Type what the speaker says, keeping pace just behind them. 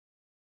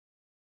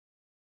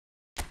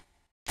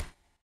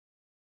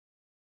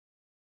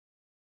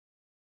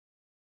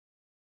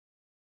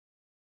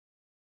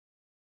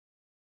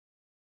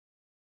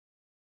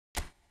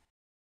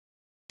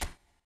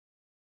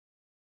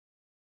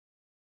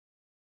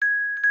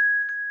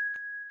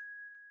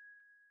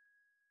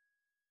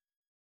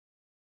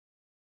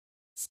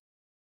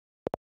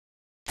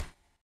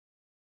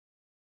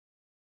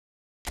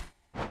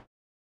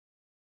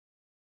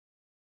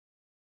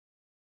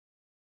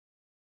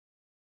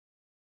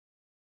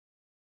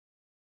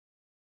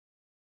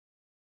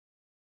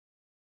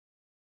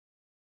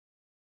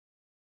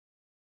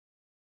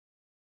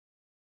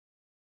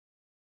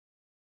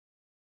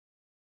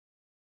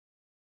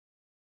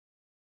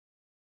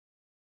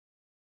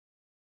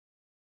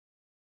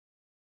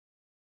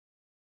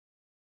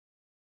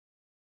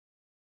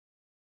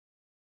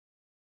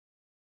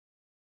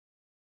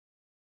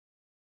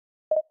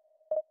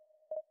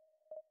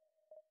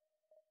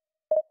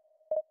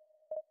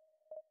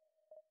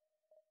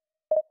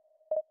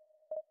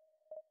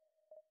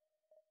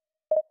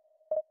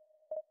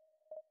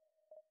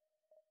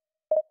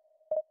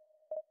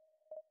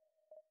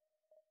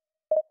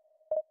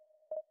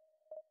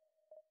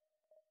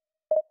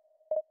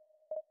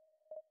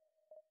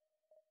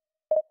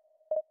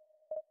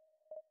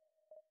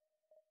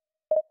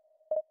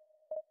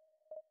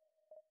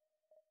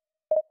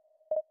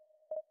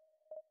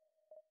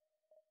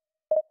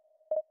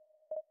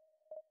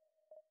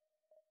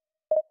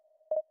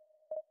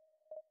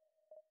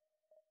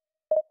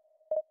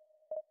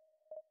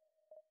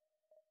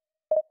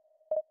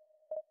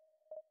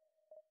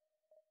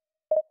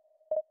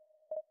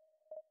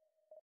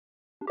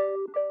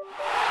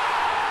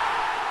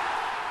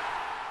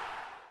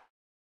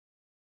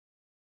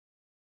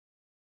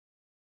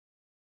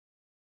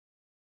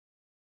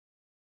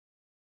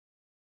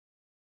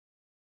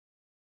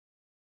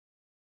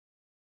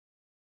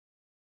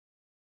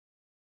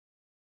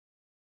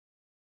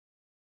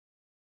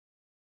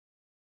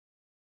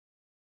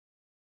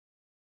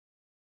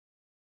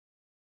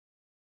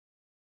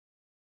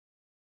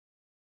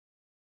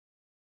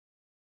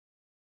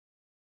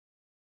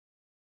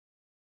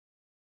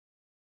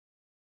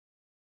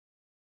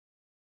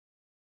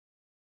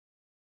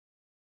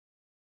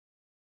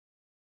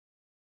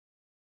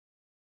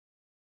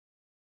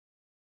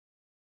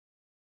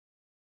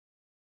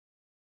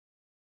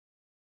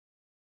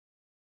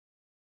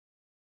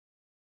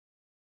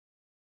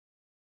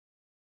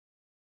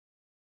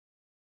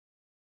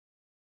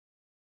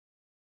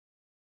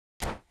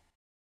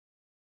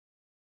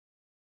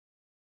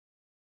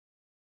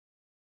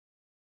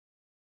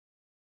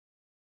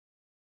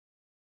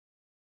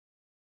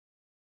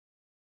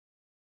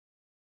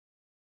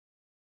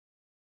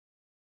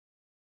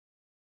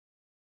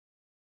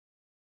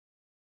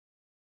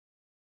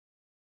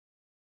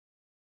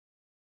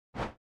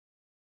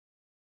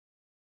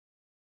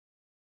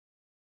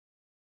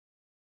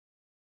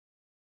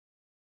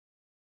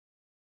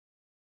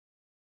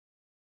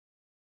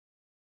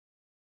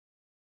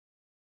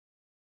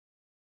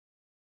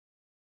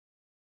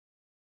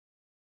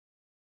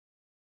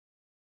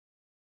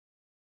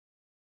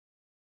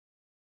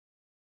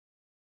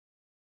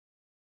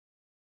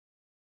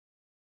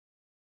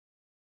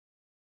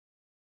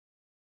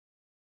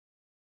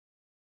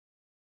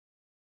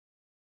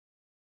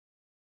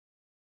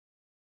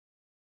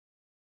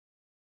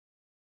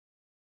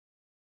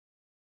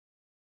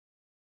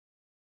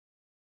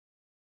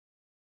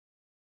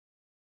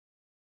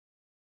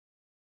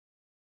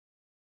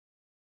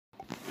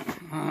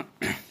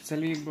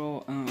Selvi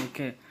bro,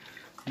 okay.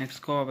 Next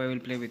co-op I will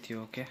play with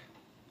you, okay?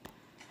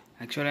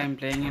 Actually I am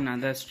playing in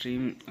other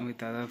stream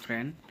with other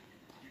friend.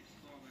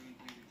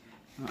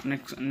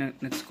 Next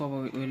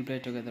co-op we will play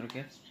together,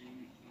 okay?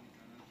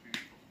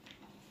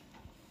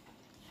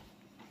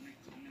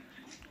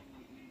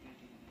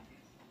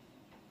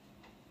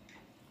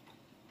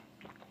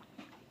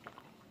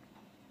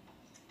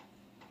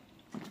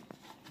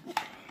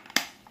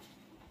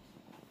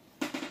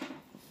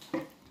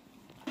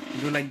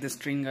 Do you like the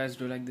stream, guys?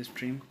 Do you like the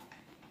stream?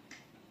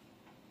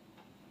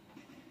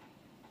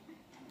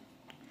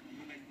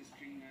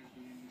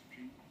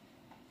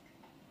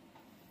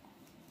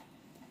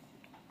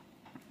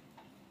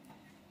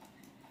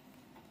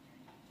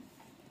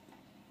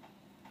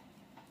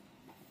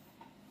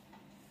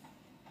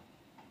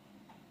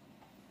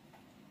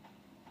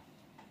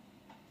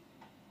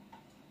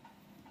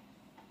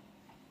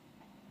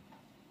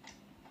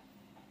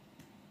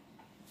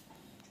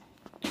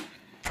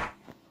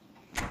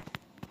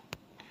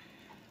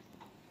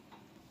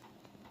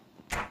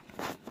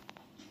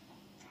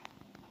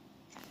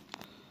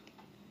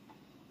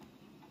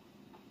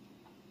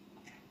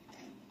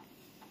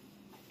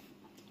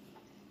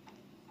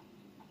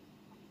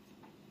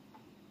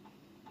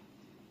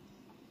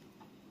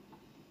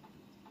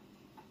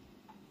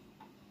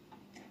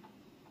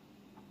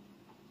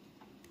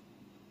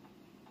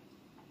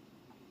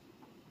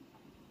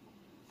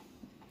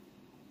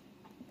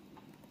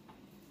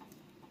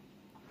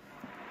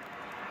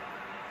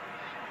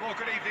 Well,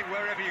 good evening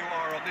wherever you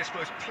are on this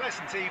most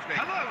pleasant evening.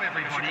 Hello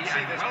everybody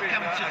and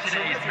welcome to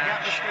today's terrific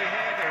match. atmosphere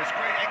here. There is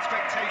great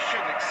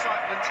expectation,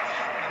 excitement,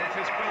 and it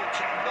has built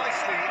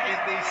nicely in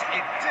these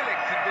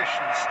idyllic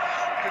conditions.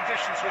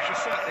 Conditions which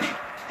are certainly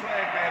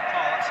playing their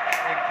part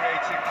in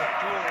creating a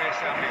glorious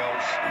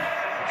ambience.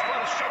 It's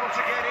quite a struggle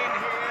to get in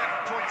here,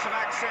 points of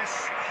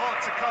access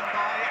hard to come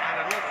by, and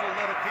an awful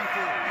lot of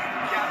people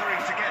gathering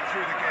to get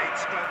through the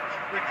gates. But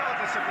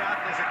regardless of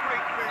that, there's a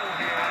great feel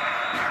here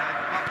and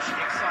much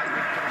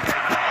excitement for the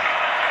game.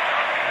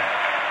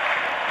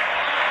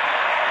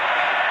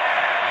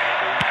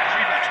 The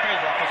pre-match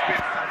build-up has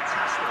been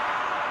fantastic.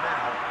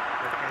 Now,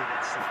 the game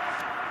itself.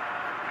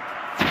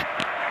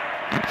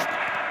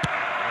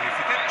 Well, if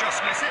you didn't just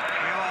miss it,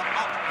 we are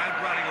up and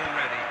running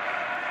already.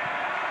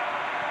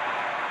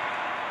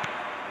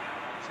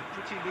 It's a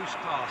pretty loose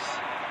pass.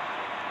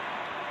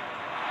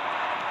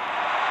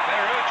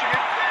 They're urging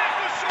it. There's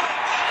the shot!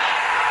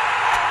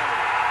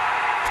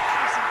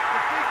 Listen,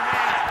 the big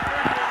men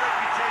earn their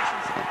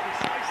reputations for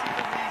precisely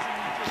the reason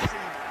you've just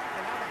seen.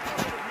 They have a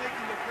habit of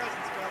making their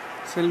presence felt.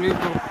 Selvi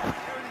bro,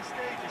 Early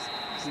stages.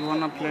 you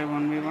wanna play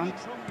 1v1?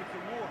 He's hungry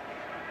for more.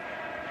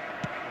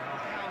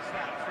 How's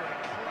that for a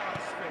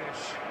class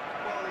finish?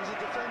 Well, he's a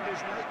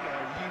defender's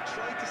nightmare. You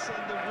try to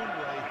send him one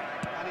way,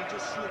 and he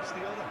just slips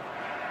the other.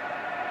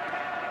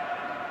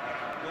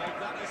 Well,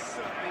 that has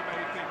certainly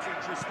made things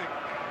interesting.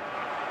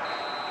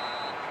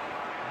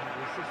 And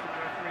the assistant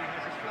referee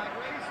has his flag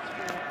raised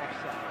for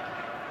offside.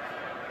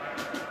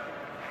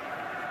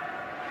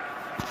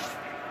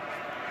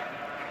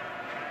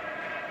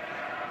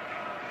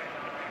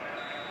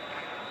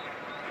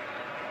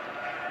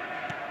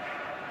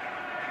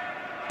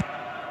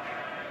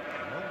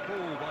 Long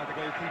ball by the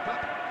goalkeeper.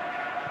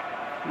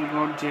 You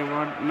got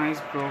J-Ward,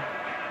 nice bro.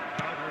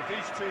 Neither of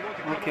these two want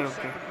to come Okay, off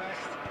okay. second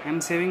best.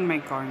 I'm saving my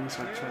coins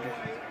actually.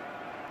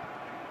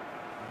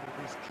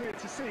 It is clear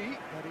to see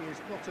that he is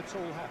not at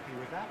all happy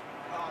with that.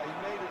 He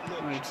made it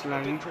look Oh, it's a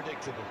lagging. bit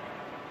predictable.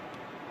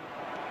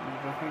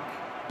 What the heck?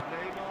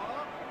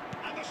 Neymar,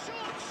 and the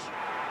shots!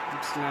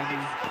 It's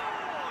lagging.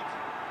 Scored!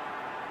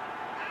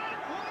 And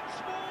once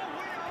more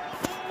we are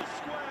all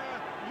square.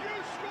 You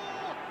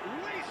score,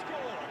 we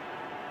score.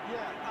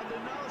 Yeah, and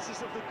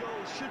analysis of the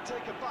goal should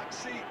take a back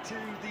seat to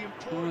the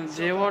importance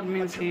J-Ward of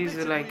means he's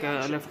committed like a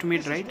reaction. left mid,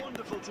 This is right?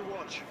 wonderful to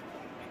watch.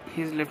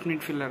 He's left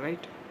midfielder,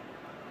 right?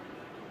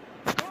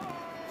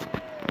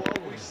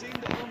 Well, we've seen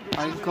the hundreds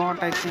I of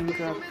got, I think,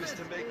 focus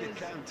to make it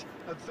count.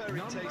 A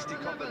very tasty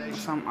combination.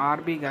 some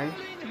RB guy.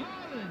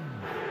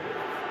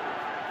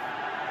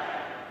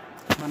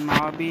 One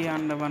RB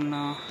and one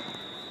I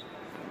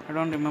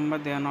don't remember,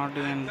 they are not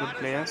even good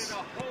players. That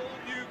has added a whole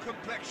new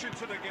complexion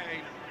to the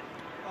game.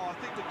 I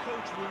think the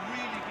coach will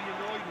really be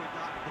annoyed with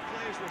that. The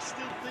players were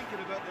still thinking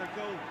about their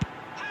goal.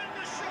 And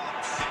the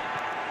shots!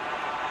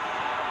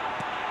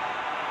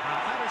 And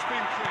that has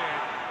been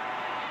cleared.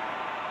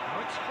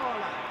 Now it's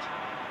Haaland.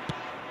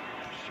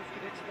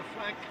 Shifted it to the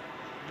flank.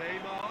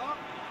 Neymar.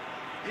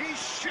 He's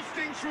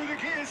shifting through the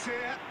gears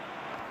here.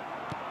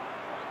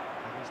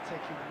 And he's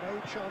taking no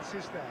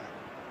chances there.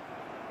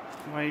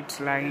 Why it's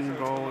lagging,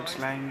 bro? It's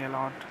lagging a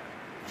lot.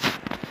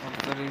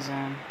 What's the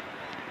reason?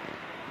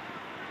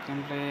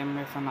 Can play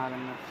MF and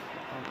RMF.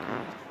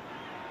 Okay.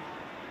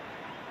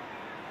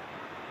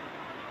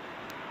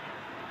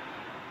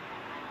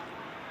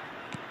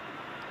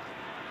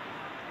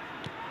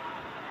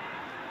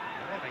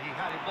 Whatever he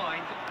had in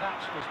mind, that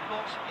was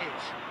not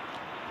it.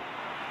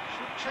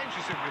 Should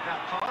changes him with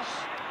that pass.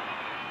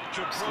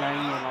 It's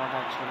lagging a lot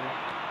actually.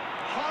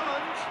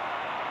 Haaland.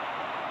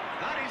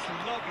 That is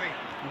lovely.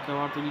 Okay,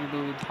 what will you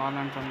do with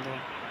Haaland from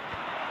there?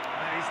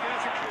 And he's there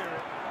to clear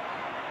it.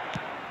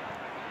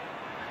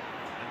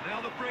 And now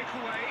the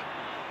breakaway.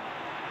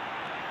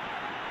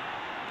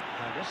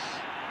 Haggis.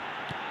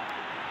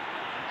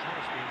 That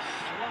has been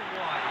slung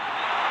wide.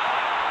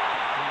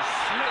 He's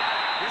slipped.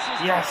 This is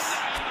Yes.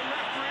 And the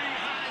referee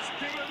has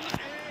given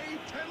a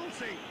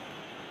penalty.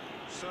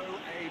 So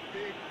a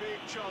big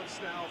chance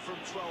now from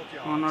 12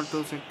 yards. 1 or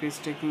 2 set piece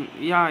taking.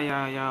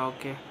 Yeah.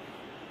 Okay.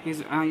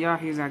 He's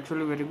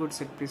actually very good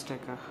set piece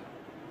taker.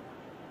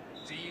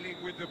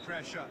 Dealing with the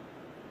pressure.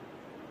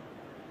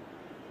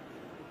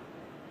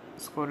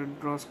 Score it,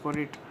 bro. Score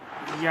it.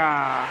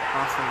 Yeah,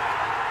 perfect.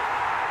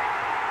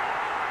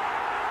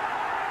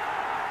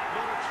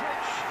 Not a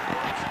twitch, not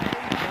a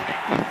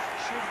warning.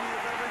 Should we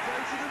have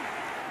elevated him?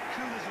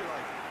 Cool as you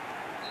like.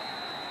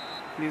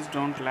 Please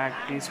don't lag.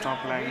 Please stop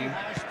Now lagging. He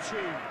has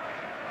two.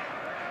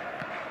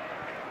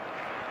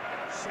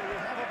 So we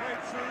have a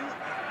breakthrough.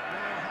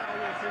 Now how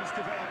will things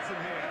develop from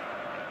here?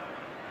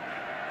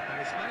 And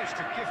he's managed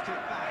to gift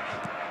it back.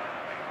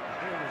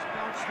 The ball is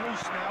bounced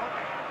loose now.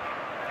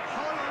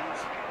 Haaland.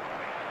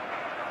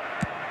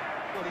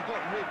 Well, he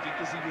got ripped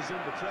because he was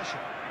under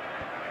pressure.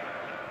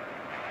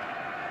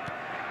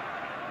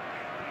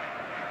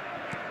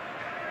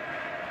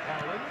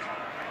 Haaland.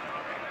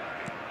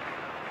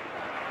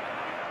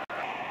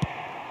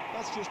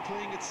 That's just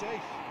playing it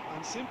safe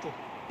and simple.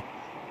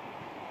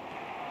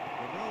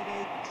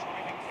 Ronaldo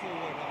driving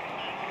forward, a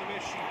man on a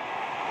mission.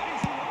 And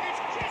he's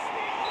it's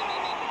Cristiano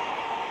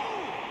Ronaldo!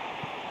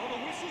 Oh, the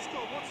whistle's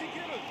gone. What's he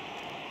given?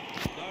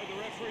 No, the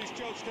referee's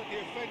judged that the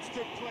offence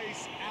took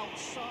place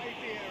outside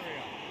the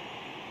area.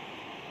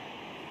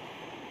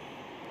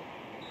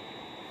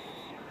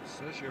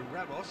 Sergio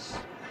Ramos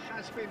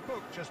has been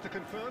booked, just to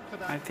confirm, for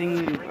that. I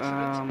think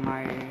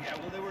my Yeah,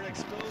 well, they were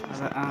exposed.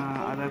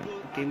 other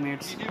vulnerable,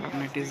 teammates' and you knew you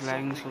net had to is do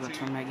lagging, so something that's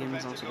to why my game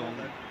is prevent also a goal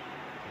lagging. then.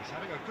 He's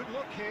having a good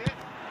look here.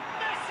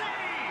 Messi!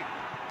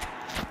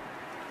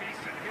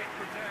 Decent hit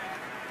from there.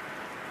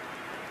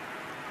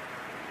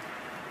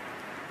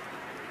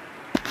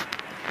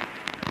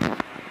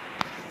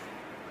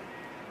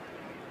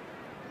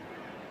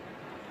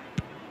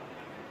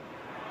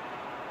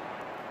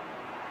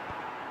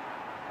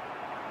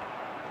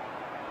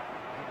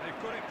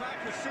 They've got it back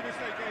as soon as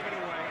they gave it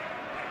away.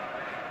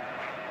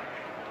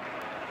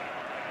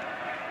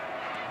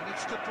 And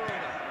it's De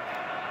Bruyne.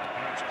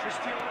 And it's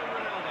Cristiano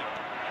Ronaldo.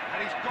 And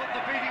he's got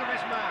the beating of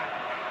his man.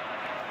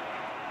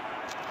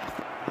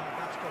 And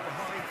that's gone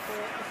behind for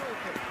a goal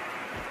kick.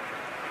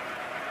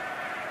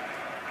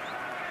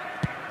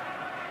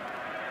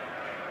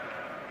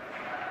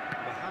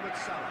 Mohamed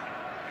Salah.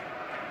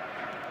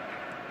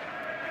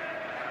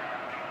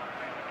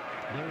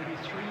 There will be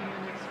 3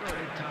 minutes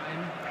added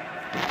time.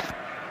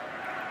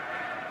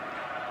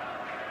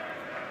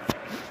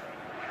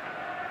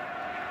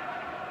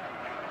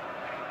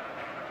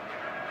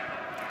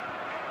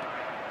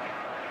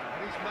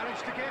 And he's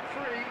managed to get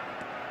free.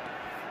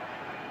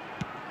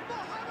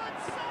 Mohamed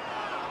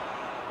Salah!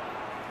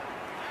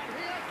 And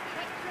he has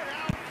kept it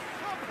out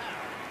somehow.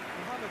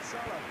 Mohamed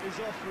Salah is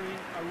offering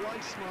a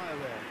right smile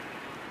there.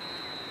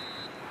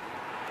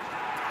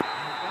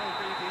 And that'll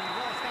be the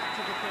last act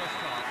of the first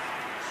half.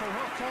 So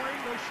half-time,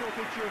 no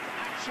shortage of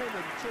action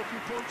and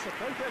talking points at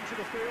both ends of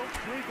the field.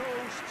 3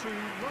 goals to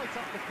light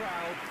up the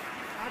crowd.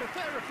 And a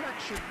fair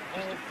reflection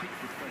of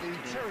the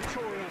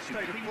territorial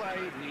state of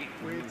play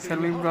with the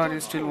Selvi bro, are you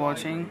still half-time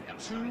watching?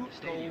 2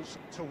 goals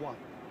to 1.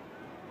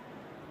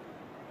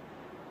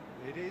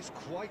 It is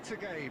quite a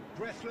game,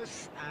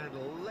 breathless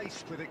and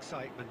laced with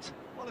excitement.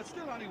 Well, it's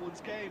still anyone's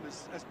game,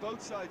 as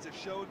both sides have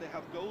shown they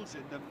have goals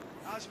in them.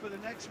 As for the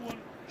next one,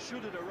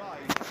 should it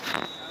arise,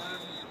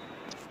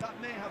 that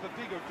may have a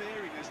bigger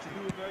bearing as to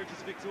who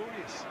emerges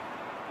victorious.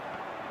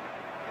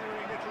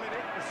 Very little in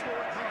it. The score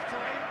at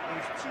half-time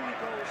is 2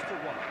 goals to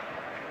 1.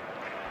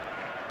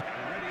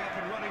 Already up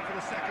and running for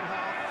the second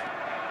half.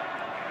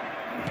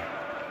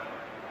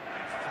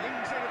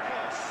 Flings it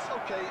across.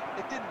 Okay,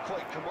 it didn't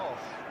quite come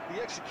off.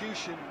 The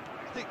execution,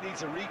 I think,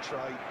 needs a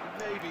retry,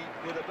 maybe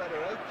with a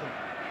better outcome.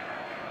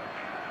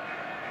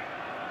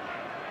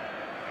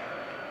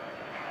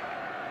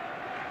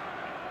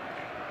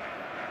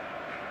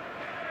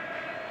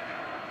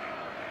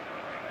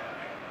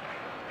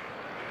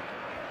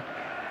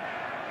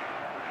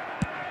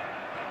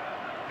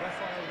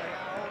 Rafael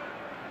Leao.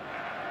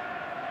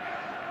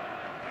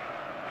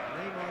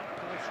 Neymar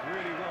does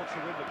really well to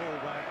win the ball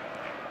back.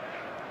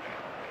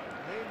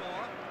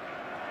 Neymar.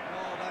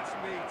 Oh, that's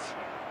neat.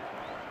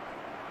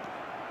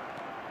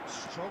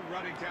 Strong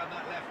running down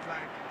that left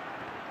flank.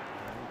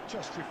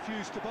 Just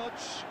refused to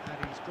budge,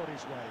 and he's got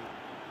his way.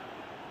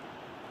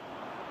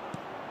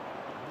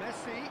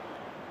 Messi.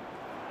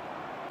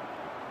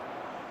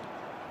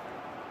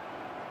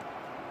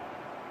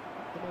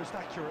 The most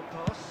accurate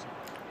pass.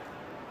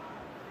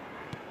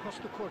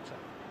 Costa Corta.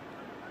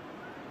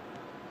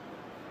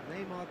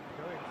 Neymar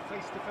going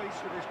face to face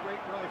with his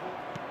great rival.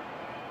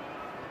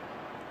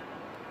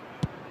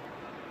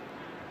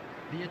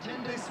 The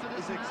attendance for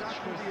this is match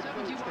exactly was the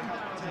approach they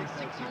have to take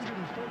now, Peter.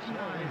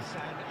 71,649. It's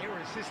an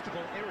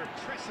irresistible,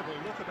 irrepressible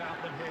look about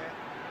them here.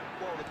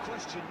 Well, the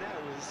question now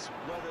is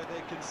whether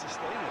they can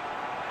sustain it.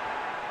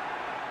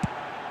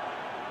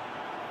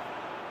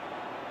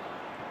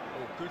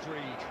 Oh, good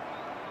read.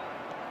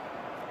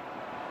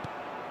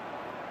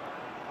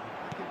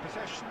 Back in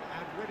possession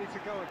and ready to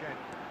go again.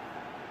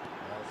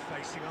 Well,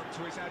 facing up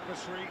to his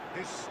adversary,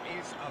 this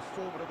is a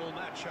formidable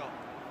matchup.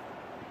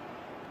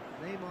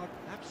 Neymar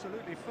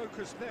absolutely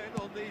focused then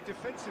on the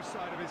defensive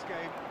side of his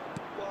game.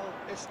 Well,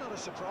 it's not a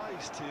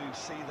surprise to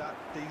see that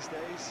these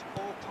days,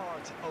 all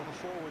part of a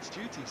forward's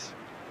duties.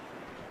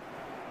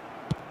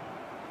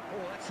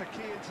 Oh, that's a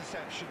key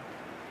interception.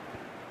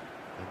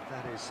 And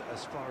that is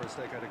as far as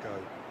they're going to go.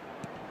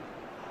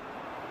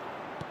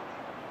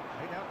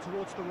 Head out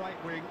towards the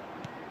right wing.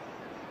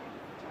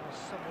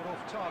 Somewhat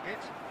off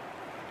target.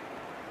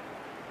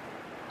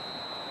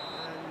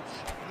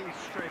 And he's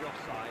straight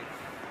offside.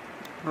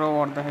 Bro,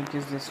 what the heck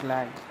is this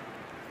lag?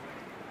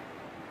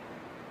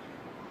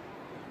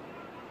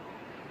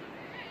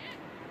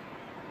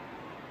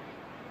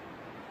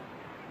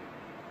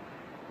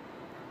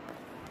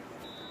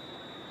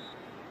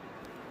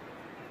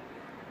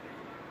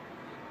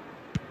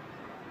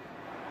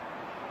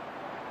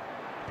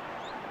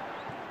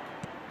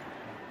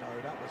 No,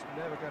 that was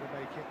never going to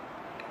make it.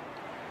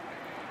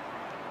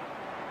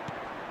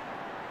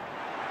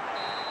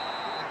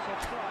 That's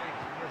offside.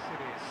 Yes,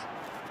 it is.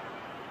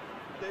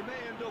 They may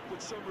end up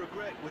with some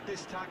regret with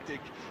this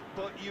tactic,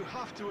 but you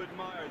have to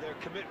admire their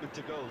commitment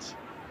to goals.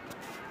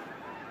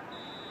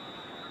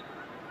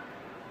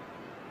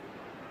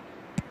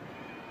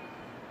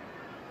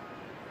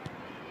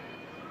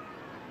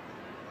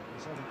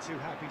 He's only too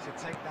happy to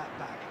take that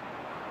back.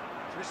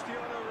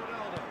 Cristiano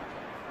Ronaldo.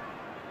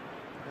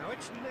 Now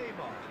it's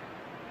Neymar.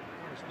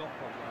 Oh, it's not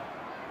gone well.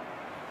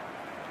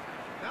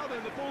 Now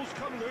then, the ball's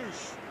come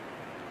loose.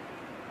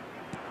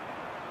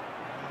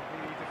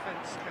 And the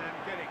defence can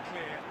get it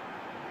clear.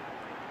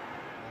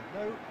 And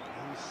no,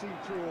 he's seen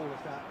through all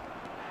of that.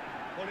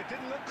 Well, it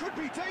didn't look... Could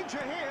be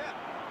danger here.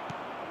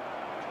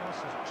 Pass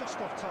is just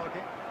off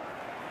target.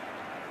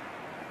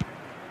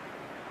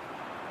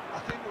 I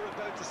think we're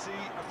about to see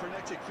a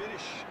frenetic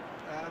finish.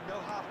 No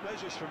half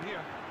measures from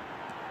here.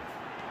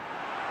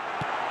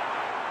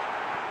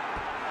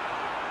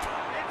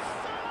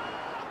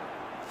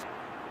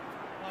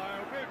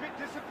 I'll be a bit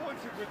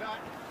disappointed with that.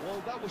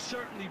 Well, that was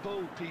certainly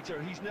bold,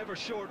 Peter. He's never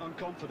short on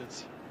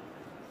confidence.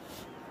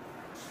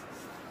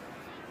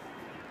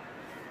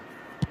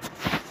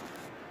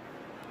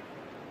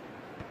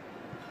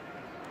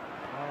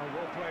 Oh,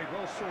 well played,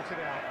 well sorted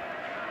out.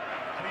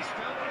 And he's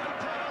found the right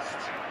pass.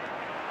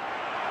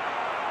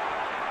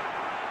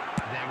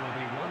 There will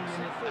be 1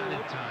 minute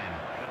added time.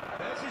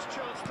 There's his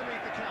chance to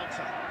meet the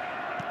counter.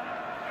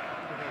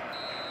 The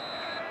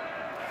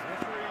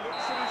referee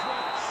looks at his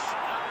watch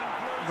and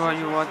blows Bro, are his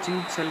you whistle. watching,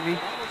 Selvi?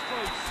 That was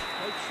close.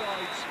 Both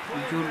sides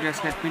playing You their just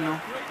let part me in know a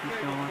great if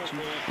game you're of watching.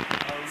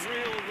 football. A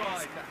real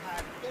ride that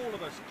had all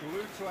of us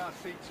glued to our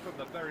seats from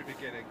the very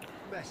beginning.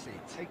 Messi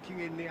taking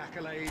in the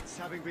accolades,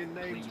 having been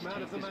named Please man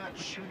take of the this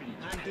match, opportunity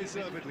to and pay a visit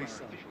to deservedly our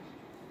so. officials.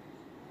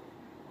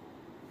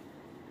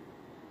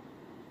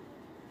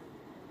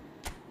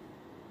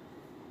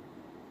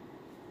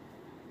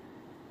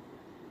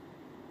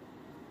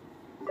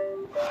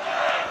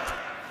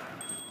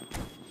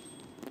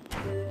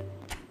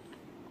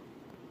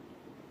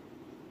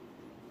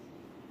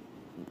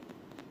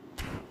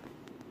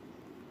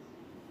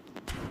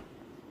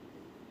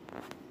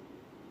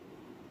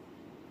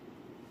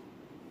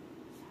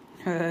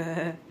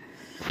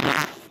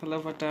 Hello,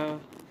 but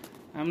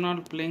I'm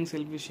not playing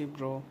selfishly,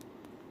 bro.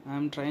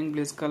 I'm trying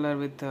Bliss color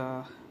with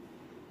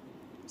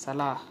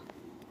Salah.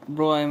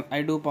 Bro,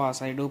 I do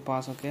pass.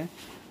 Okay.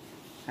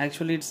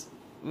 Actually, it's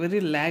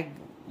very lag.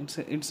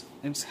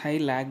 It's high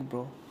lag,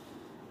 bro.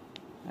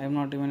 I'm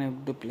not even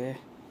able to play.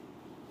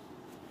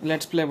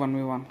 Let's play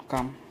 1v1.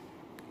 Come,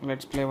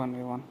 let's play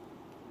 1v1.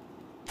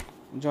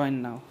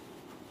 Join now.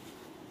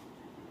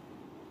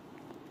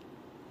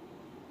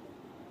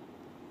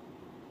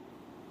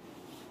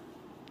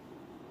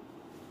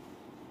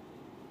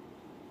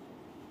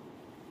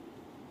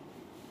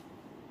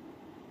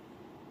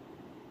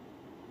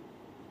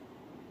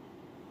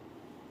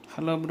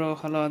 Hello, bro.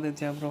 Hello,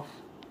 Aditya, bro.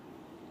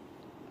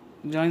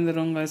 Join the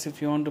room, guys,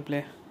 if you want to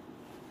play.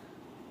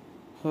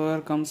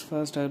 Whoever comes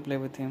first, I'll play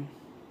with him.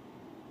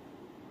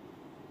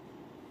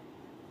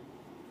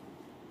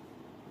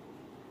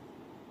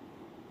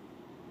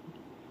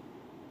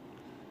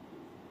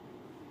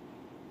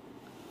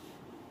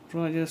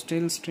 Bro, you're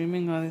still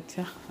streaming,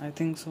 Aditya? I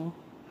think so.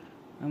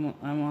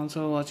 I'm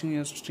also watching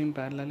your stream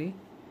parallelly.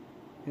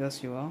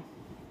 Yes, you are.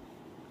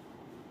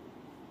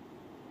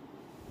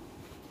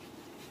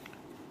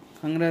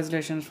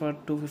 Congratulations for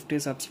 250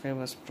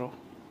 subscribers, bro.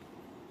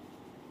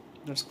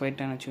 That's quite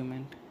an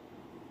achievement.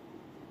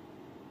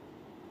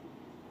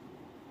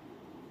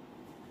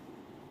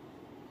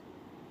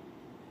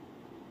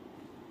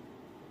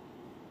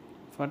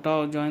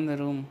 Fatao, join the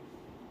room.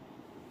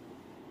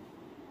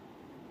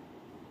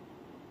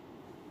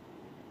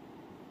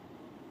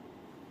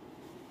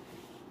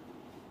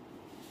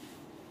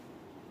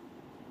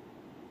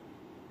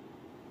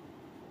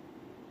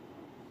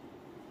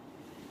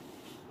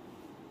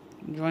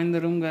 Join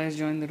the room, guys.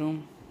 Join the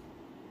room.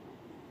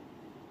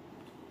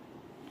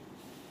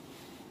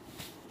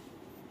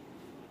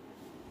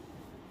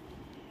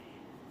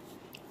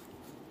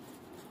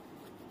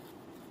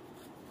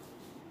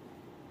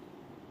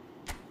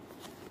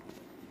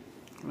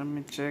 Let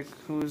me check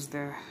who's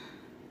there.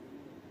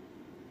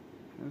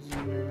 Who's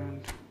in the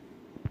event?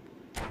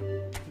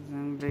 Who's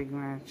in big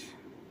match?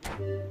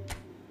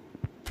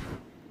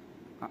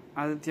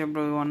 Aditya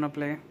bro, you wanna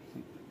play?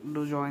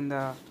 Do join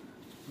the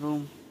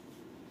room.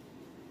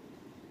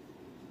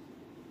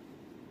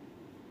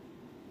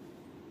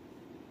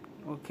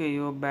 Okay,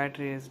 your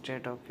battery is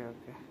dead. Okay.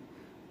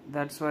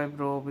 That's why,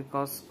 bro,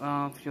 because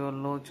of your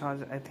low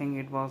charge, I think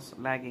it was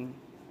lagging.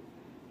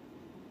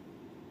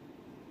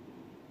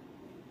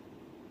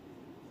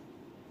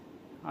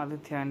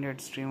 Aditya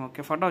ended stream.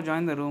 Okay, Fatah,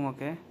 join the room.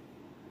 Okay,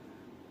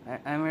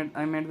 I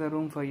made the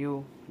room for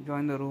you.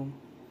 Join the room.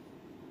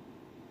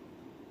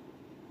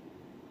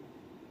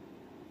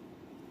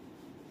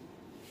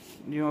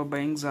 You are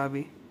buying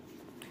Xabi.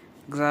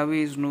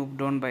 Xabi is noob.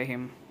 Don't buy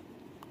him.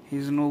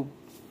 He's noob.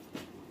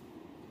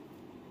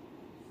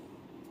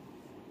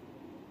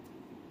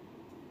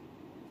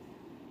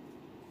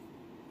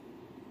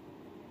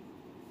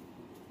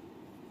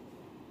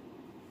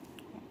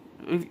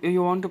 If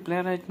you want to play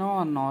right now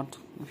or not?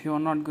 If you are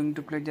not going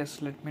to play,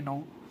 just let me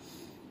know.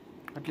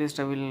 At least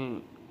I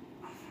will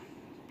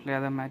play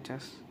other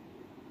matches.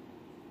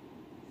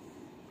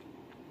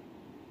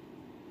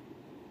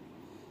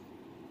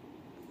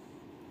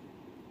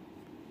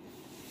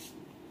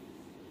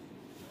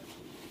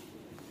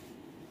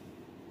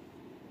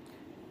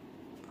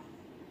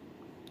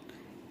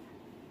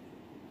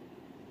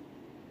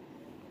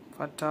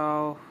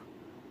 Fatah.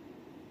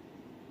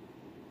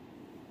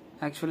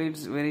 Actually,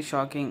 it's very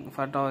shocking.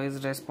 Fatah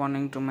is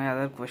responding to my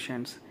other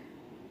questions.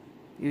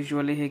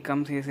 Usually he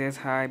comes, he says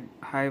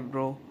hi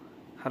bro,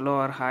 hello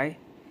or hi,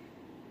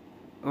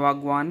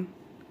 Wagwan,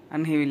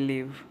 and he will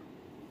leave.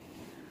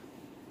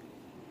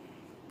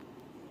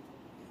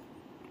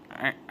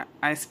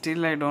 I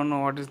still don't know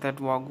what is that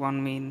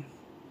Wagwan mean.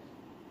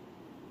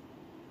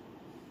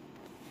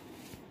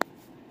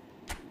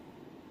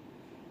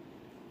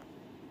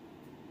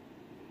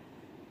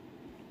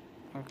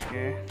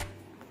 Okay,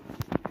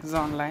 he's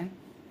online.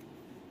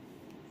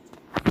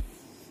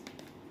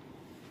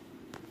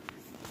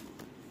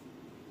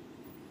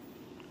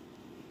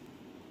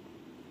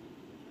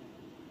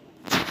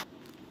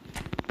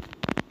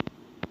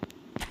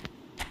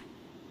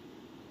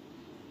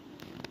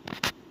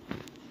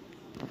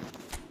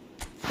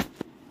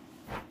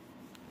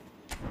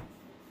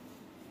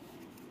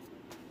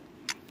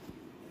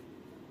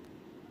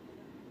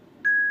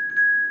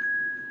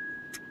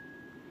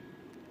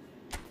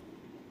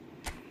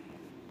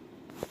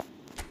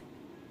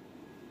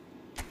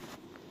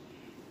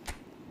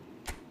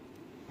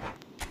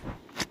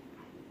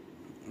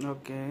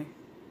 Okay,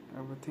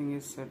 everything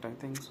is set, I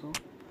think so.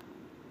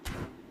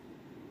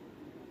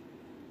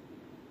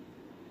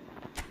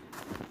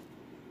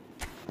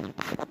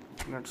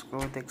 Let's go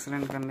with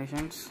excellent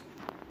conditions.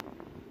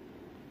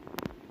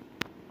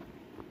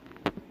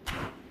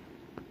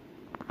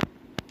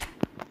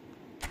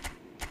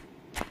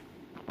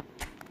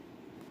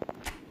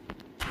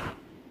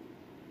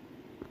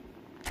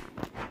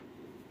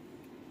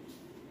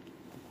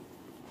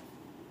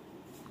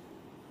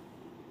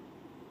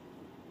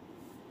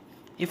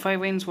 If I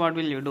wins, what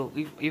will you do?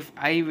 If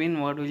I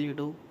win, what will you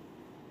do?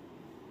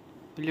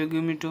 Will you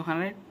give me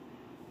 200?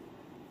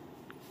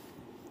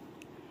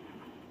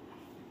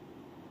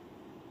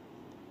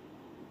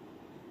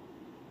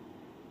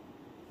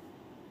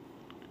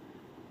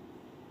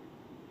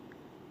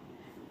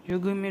 You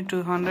give me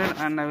 200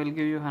 and I will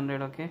give you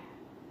 100, okay?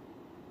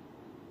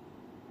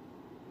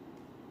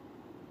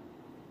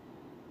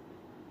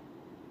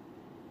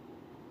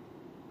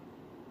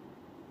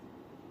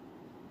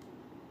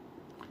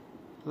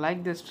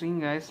 Like the stream,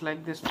 guys,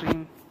 like the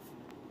stream.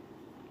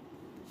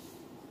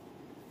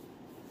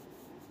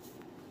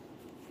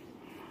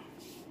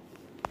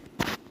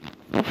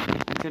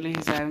 Actually,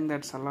 he's having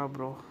that Salah,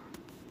 bro.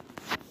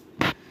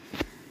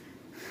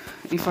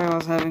 If I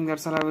was having that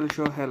Salah, I will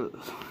show hell.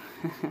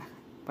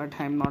 But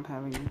I'm not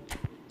having it.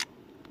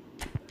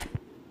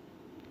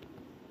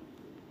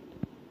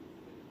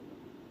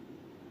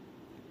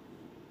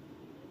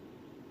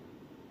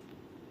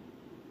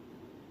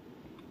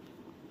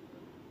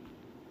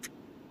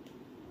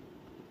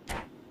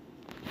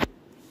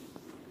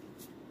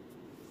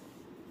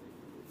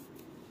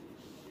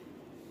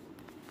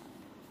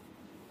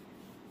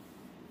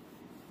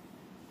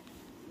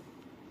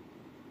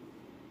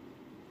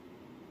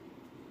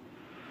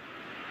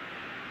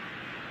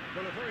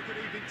 Well, a very good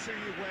evening to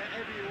you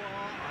wherever you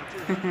are. I do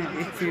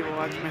If you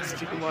watch my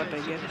stream, what I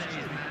get,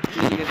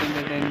 you'll get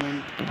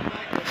entertainment.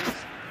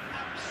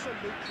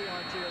 Absolutely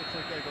ideal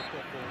for a game of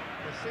football.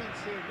 The scenes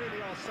here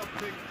really are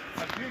something.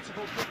 A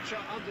beautiful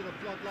picture under the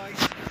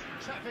floodlights.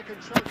 Traffic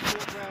and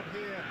transport around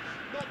here,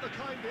 not the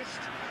kindest,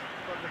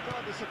 but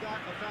regardless of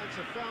that, the fans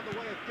have found a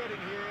way of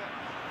getting here.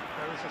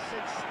 There is a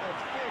sense of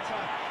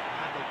theatre,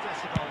 and the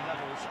decibel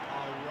levels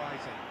are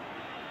rising.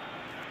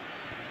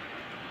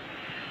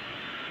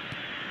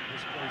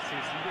 This place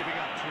is living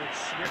up to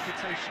its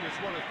reputation as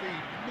one of the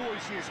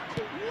noisiest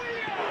courts.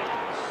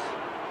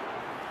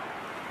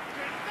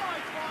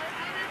 Denied by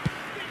an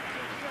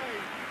instinctive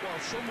save. Well,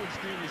 someone's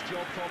doing his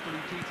job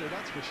properly, Peter,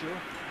 that's for sure.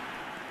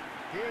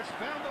 He has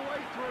found a way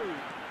through.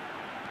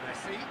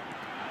 Messi.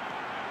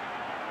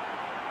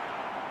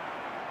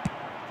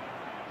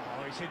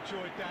 Oh, he's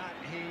enjoyed that.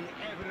 He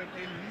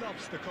evidently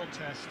loves the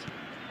contest.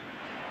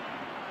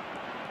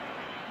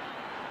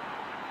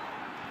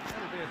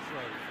 That'll be a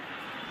throw.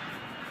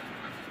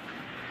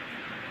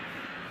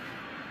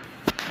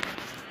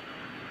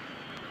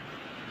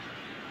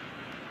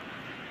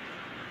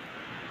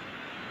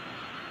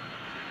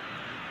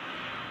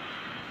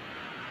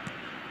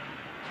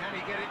 Can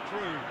he get it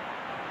through?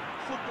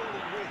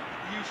 Footballing width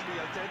usually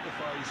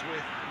identifies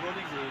with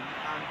running room,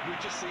 and we've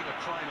just seen a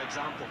prime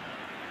example.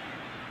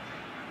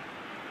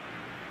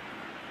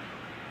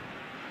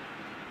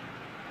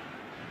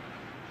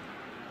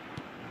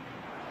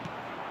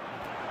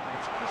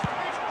 It's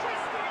Cristiano Fatal.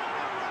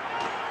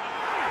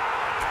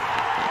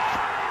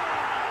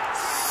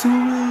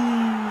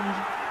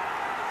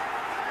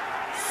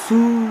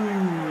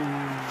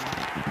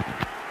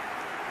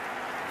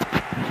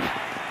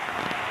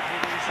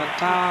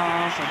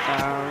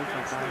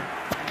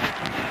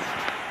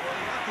 Well,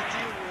 he had to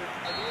deal with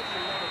an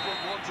awful lot of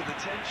unwanted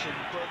attention,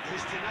 but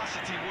his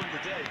tenacity won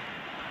the day.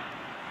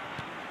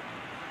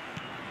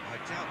 I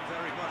doubt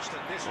very much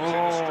that this was in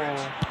the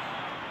stretch.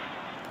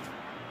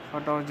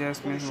 Fatal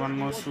just Well, he missed one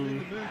more certainly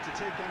wasn't in Sui. the mood to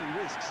take any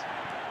risks.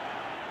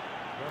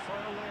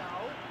 Rafael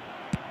Leao.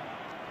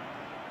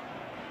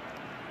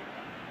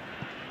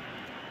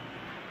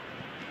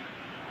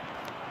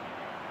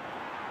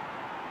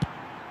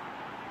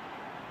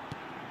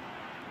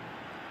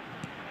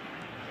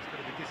 He's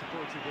going to be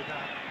disappointed with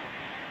that.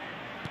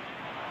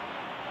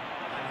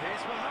 And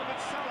here's Mohamed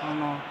Oh Salah.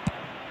 no.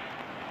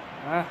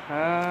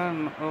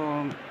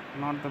 Oh,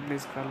 not the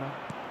bliss color.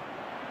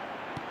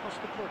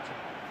 Costa Curta.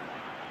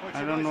 Well, it's I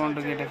a don't nice want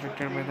to idea, get but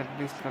affected by the that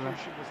bliss color.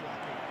 execution was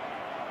lacking.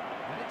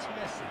 And it's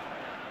Messi.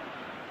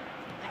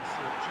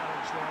 Excellent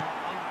challenge there,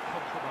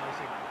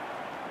 uncompromising.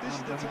 This is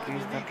What the the heck time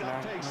is you that need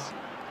that lag? pace.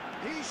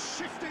 He's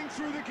shifting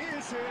through the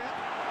gears here.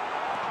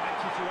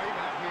 Plenty to aim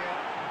at here.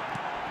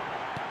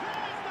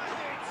 There's the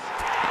hit!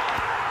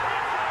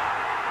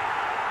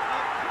 A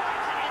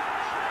quite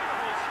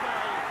incredible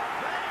spell.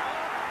 They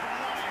are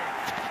flying.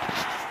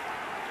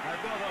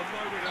 Another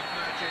moment of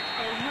magic.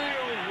 A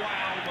real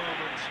wow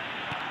moment.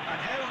 And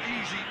how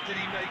easy did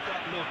he make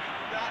that look?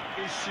 That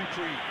is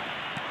supreme.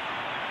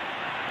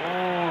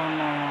 Oh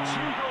no. 2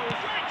 goals.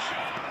 Great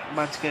shot!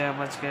 बच गया.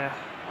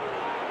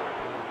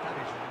 That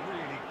is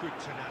really good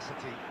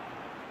tenacity.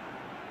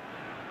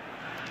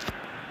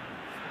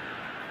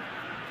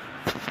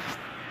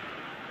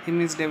 He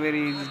missed a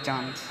very easy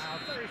chance. Our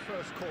very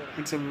first corner.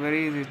 It's a very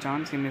easy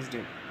chance. He missed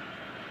it.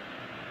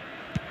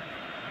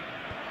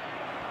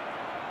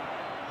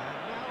 And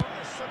now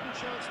a sudden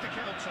chance to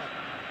counter.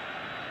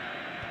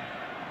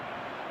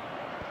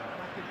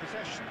 Back in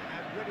possession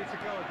and ready to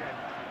go again.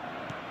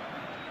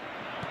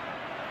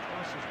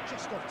 Pass is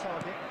just off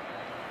target.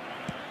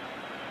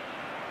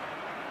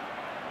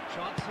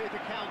 Chance here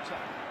to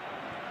counter.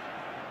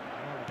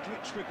 Well,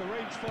 glitch with the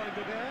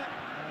rangefinder there,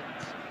 and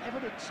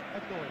evident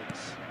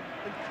annoyance.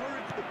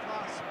 Encourage the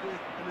pass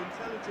with an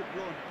intelligent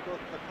run, but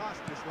the pass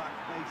just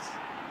lacked pace.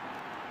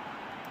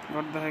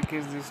 What the heck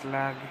is this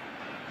lag?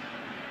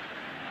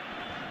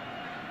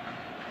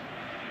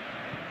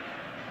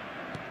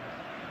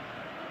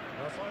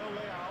 Rafael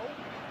Leao.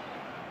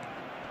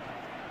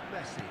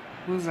 Messi.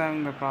 Who's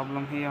having the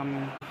problem? He or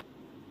me?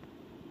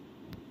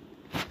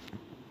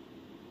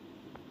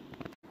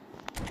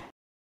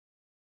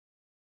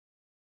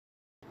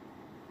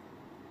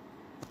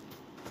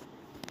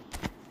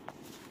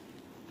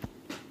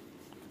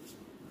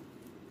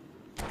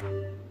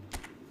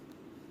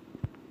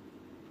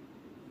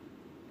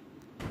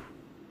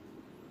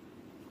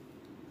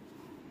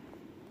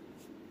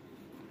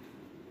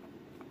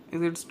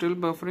 Is it still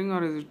buffering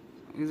or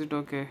is it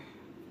okay?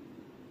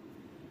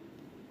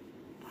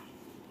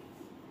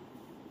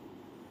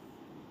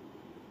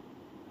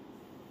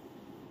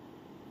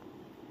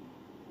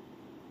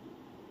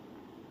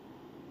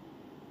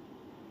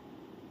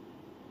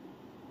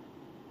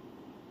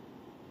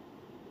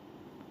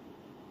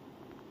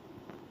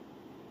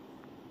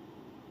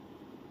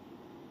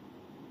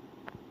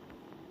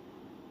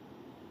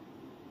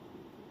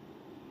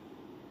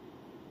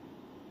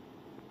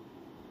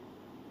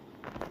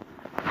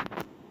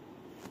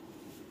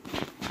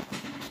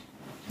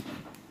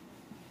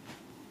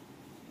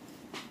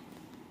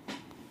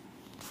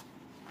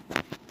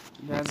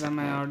 Guys, am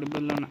I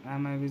audible and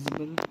am I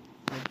visible?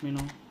 Let me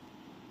know.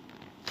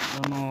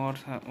 Don't know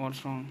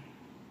what's wrong.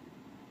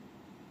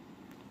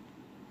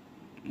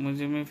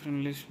 मुझे मैं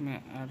फ्रेंडलिस्ट में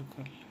add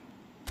कर.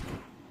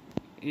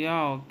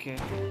 Yeah, okay.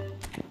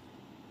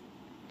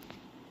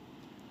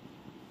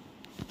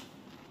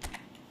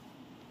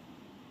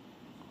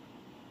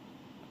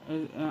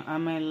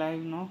 Am I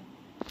live now?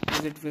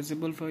 Is it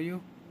visible for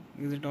you?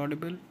 Is it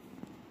audible?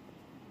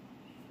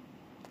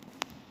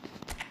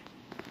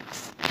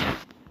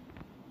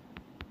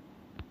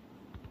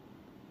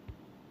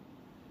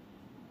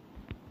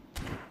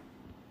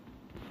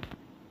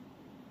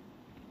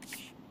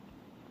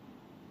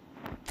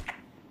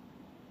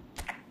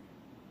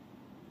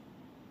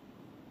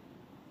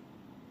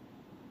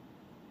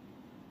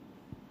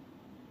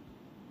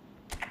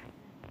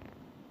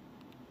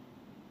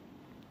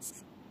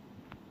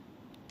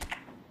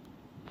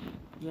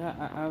 Yeah,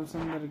 I have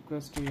sent the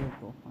request to you,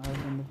 bro. I have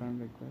sent the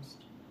friend request.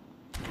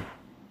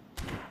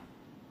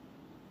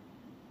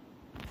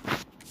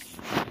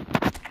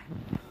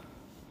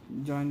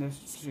 Join the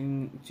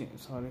string.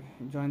 Sorry,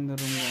 join the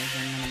room, guys.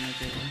 I'm gonna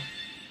make it.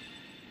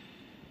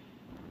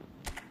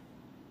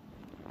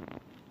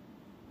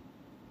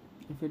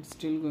 If it's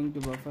still going to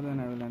buffer,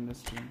 then I will end the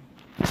stream.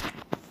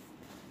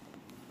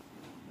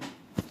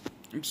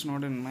 It's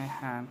not in my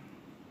hand.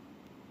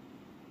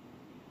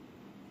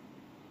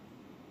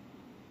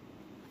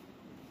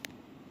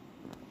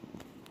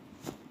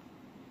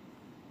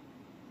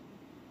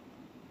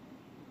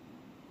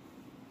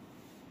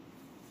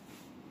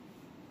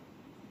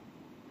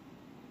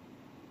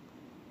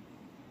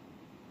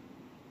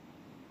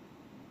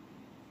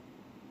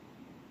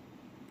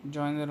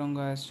 Join the room,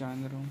 guys.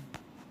 Join the room.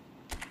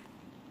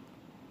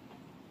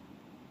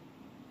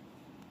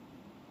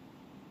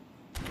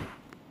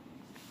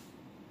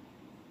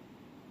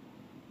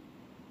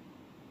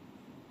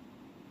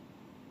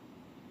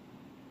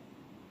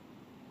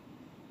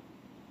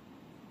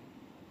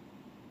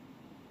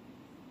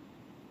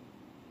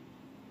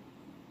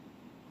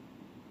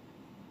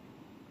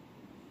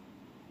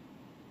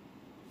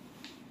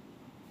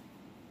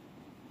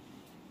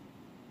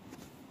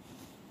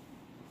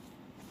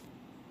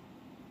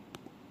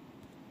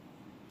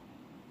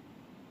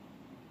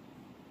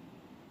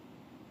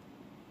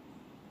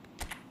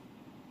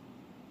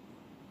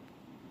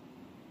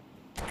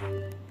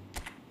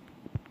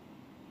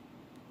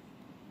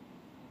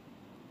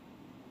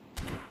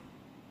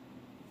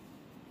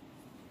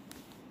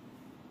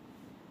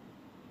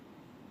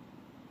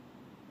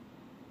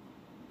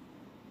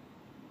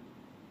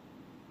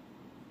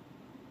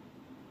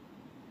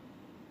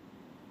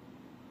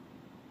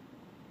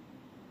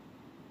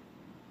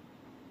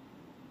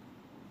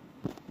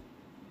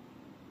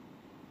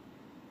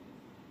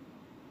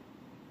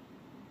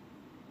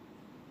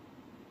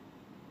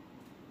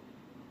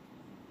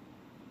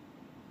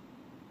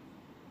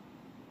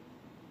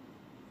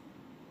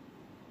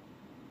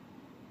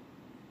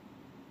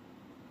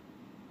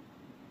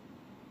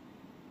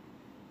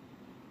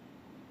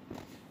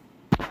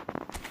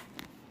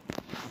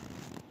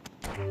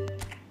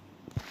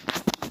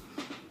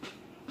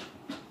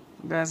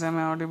 Guys, am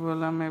I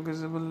audible? Am I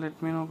visible?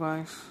 Let me know,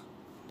 guys.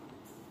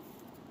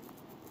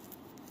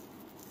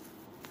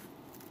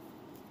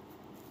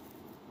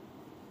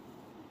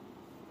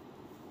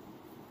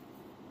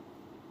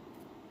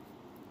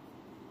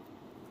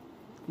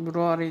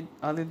 Bro,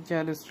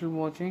 Aditya is still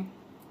watching.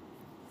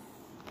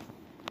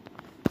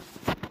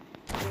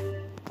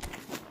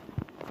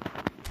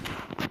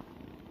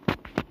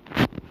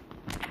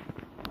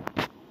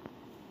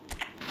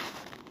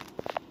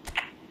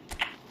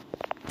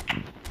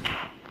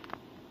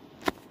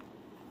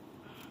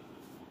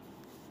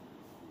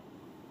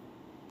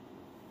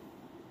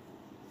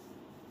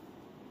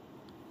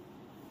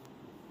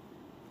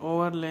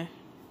 Overlay.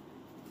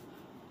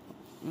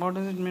 What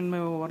does it mean by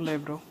overlay,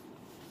 bro?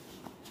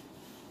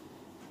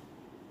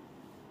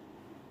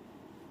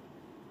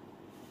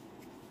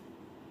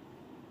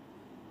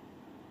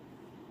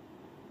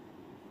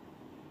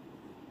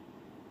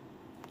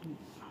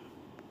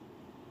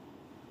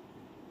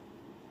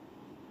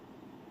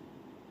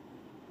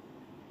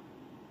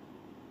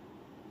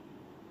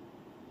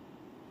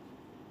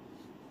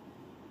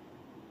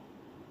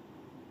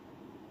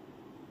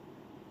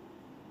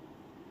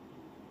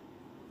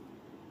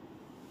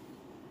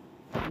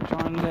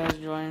 Join, guys,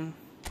 join.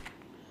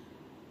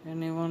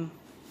 Anyone?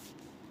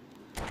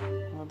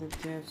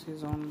 Aditya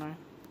is online.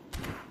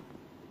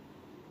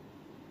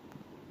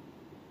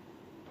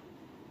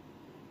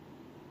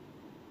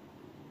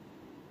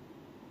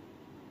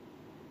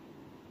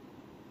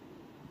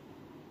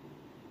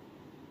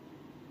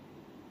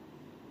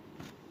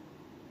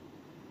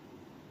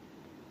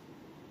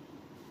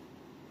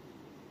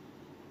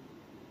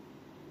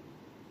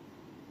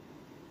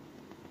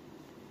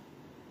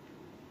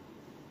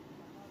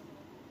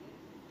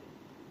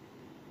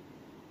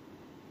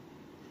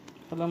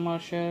 Hello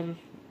Marshall,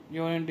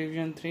 you're in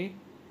Division 3?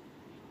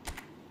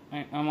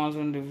 I'm also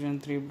in Division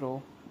 3,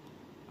 bro.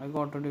 I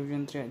got to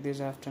Division 3 this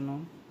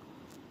afternoon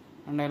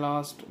and I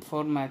lost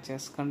 4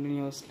 matches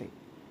continuously.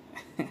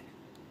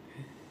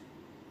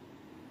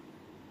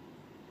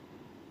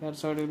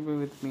 That's how it will be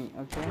with me,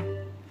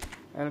 okay?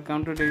 I'll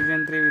come to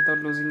Division 3 without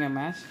losing a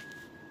match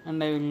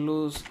and I will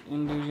lose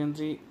in Division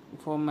 3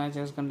 4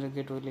 matches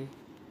consecutively.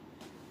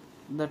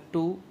 The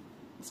 2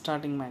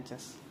 starting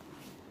matches.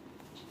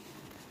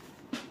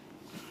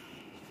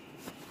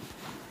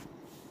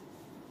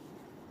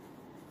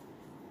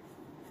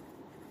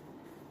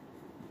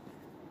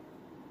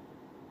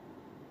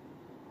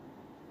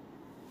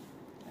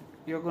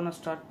 You're gonna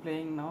start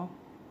playing now.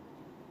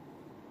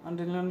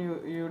 Until now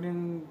you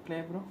didn't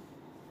play, bro.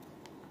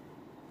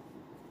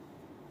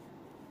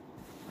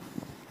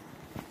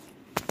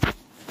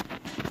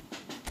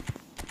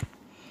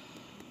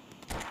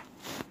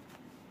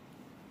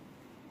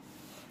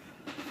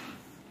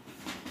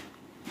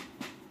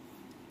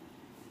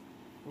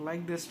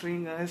 Like the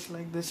stream, guys.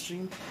 Like the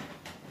stream.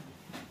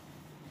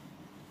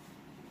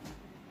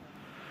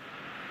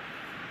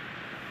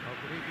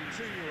 Good evening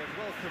to you and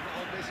welcome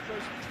on this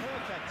most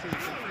perfect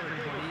evening for a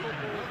game of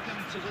football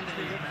to which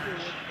we look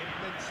forward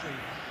immensely.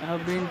 I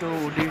have been to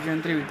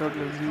Division 3 without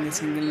losing a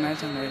single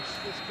match and I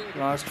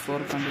lost 4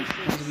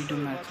 consecutive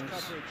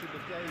matches.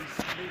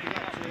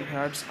 We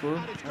had score.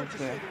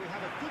 Okay.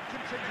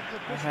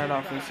 I had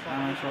office.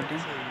 Am I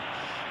shouting? The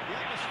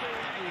atmosphere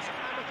is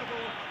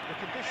amicable, the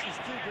conditions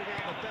do bring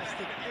out the best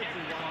in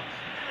everyone,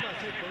 and I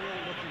think we're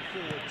all looking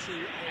forward to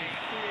a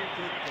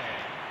feel-good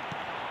game.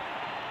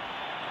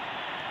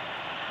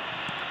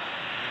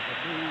 The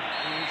mood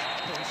is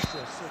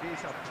boisterous. It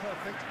is a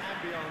perfect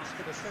ambience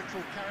for the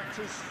central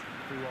characters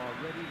who are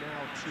ready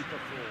now to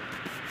perform.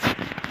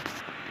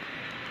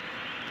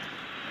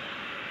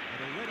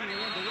 And already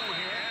we're underway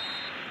here.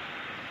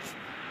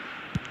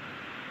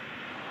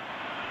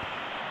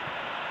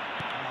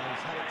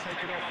 He's had it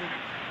taken off him.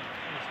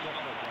 He's not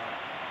got that.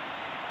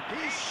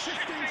 He's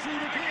shifting through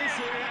the gears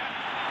here.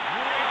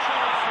 Real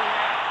chance here.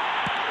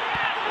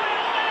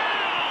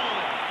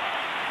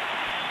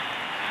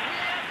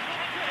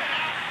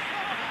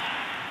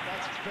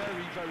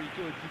 Very, very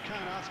good. You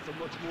can't ask for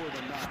much more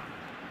than that.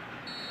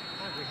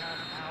 And we have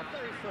our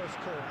very first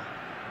corner.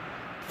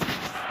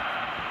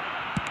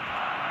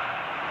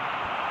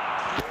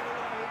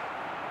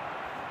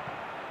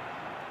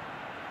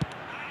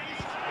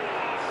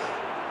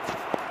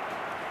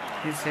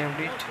 He saved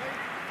it.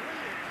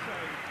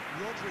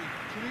 Rodri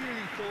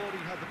clearly thought he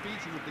had the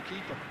beating of the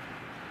keeper.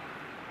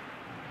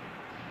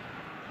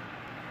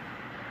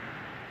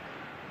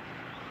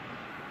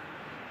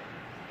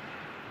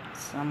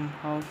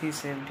 Somehow he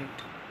saved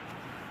it.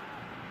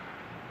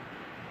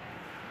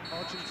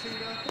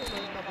 Argentina,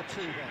 corner number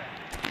 2 there.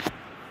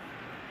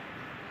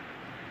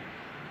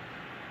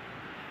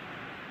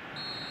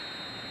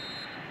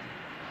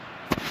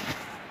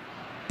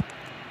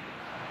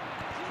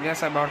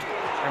 Yes, about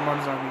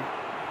Xabi.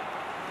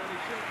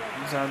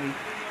 Xabi.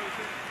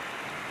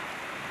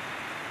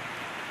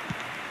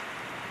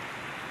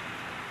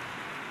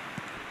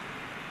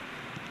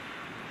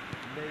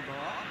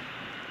 Neymar.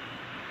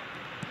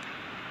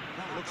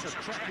 That looks a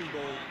cracking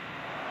ball.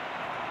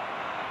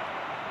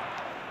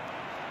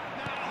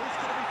 Now, who's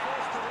going to be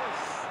forced to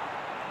this?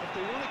 If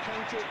they want to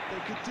counter,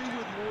 they could do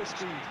with more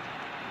speed.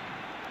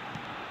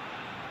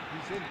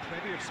 He's in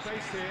plenty of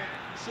space here.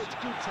 Such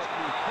good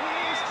technique. He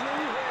is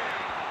through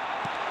here.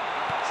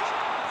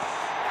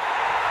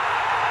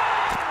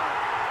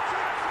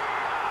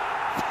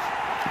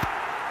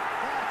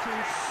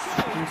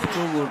 He's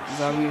too good.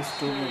 Xabi is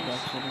too good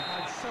actually.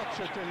 And such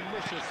a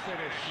delicious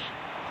finish.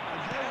 And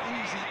how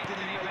easy did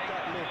he make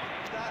that look?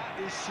 That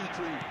is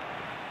supreme.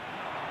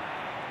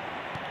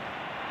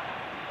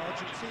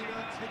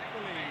 Argentina take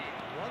the lead,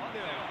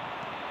 1-0.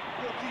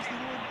 Look, he's the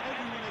one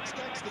everyone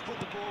expects to put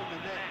the ball in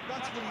the net.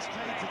 That's what he's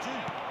paid to do.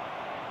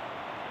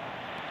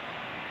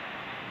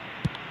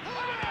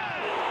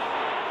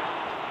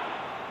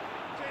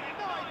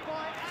 Denied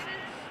by an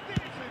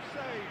instinctive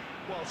save.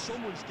 Well,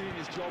 someone's doing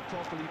his job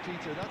properly,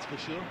 Peter, that's for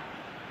sure.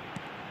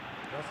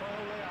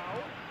 Rafael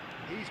Leao,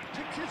 he's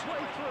picked his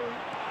way through.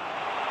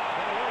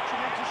 They're watching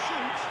him to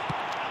shoot.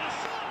 And a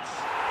shot!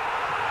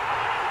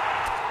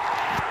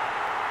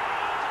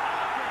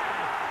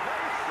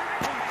 Very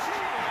simply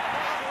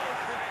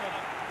cheated.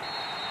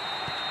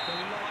 The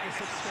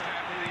lightness of step,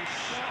 the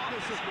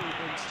sharpness of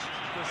movement,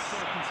 the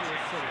certainty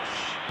of finish.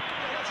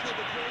 Yeah, that's what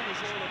the game is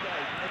all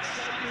about.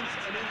 Excitement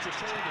and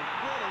entertainment.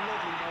 What a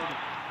lovely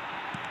moment.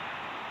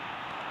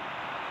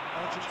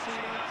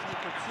 Argentina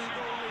take a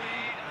 2-goal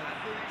lead and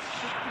things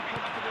should be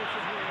comfortable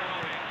from here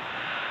on in.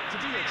 To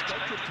be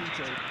expected,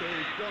 Peter,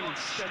 they've gone and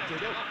stepped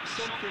it up.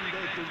 Something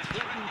they've been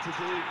threatening to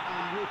do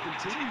and will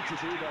continue to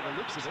do by the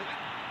looks of it.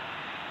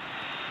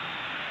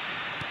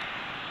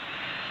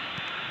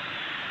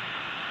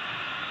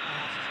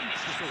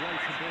 Inches away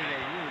from being a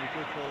really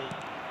good ball.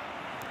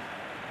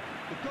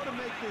 They've got to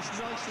make this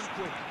nice and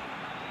quick.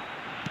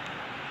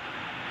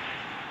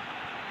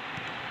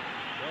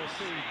 Well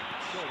seen,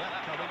 saw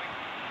that coming.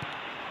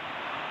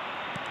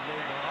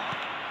 Neymar.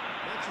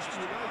 Manchester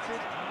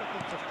United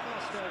looking to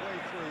pass their way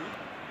through.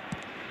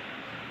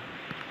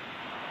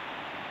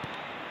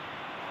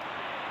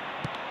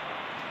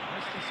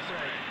 Nicely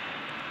spread.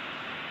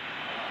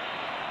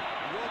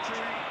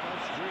 Rodri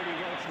does really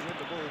well to win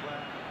the ball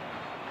there.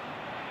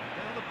 And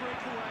now the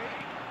breakaway.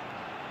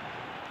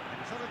 And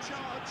he's on a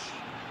charge.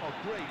 Oh,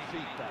 great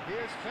feet that. He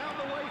has found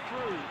the way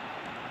through.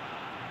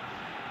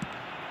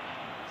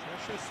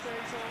 Pressure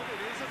stays on,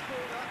 it is a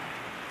corner.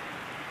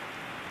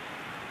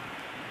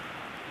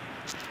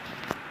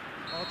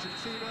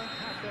 Argentina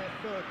have their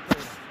third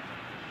corner.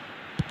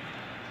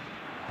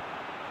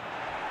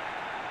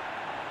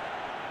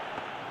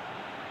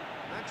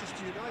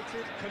 Manchester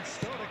United can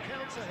start a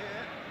counter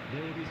here.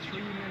 There will be 3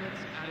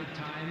 minutes added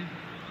time.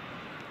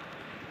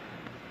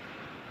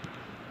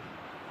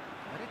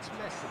 And it's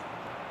Messi.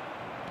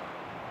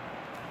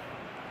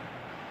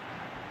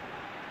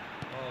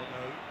 Oh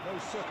no, no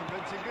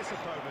circumventing this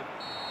opponent.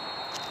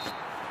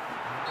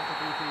 And that'll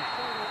be the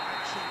final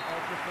action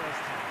of the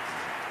first half.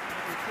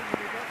 Anything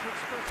you'd like to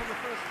express on the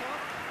first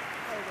half?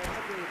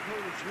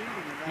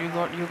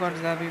 You got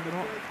Xabi,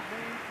 bro.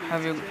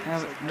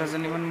 Does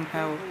anyone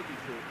have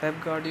Pep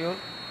Guardiola?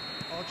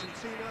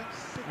 Argentina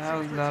I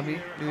have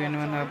Xabi. Do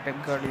anyone have Pep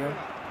Guardiola?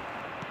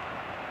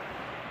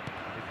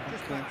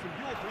 just Okay. back from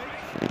your break.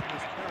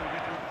 There's very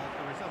little of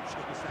the resumption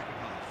of the second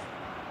half.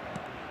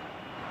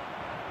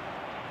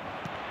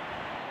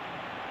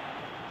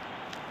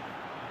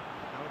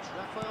 Now it's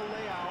Rafael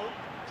Leao,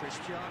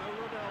 Cristiano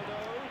Ronaldo.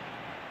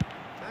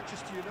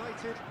 Manchester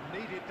United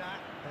needed that.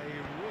 They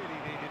really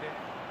needed it.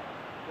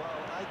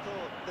 Well, I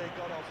thought they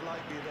got off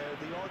lightly there.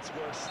 The odds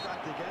were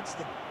stacked against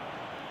them.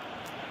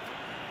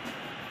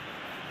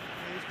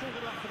 He's pulled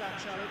it up for that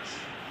challenge.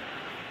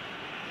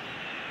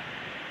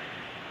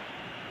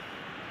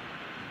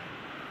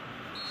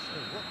 So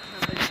what can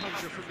they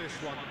conjure from this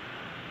one?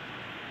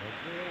 A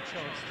real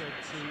chance then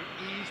to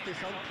ease this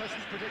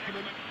unpleasant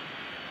predicament.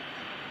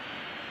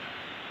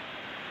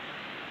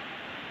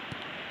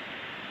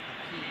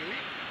 Hakimi.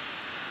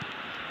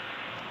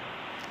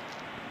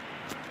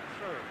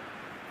 Through.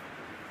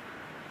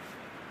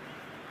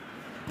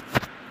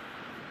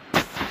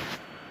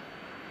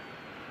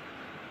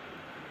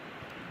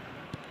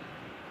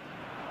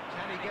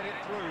 Can he get it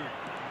through?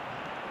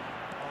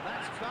 Oh,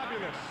 that's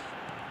fabulous.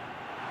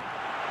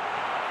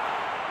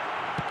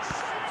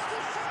 Shapes to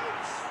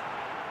shapes.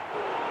 Oh,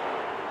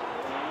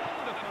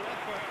 wonderful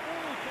effort,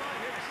 all by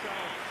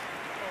himself.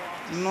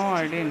 Oh, No,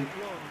 I didn't.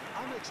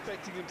 I'm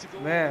expecting him to go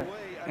Where? all the way,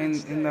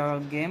 and In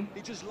the game?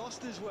 he just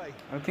lost his way.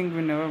 I think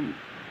we never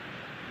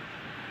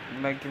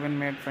even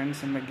made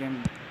friends in the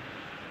game,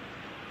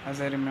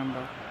 as I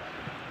remember.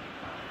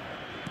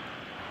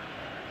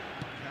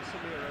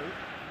 Casemiro,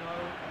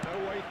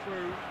 no way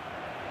through.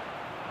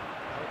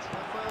 Now it's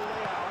Rafael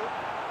Leao.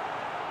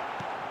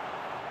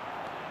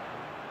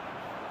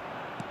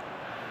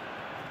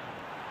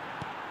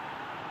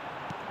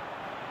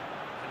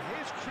 And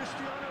here's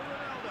Cristiano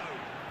Ronaldo.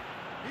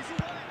 Is he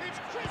on it? It's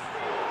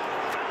Cristiano!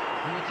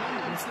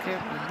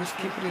 This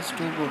keeper is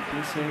too good.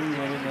 He's saving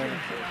very well.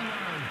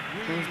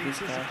 Who's this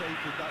guy?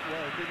 Anticipated that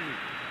well, didn't he?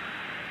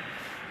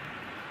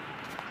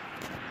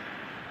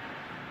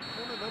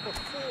 Corner number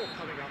 4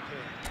 coming up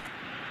here.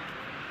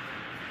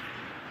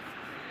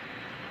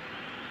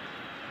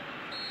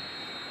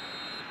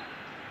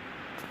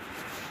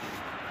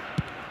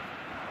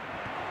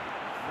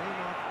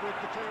 Neymar with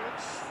the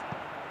clearance.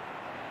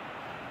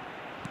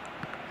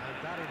 And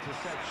that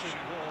interception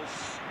was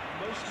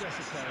most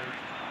necessary.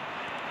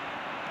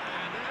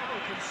 And now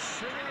they can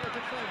string out a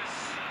defence.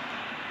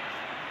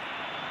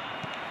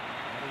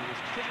 And he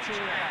was quick to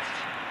react.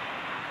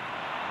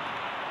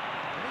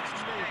 And it's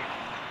Neymar.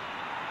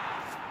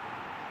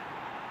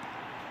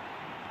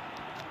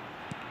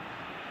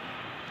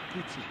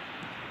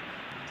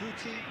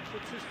 Guti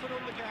puts his foot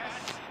on the gas.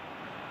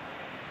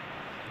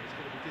 He's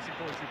going to be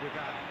disappointed with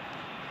that.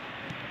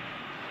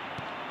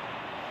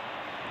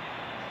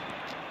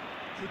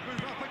 Could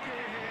move up a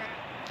gear here.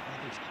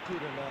 That is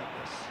good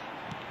alertness.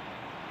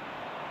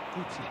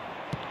 Guti.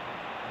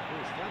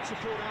 There's one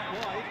support out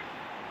wide.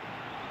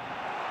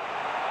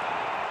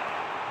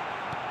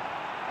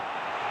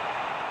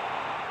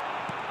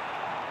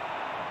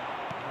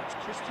 That's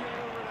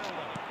Cristiano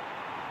Ronaldo.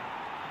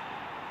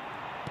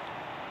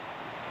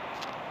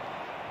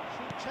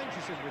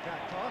 Changes in with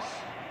that pass.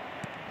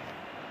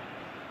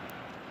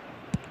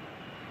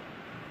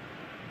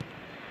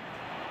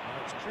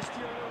 Now it's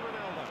Cristiano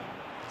Ronaldo.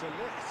 De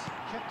Ligt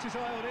kept his eye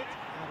on it,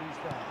 and he's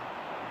there.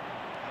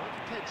 Now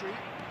it's Pedri.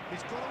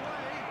 He's got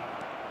away.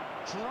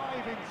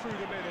 Driving through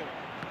the middle.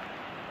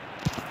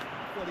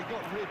 Well, he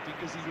got rid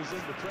because he was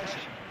under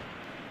pressure.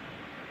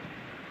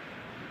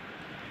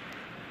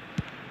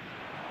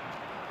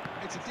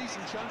 It's a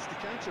decent chance to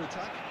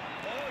counter-attack.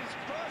 Oh, he's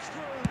burst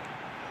through.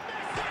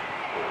 Messi!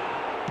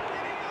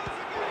 And he goes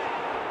again.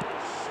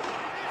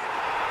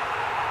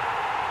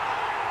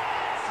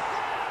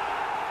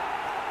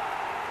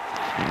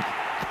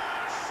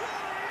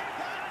 Surely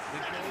this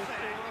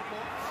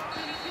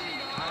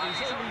And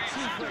he's only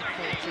too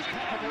grateful to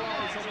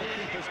capitalise on the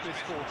keeper's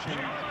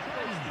misfortune.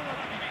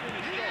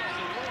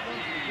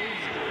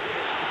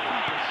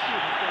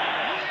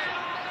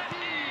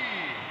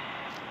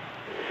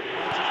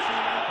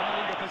 Argentina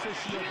in a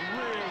position of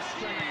real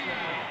strength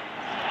now.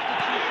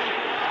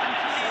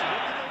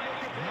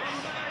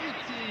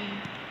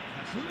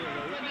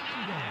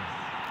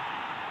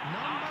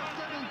 Number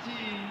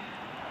 17,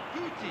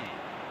 Guti.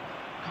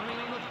 Coming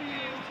on the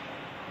field,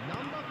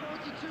 number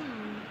 42,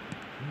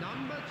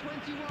 number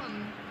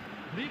 21,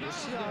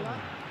 Rivaldo.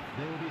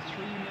 There will be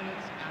 3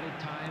 minutes added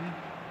time.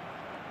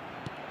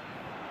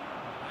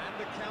 And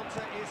the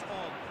counter is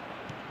on.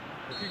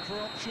 Looking for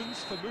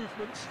options for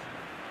movement.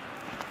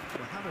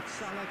 Mohamed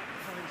Salah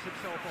finds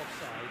himself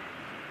offside.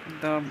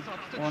 The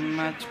one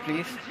match,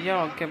 please.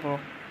 Yeah, okay, bro.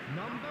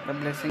 The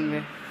blessing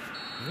way.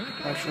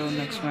 I'll show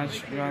next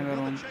match. Join the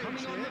room.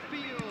 Coming on the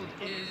field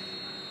is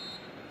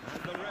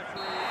And the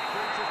referee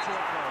brings it to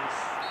a close.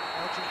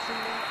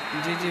 Argentina.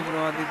 GG, bro,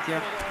 Aditya.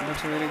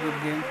 That's a very good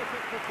game.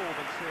 Perfect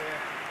performance here.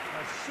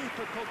 A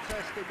super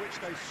contest in which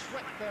they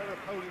swept their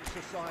opponents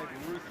aside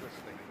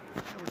ruthlessly.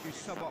 That would be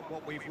somewhat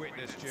what we've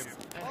witnessed, Jim.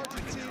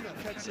 Argentina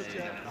kept such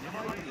a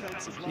high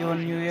defensive line. Your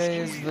New Year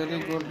is very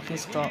good.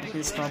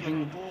 He's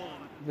stopping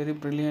very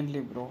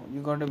brilliantly, bro.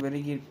 You got a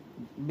very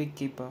big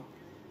keeper.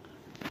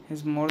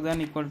 He's more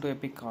than equal to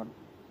epic card.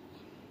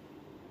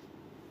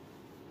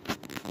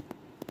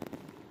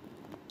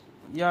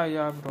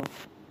 Yeah, bro.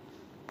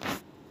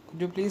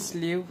 Could you please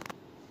leave?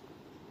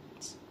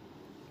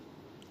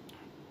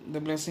 The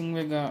blessing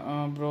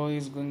bro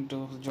is going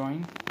to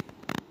join.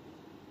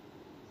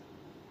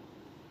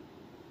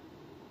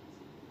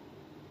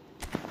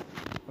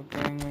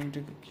 Okay, I'm going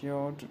to kick you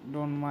out.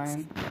 Don't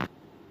mind.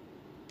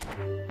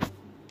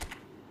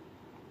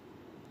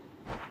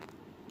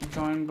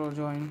 Join, bro.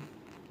 Join.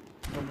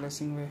 The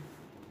blessing way.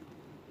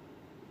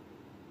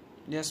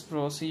 Yes,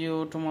 bro. See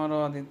you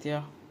tomorrow,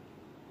 Aditya.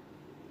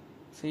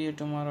 See you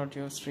tomorrow at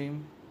your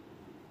stream.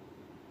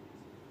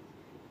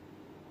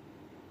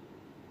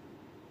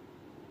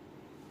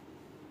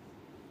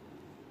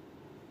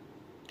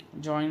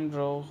 Join,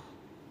 bro.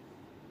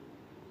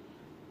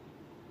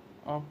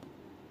 Up.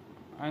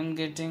 I'm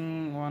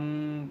getting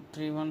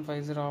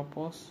 13150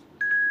 oppos.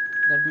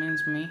 That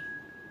means me.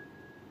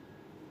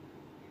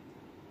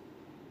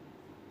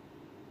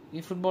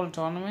 eFootball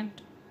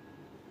tournament?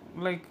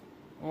 Like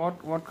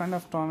what kind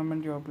of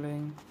tournament you are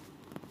playing?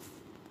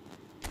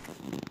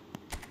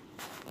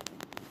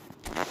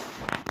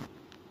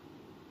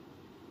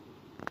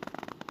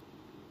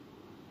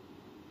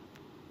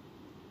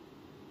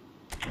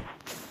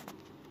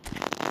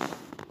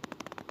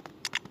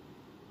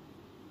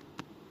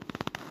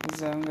 He's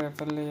having a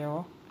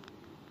FLAO.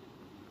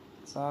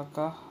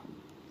 Saka,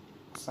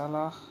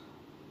 Salah,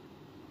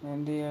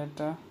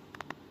 Mendieta,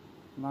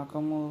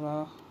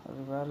 Nakamura,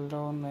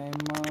 Rivaldo,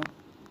 Neymar,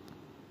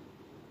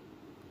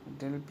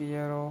 Del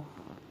Piero.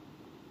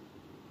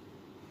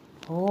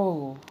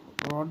 Oh,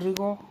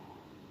 Rodrigo.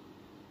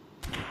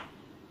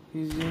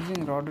 He's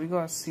using Rodrigo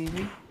as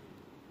CV.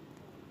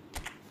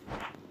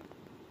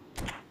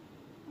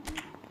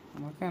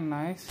 Okay,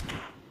 nice.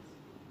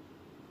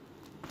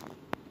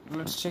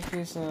 Let's check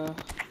his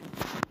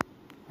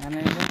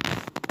manager.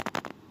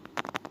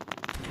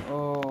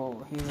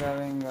 Oh, he's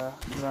having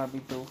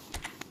Xabi too.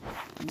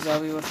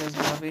 Xabi versus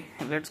Xabi.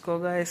 Let's go,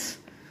 guys.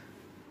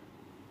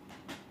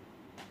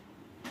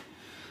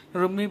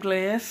 Rugby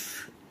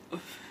players,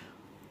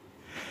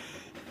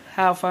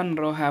 have fun,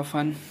 bro. Have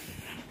fun.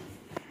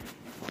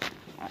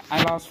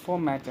 I lost 4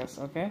 matches.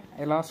 Okay,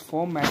 I lost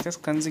 4 matches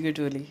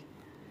consecutively.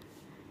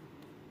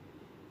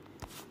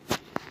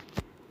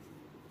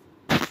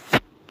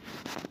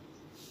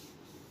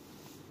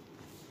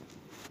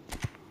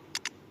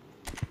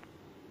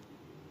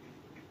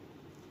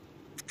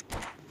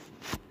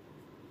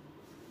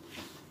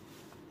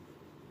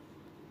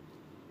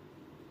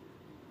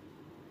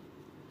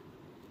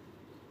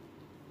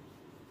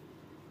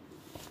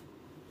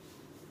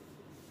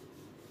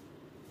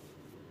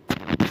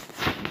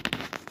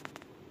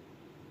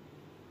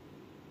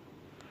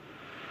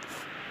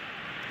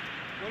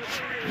 Well,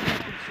 it's really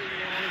focusing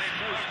on this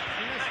most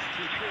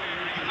blessedly cool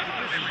conditions.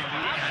 Perfect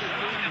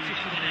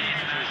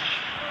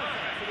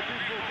for the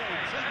beautiful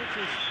game.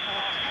 Temperatures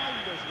are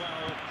kind as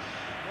well.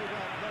 No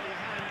doubt playing a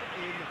hand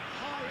in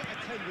high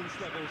attendance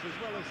levels as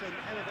well as an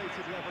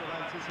elevated level of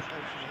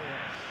anticipation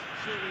here.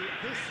 Surely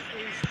this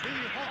is the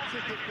hot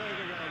ticket going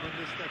around in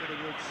this neck of the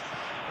woods.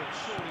 It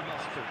surely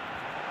must be.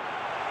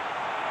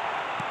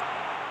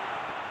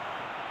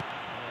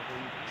 The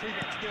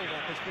pre-match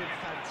build-up has been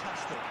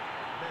fantastic.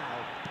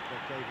 Now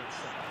the game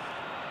itself.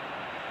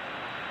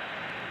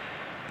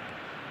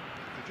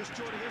 If you're just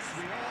joining us,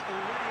 we are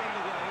already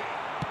underway.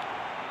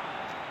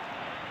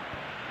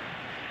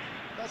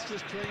 That's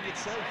just playing it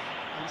safe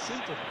and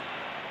simple.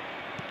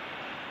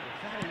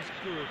 That is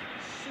good.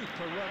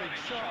 Super running,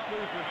 sharp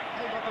movement.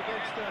 Came up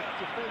against a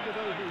defender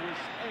though who was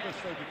ever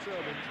so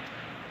determined.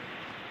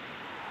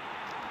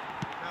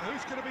 Now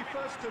who's going to be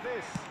first to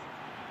this?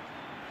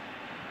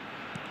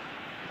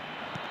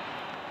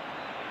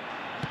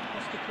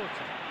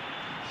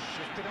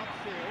 Shifted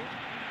upfield.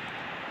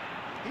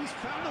 He's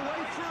found a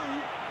way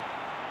through.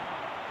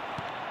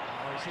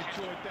 Oh, he's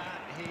enjoyed that.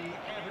 He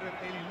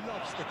evidently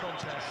loves the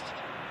contest.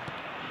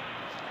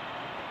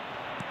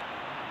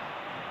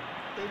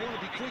 They want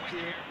to be quick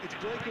here. It's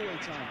breakaway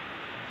time.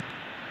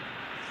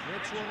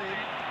 Threads one in.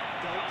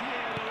 Del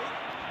Piero.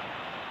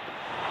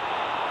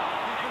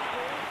 Keeper's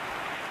ball.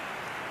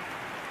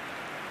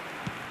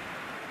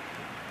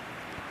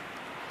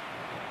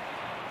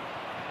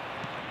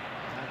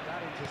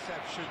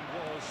 Interception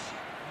was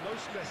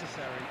most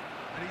necessary,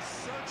 and he's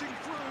surging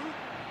through.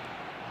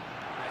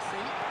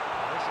 Messi,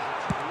 this is a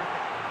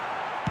terrific.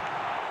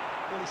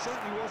 Well, he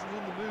certainly wasn't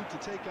in the mood to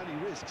take any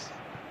risks.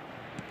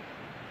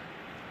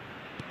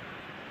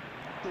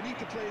 They need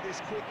to play this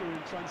quicker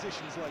in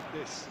transitions like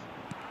this.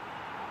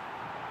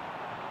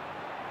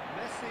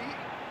 Messi,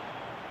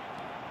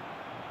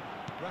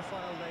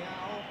 Rafael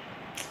Leao.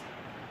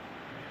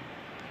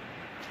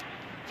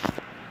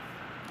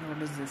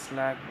 What is this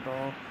lag,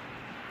 bro?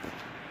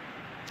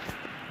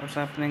 What's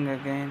happening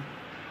again?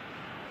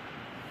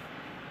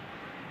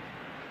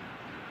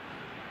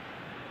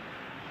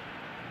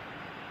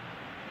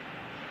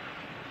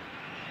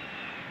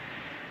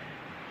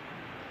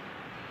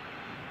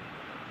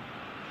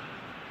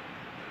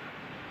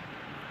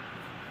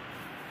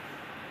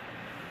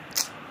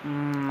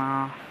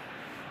 Nah.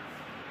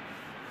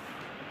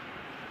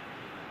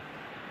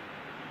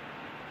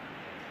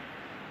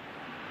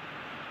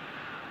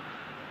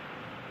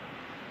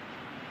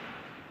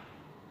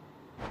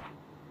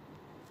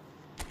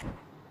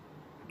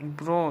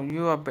 Bro,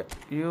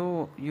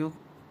 you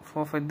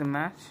forfeit the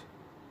match.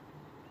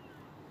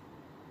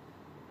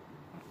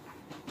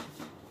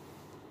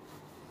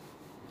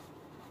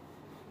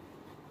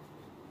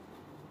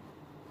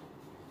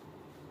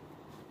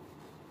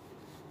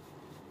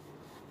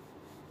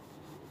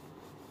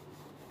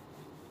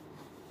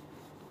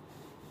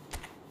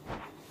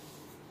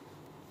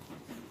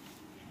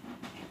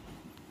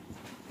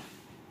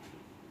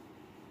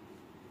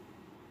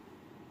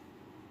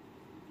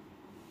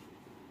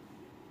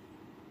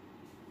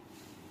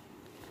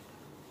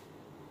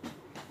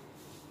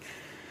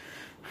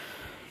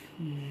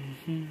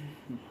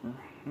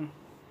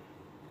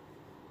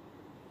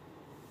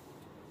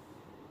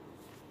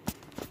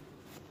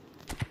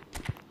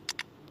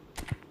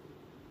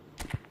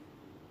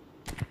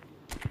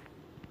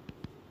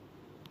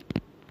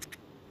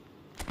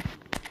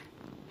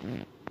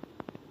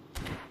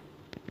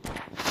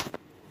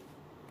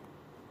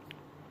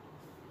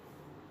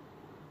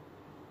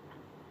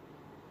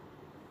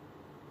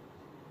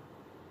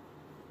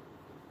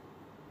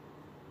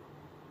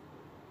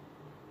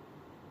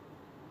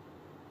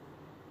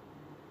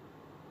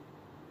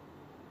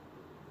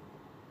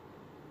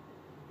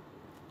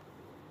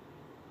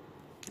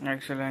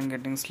 Actually, I'm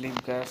getting sleep,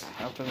 guys.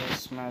 After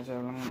this match,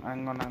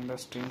 I'm gonna end the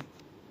stream.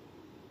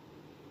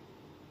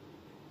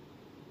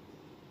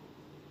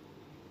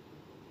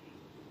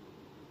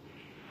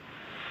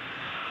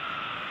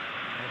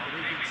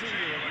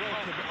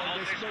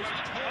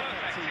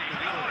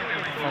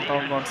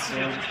 Photo got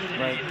saved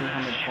by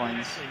 200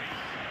 points.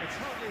 It's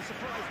hardly a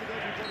surprise that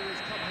everybody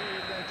has come here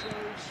in their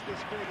droves.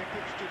 This being a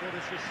fixture that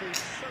has received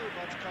so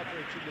much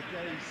coverage in the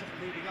days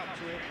leading up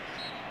to it.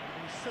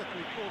 And he's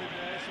certainly caught him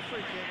there. It's a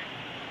free kick.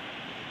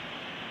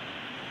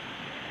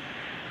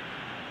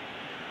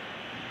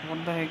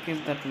 What the heck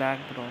is that lag,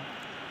 bro?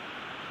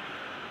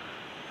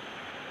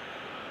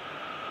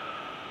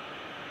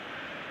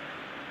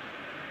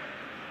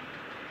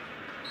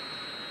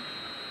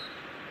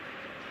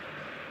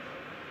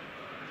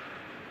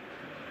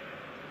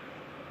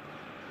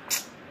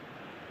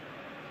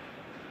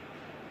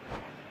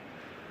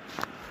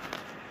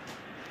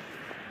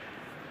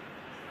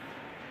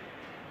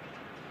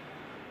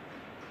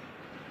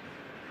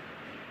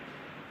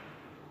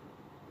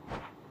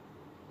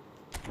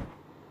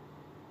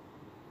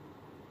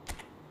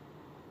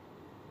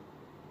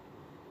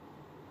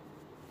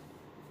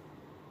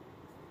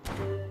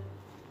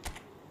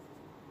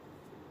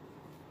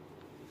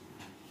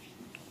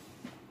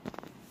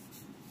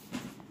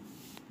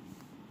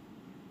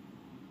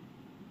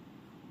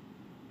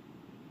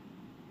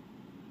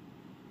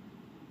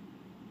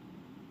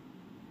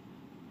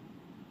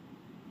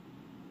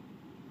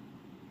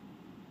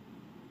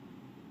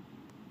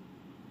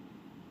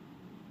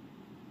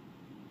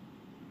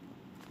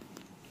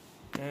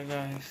 Okay,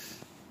 guys.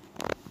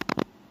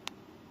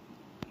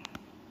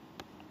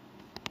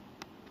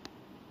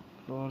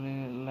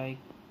 Rolling like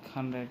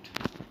 100.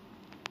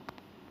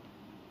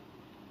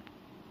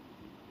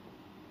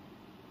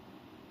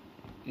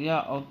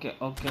 Yeah, okay,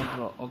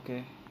 bro,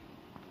 okay.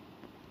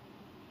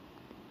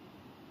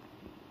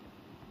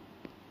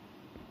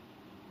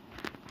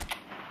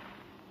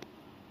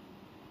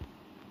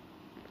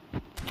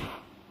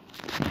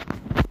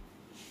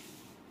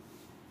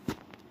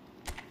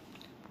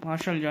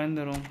 Marshall, join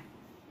the room.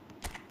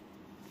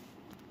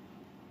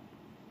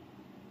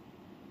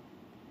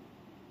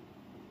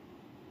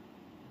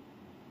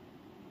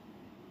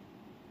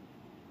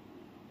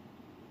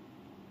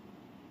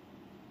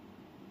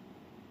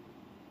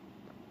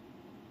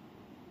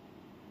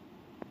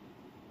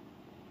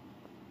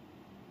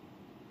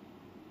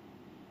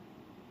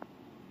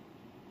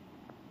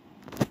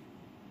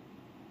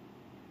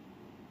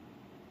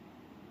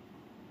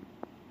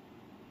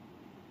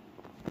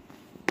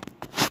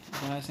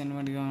 Guys,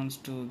 anybody wants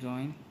to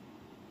join?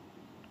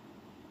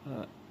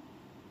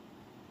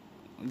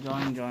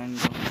 Join.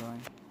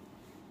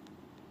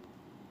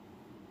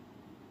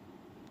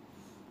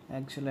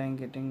 Actually, I'm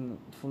getting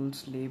full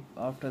sleep.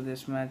 After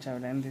this match, I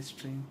will end this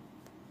stream.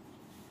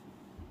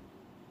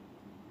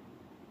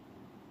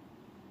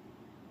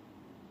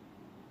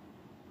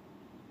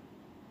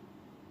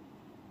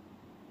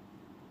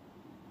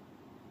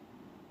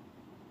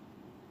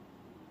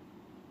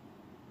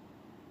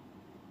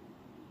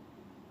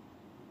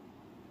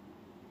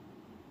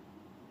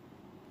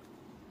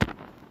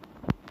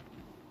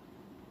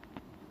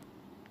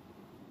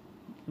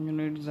 You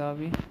need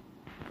Xabi?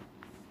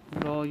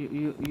 Bro,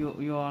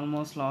 you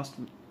almost lost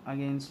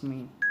against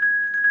me.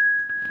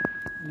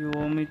 You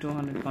owe me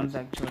 200 points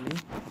actually.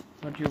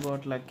 But you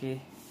got lucky.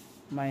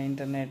 My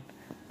internet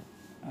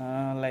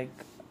like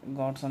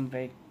got some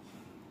break.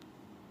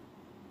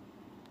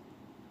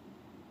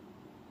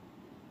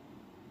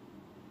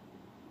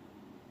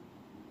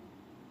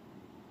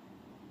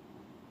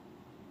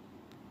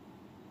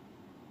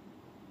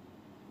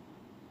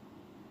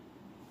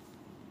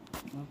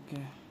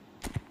 Okay.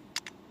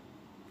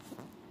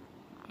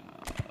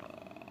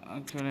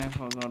 Actually, I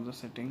forgot the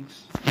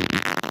settings.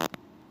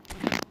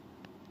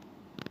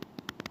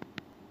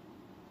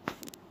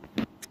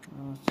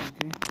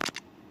 Okay.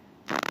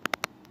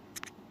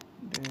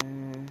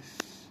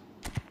 This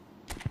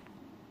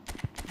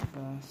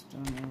best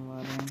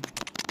environment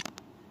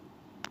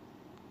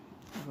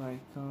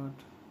record.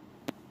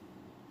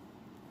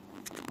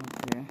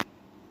 Okay.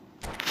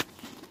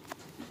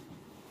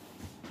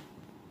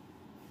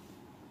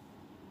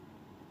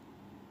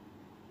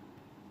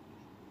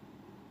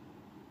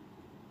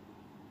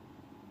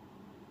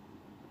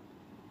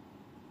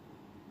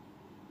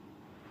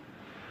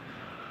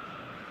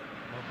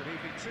 Good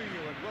evening to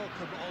you and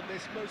welcome on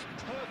this most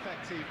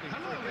perfect evening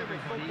Hello for a game of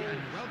everybody football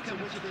and welcome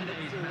to which to we look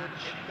today's forward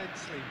match.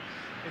 immensely.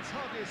 It's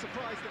hardly a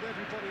surprise that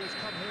everybody has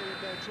come here in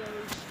their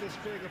droves, this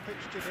being a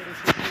fixture that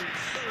has received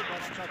so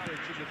much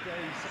coverage in the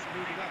days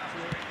leading up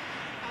to it.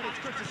 And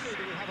it's good to see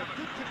that we have a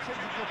good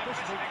contingent of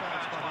Bristol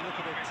fans by the look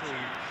of it too.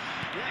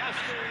 The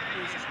atmosphere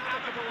is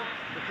amicable,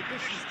 the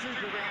conditions do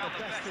bring out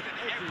the best in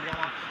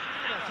everyone,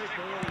 and I think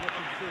we're all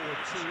looking forward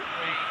to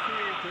a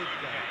feel-good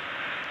game.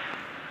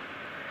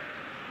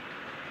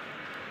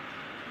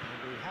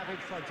 We have in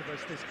front of us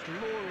this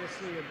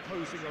gloriously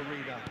imposing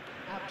arena,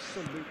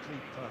 absolutely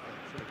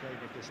perfect for a game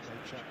of this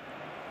nature.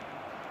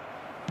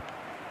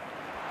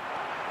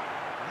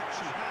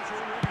 Actually has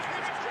already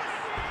hit it.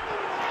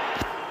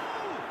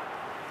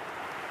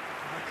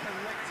 A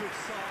collective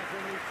sigh of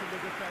relief from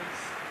the defence.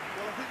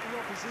 Well, I think the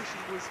opposition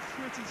was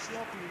pretty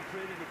sloppy in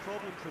creating a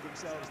problem for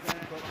themselves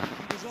there, but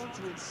he was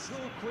onto it so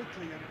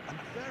quickly and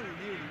very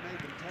nearly made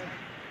them pay.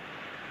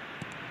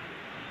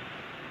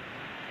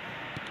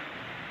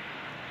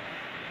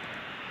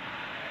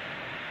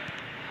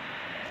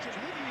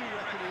 Who do you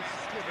reckon is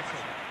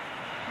Liverpool?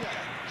 Yeah,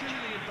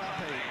 Kylian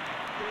Mbappe.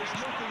 There's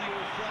nothing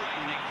more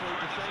frightening for a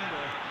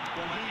defender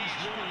when he's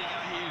running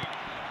at you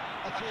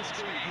at full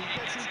speed. He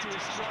gets into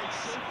his stride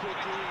so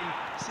quickly and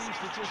seems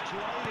to just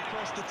glide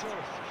across the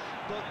turf.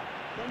 But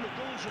when the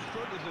goal's in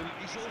front of him,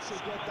 he's also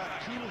got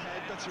that cool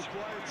head that's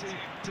required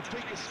to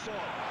pick a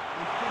spot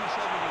and finish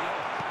everything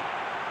off.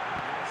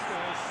 Yes,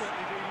 they'll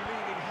certainly be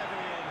leaning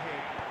heavily on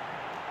him.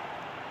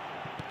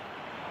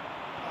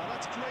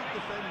 That's great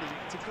defending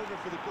to cover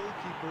for the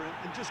goalkeeper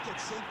and just get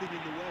something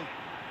in the way.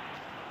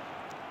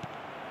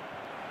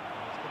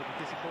 He's going to be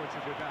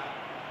disappointed with that.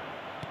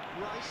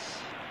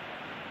 Rice.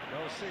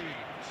 Well seen,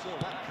 saw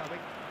that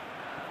coming.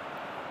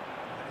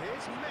 And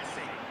here's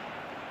Messi.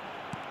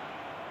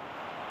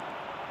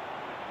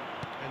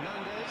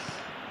 Hernandez.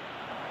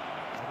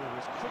 And he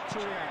was quick to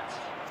react.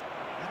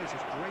 That is a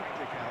great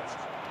pick out.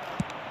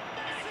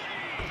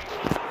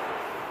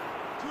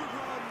 Good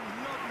run,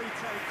 lovely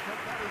take, but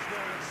that is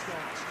where it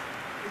stopped.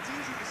 It's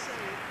easy to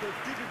say, but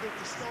difficult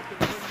to stop it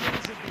when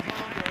runs in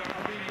behind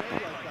are being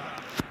made like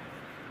that.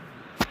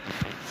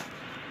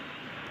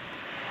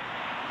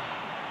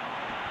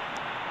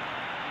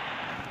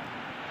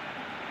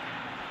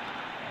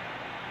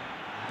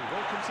 He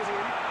welcomes it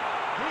in.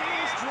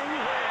 He's through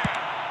here.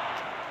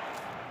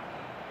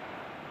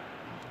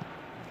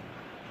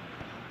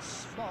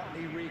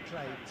 Smartly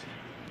reclaimed.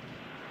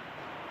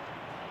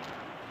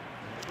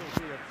 There will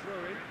be a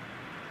throw-in.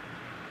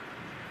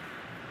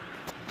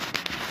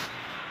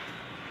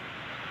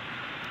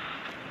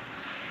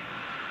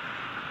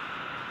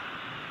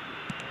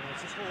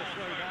 It's a small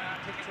throw back,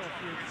 picked off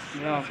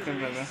with... Yeah, okay,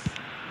 brother.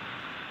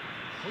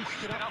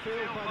 Hoisted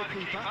upfield by the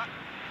keeper.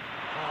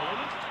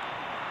 Haaland.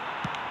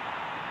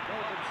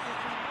 Melbourne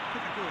City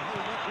couldn't do a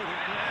whole lot with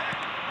it there.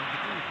 And the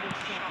group will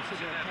start to see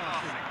their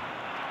passing.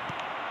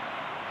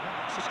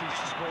 That's a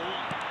decent ball.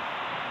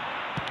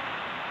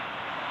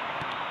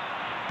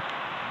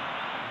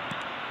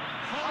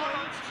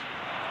 Haaland.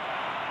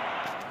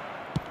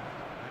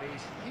 And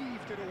he's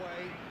heaved it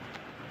away.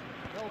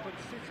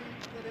 Melbourne City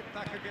get it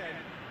back again.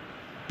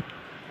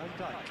 Van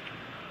Dijk.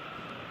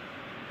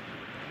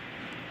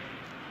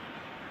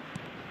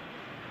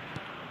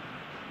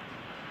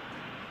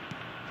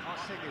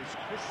 Passing is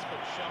crisp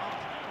and sharp.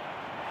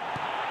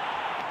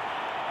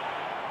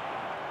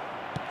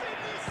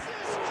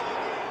 Vinicius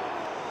Junior!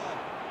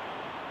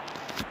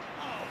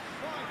 Oh,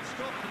 fine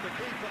stop from the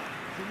keeper.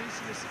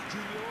 Vinicius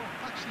Junior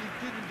actually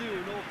didn't do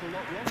an awful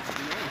lot wrong, to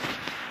be honest.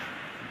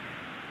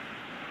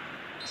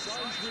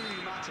 Size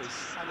really matters,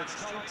 and it's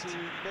time to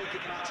make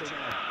it matter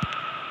now.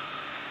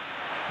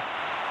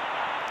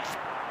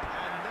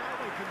 And now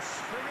they can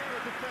spring out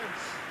of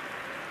defence.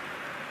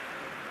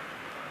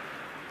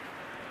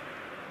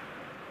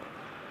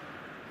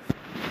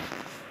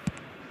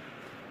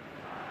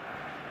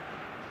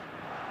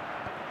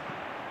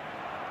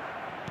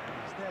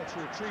 He's there to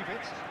retrieve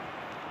it.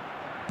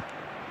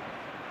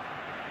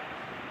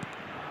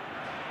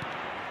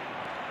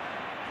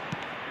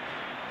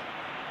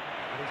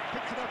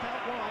 up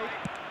out wide.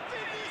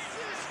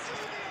 Vinicius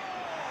Junior!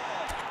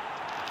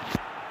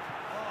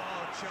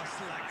 Oh, just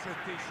lacked a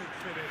decent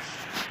finish.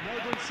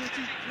 Melbourne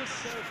City just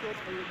served up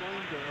a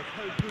reminder of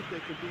how good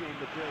they can be on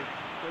the break.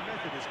 Their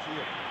method is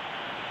clear.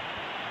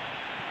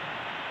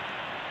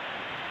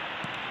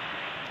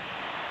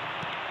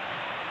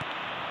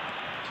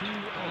 Two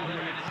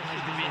minutes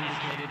has been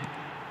indicated.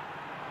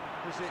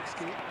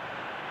 Rosicky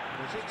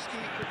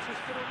puts his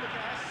foot on the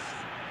gas.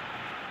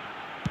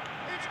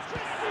 It's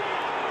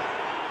Cristiano!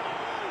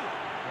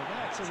 Well,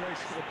 that's a race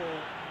for the ball.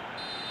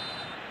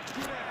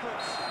 Good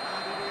efforts,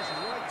 and it is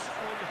right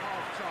on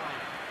half-time.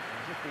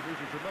 As if we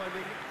needed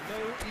reminding, no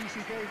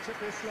easy games at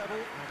this level,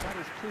 and that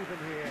is proven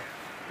here.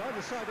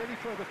 Neither side any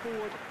further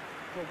forward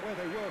from where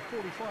they were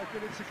 45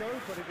 minutes ago,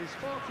 but it is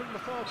far from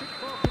lethargic,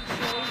 far from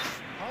slow,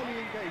 highly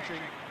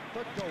engaging,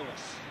 but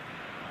goalless.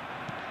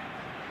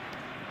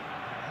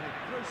 And it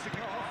grossing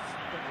off,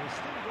 but we're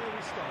still where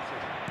we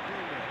started. 0-0.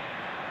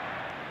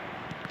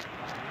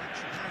 The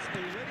action has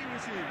already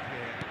resumed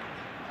here.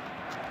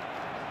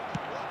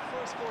 That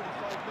first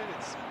 45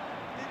 minutes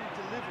didn't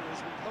deliver as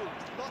we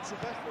hoped. Lots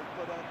of effort,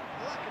 but a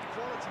lack of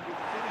quality with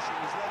the finishing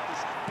has left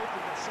us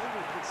hoping that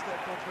someone could step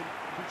up and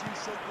produce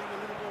something a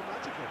little more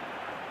magical.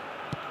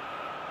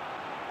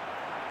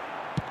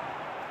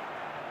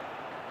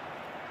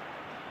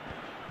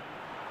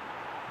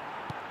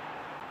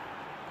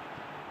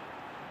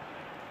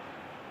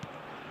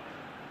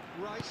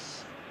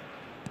 Rice.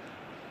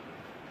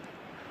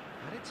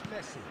 And it's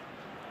Messi.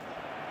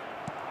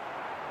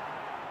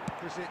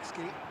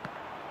 Rosicky.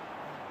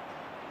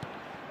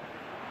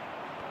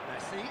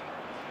 Messi.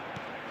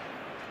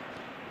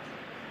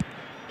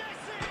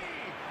 Messi!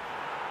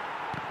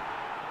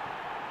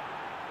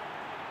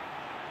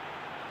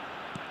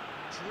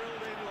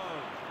 Drilled in low.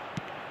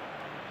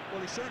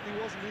 Well, he certainly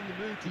wasn't in the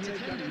mood to The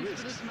take any attendance for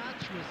risks. this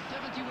match was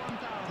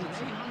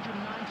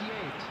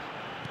 71,898.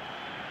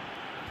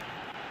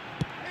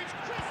 It's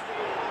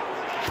Cristiano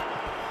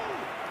Ronaldo!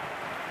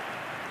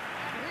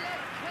 And he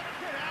has kept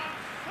it out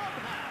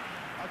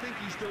somehow. I think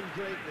he's done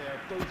great there,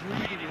 both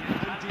reading it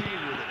and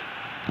dealing with it.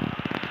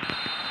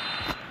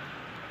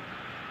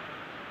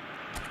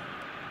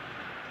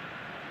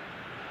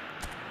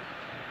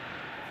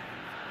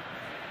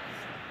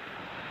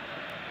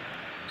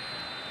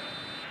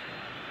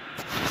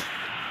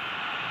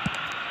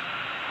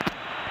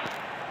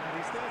 And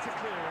he's there to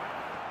clear it.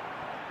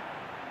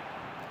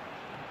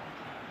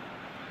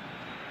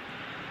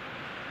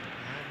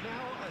 And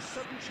now a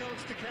sudden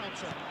chance to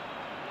counter.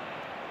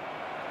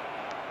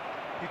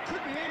 He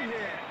could be in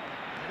here,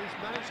 and he's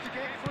managed to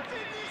get for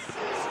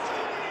Vinicius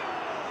Junior!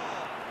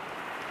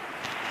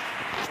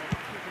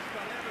 He's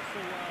done ever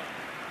so well.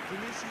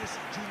 Vinicius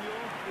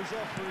Junior is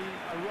offering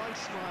a right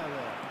smile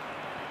there.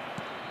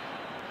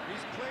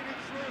 He's played it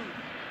through.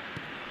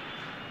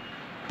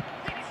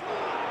 It's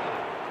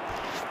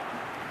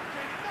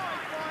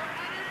denied by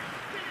an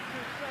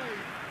instinctive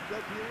save.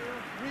 Del Piero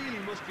really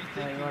must be I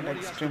thinking got what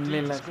he has to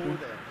extremely do to lucky score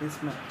there. this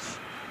match.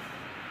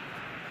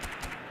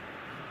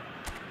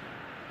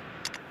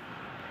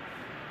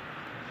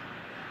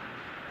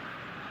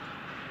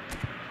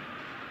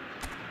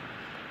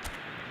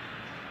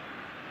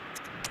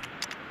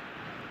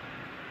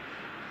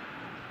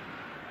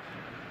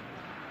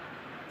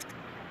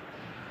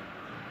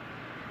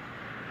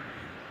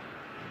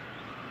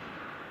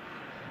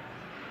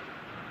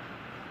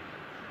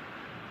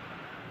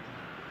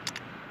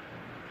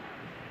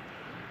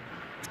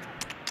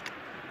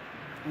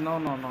 No,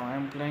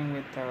 I'm playing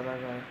with the other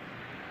guy.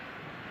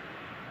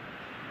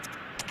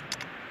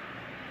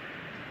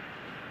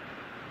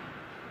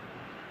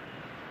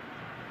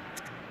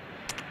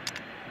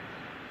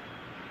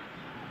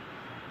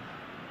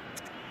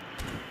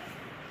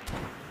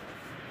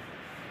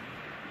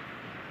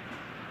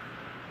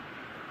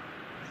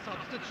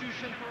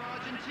 Substitution for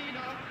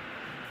Argentina.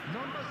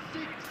 Number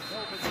 6.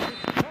 Number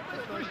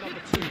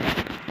 52.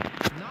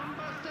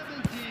 Number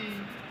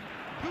 17.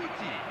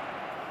 Guti.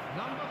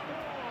 Number 4.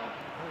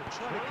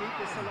 Trying to keep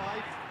this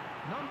alive.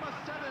 Number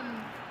 7.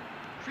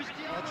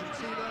 Cristiano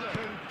Argentina Ronaldo.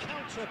 can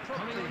counter Coming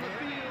properly on the here.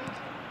 field.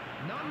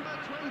 Number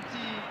 20.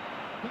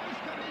 Who is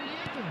coming in?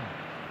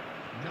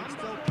 It's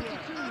Number Del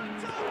 42. Piero.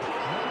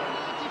 Number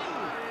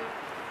 94.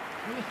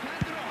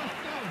 Alejandro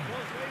Bastón.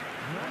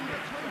 Number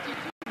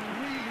 22.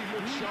 Really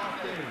looked sharp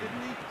there,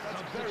 didn't he?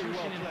 That's very well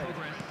Substitution in played.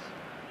 progress.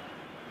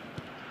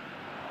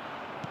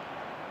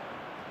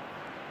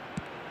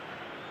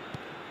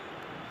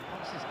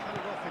 Passes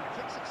coming off in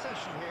quick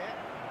succession here.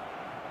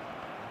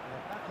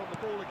 They're back on the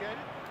ball again.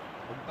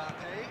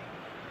 Mbappe.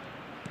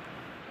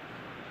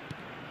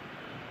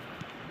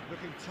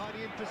 Looking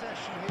tidy in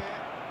possession here.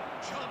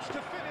 Chance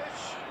to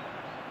finish.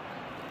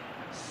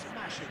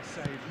 Smashing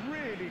save.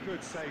 Really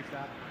good save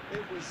that.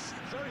 It was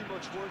very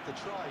much worth a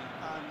try,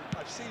 and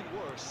I've seen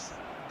worse.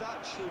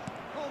 That should...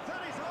 Oh,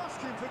 that is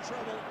asking for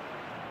trouble.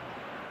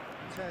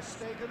 Ter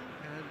Stegen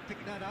and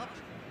pick that up.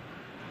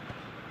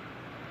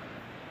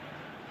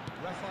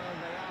 Rafael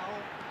Leao.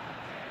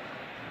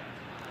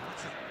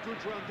 That's a good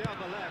run down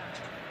the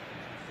left.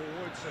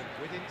 Forwards and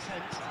with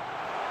intent.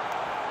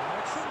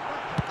 Ericsson,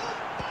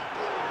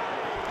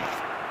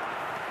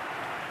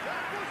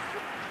 that was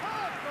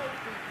superb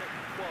goalkeeping.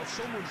 Well,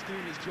 someone's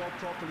doing his job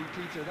properly,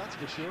 Peter, that's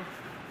for sure.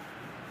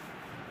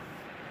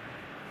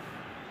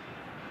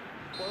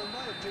 Well, in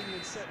my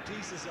opinion, set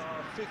pieces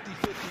are 50-50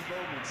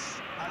 moments,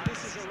 and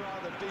this is a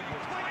rather big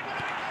one.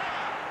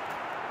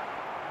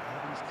 And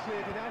he's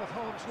cleared it out of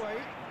harm's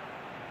way.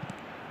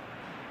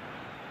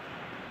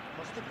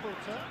 Costa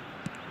Curta.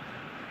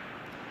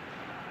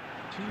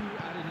 2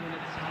 added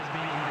minutes has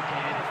been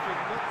indicated. Has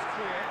been knocked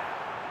clear.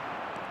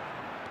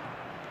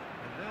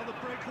 And now the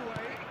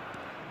breakaway.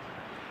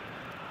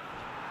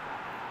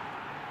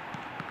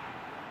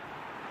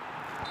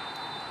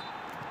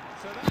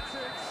 So that's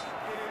it.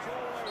 It is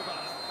all over.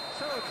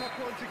 So a tough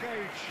one to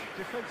gauge.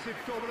 Defensive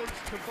dominance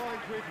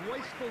combined with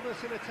wastefulness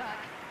in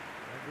attack.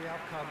 And the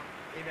outcome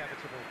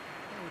inevitable.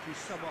 How would you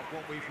sum up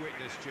what we've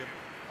witnessed, Jim?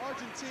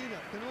 Argentina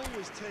can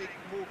always take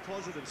more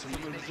positives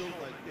from a result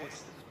like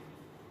this.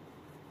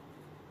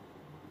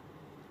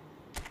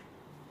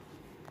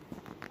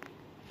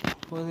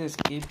 Who is this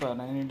keeper?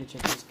 I need to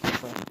check his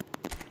keeper.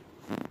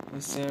 He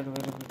saved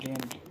very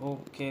brilliant.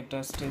 Okay,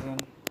 test is in.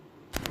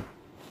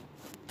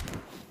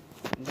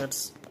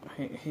 That's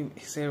he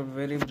saved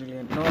very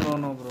brilliant.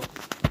 No, bro.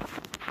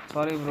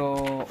 Sorry,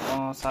 bro.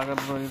 Sagar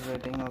bro is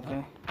waiting.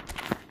 Okay,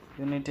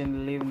 you need to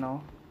leave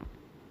now.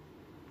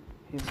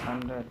 He's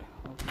 100.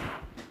 Okay.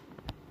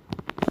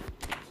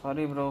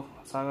 Sorry, bro.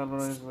 Sagar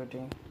bro is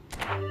waiting.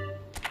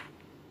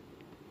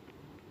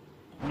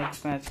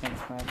 Next match.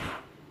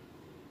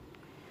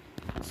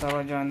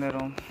 Sagar join the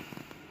room.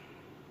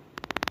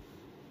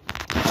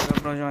 Sagar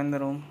bro join the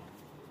room.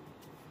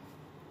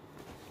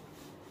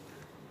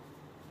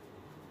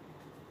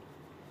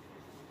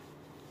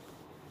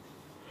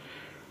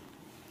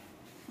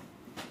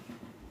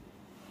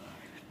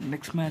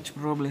 Next match,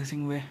 bro.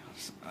 Blessing way.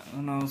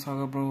 Now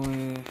Saga bro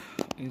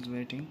is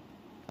waiting.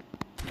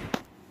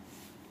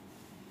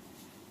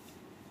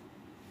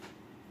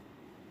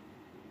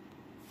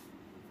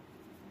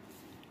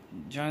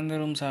 Join the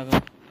room,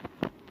 Saga.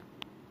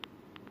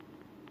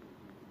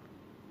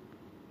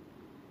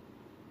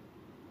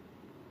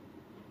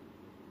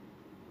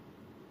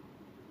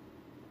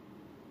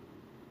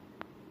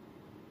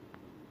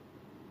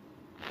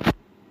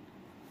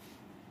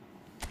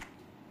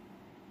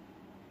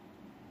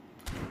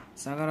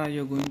 Sagar, are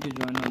you going to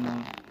join or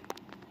not?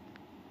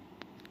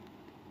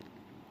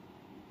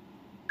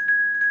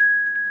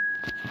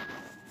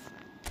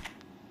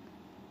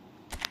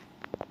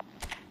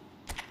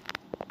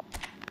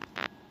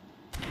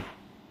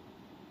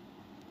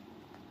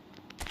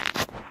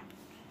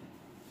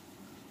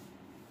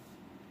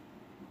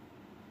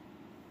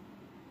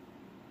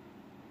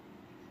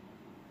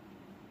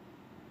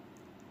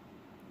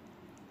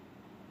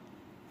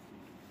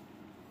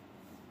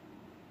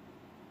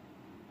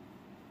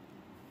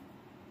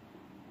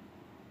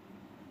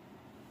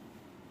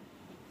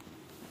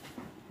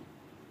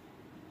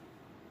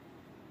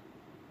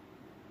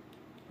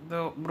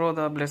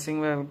 The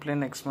blessing way I will play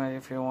next match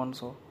if you want.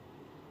 So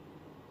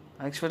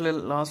actually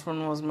last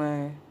one was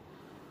my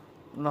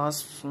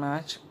last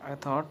match. I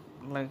thought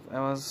like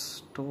I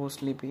was too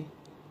sleepy.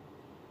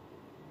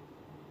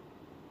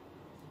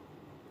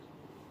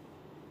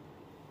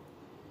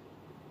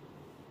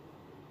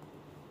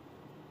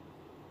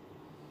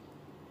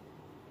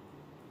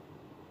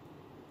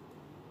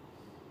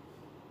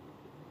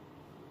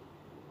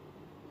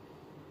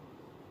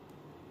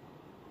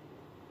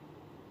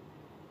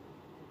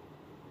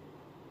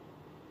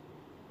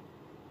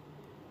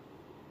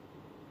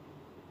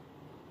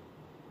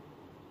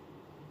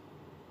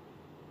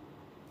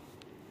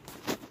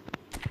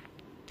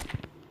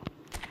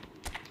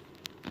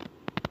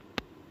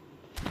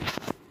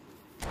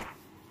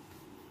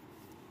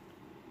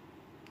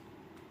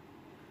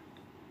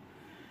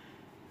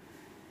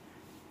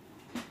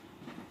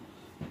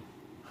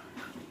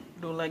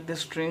 Do like the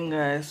string,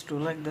 guys. Do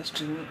like the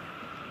string.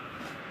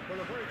 Well,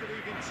 a very good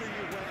evening to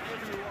you wherever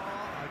you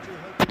are. I do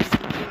hope that you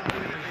will be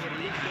in a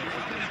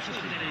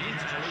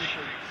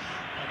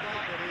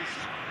night that is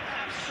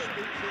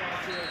absolutely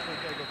ideal for a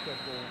game of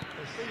football.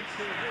 The scenes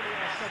here really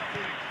are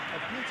something, a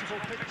beautiful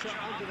picture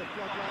under the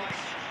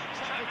floodlights.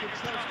 Traffic and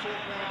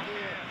transport around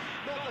here,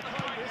 not the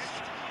kindest,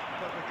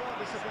 but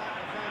regardless of that,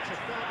 the fans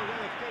have found a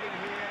way of getting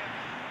here.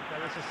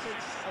 There is a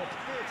sense of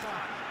theatre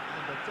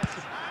and a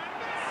decibel.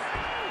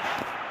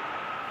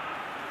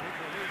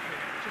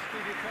 Just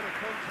needed better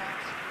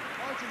contact.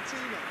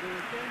 Argentina were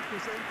again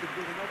presented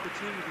with an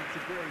opportunity to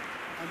break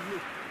and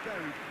look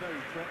very,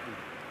 very threatening.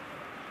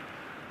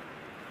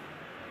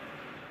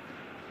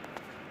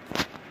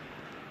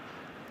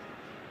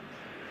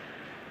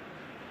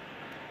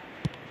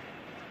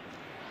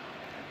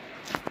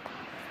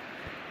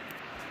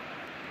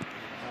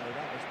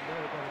 That was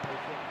very good.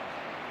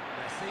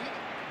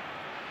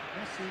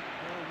 Messi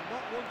will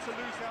not want to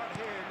lose out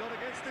here, not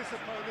against this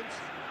opponent.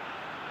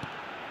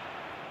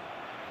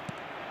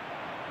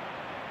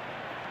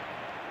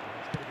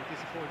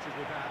 Disappointed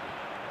with that.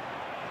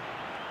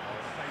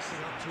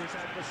 Facing up to his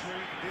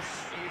adversary, this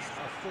is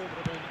a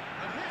formidable,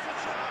 and here's a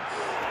chance!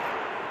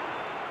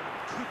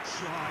 Good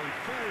try,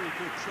 very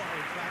good try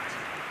in fact.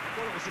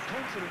 Well, it was a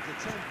confident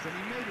attempt and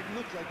he made it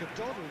look like a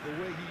doddle the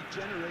way he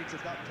generated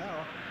that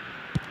power.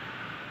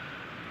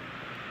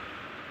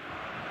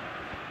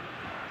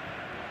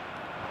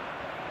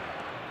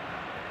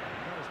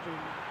 That has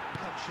been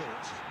cut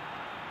short.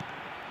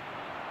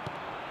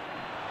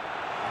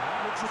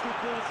 Looks a good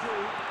ball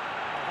through.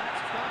 Oh,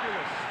 that's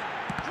fabulous.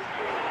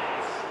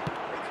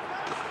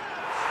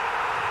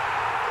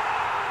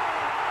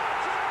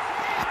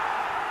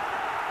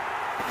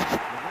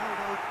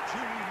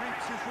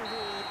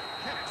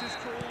 His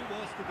call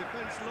whilst the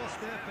defence lost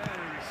their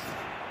bearings.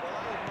 Well,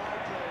 I admire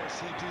players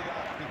who do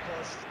that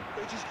because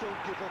they just don't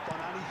give up on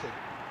anything.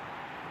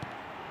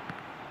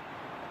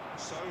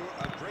 So,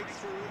 a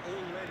breakthrough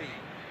already.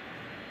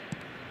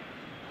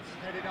 It's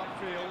headed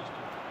upfield.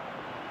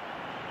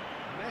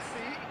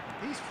 Messi,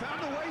 he's found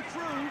a way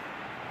through.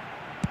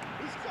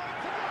 He's going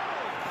to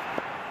goal!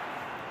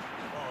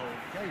 Oh,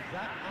 gave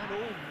that an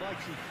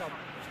almighty thump.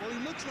 Well, he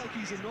looks like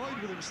he's annoyed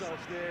with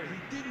himself there.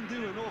 He didn't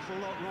do an awful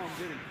lot wrong,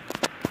 did he?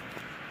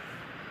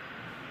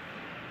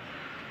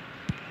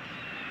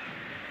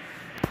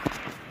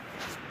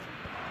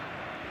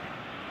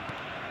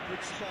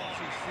 Good spot,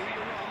 he's seen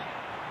the run.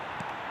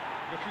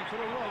 Looking for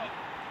the run.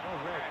 Oh,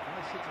 red,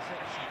 nice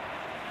interception.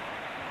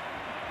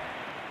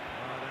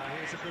 Oh, now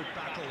here's a good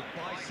battle,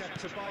 bicep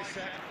to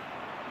bicep.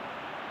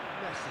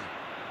 Messi.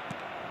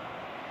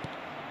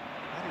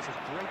 That is a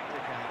great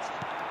pick out.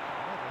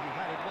 Whatever he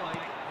had in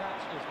mind,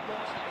 that was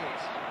not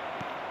it.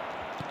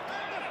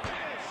 And the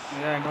finish!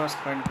 Yeah, it was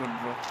quite good,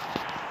 bro.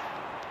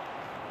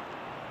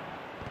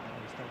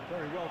 He's done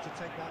very well to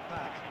take that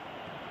back.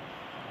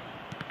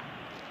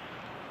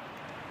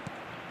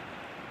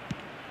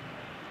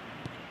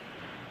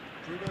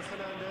 Bruno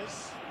Fernandes.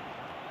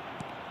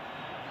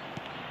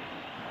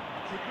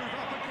 Could move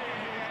up again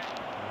here.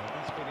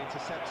 That's been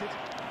intercepted.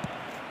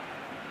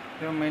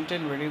 They have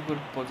maintained very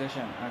good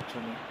possession,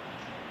 actually.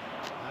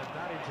 And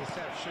that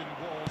interception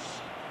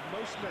was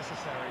most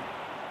necessary.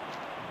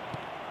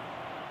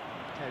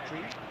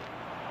 Pedri.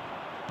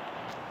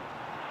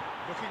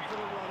 Looking for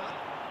the runner.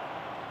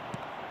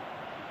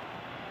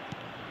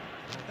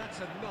 And that's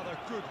another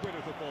good win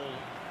of the ball.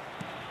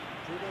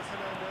 Bruno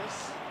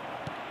Fernandes.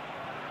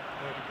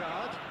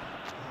 Odegaard.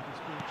 And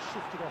he's being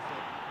shifted off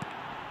it.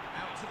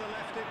 Out to the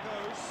left it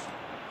goes.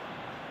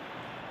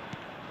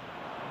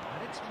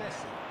 And it's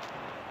Messi.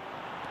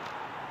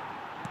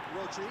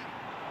 Rodri.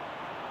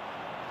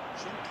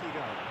 Gently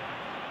down.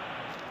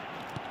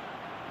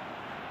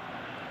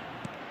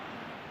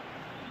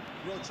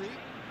 Rodri.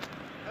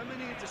 How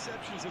many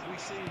interceptions have we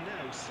seen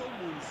now?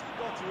 Someone's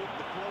got to up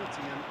the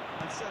quality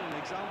and set an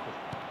example.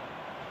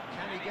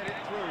 Can he get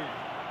it through?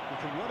 We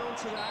can run on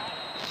to that.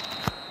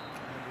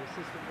 And the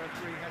assistant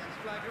referee has his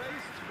flag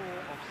raised for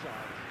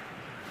offside.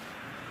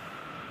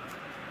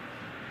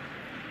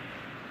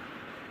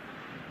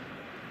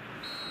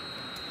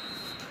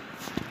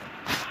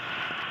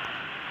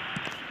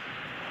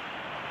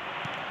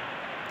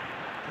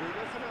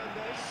 Bruno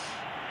Fernandes.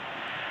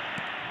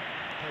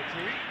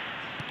 Pedri.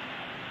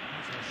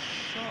 That's a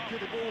sharp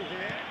hit of ball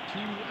here. 2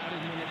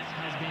 added minutes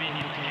has been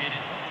indicated.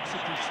 It's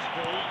a decent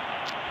ball.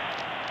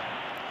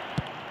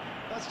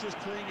 That's just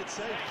playing it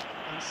safe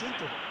and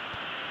simple.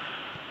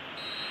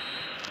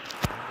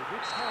 And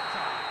it's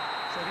half-time.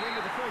 So the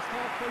end of the first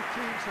half, both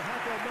teams have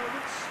had their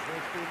moments.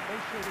 There's been no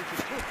shortage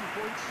of talking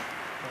points,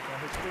 but there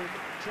has been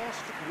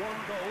just one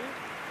goal,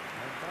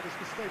 and that is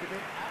the state of it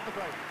at the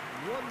break.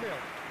 1-0.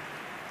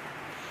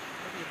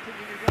 Any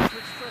opinion you'd like to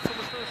express on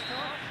the first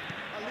half?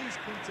 At least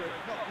Peter,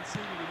 not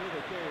conceding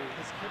another goal,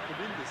 has kept them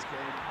in this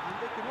game, and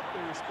they can up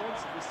their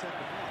response in the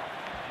second half.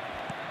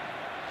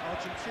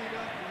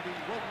 Argentina leading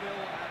 1-0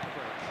 at the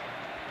break.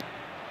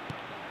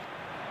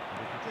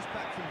 And if you're just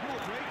back from your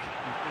break,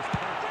 you've missed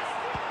out.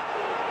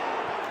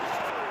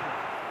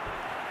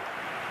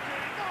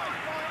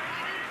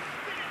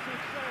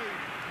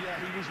 Yeah,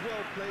 he was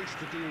well placed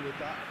to deal with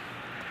that.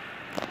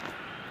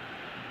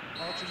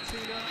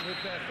 Argentina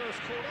with their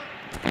first corner.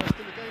 First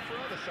in the game for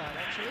either side,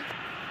 actually.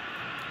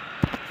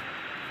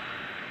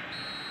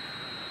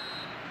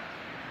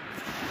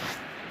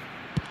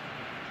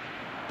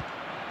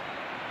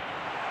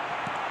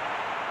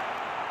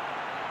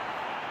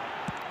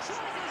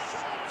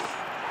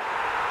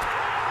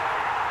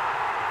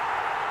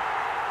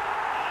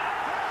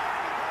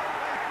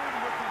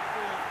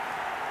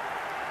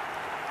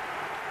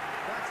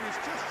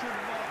 It's just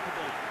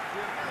remarkable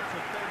the amount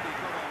of bend he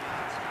got on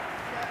that.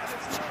 Yeah, and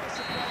it's not a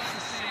surprise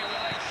to see a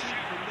light shoot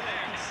from there,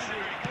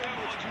 considering how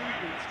much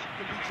movement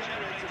can be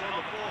generated on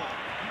the ball.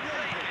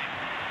 Nailed it.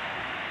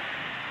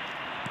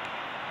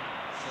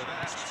 So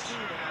that's 2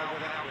 now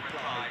without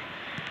reply.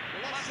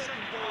 Well, that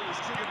second goal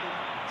has given them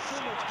so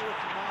much more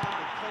command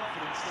and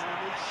confidence now,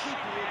 and they should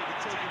be able to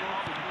take it on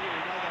from here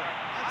and either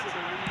add to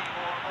the lead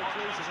or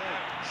close it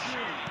out.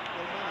 Surely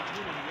they'll manage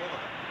one or the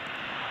other.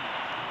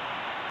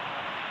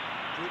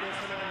 Bruno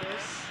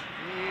Fernandes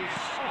is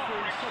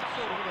offering some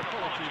sort of an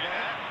apology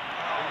there.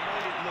 He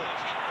made it look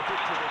a bit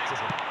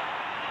predictable.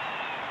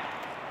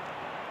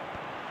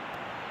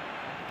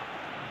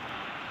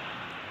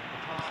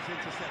 is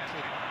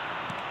intercepted.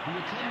 The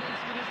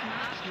attendance for this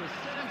match was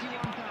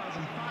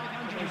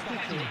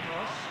 71,550.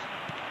 Cross.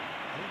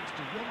 Aims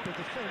to run the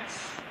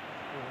defence.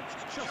 Oh, it's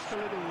just a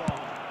little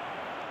long.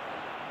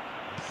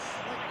 A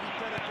slightly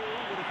better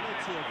ball would have led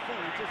to a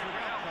very different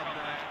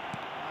outcome there.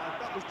 And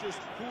that was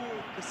just poor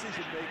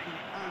decision-making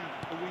and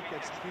a weak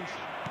execution.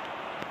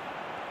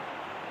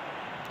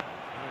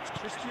 And it's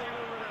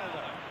Cristiano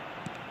Ronaldo.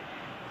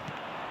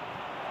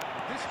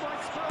 This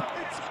might spell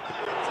it's the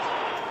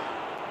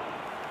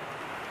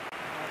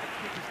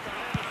kick has done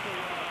ever so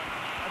well.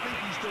 I think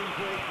he's doing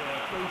great there,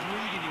 both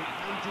reading it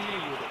and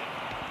dealing with it.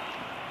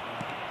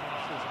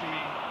 Pass has been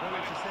well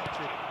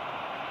intercepted.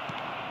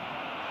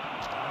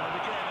 And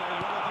again, they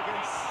run up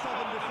against 7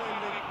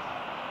 defending.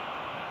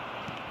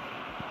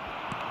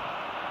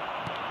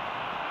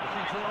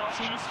 Looking for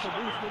options for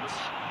movement.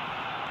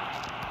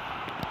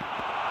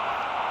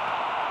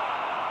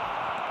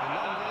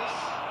 Hernandez.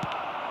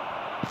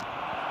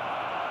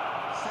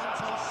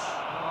 Santos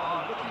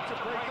looking to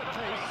break the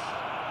pace.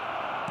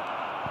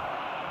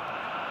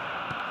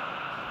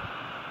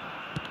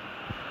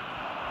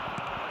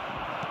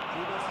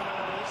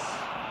 Hernandez.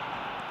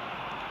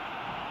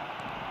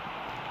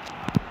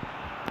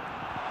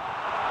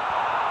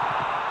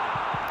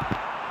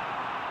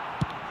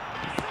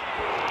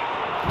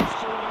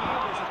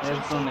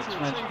 Let's go next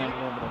match can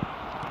go, bro.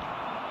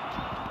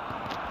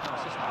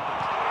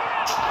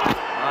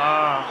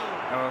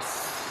 That was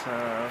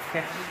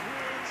okay.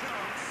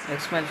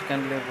 Next match can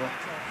play, bro.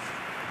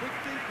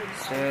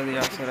 Stay the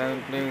answer. I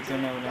will play with you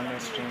now on the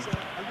stream.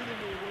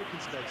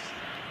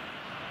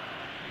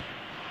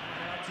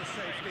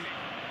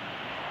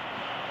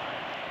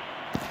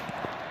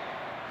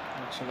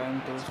 Actually,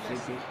 I'm too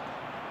sleepy.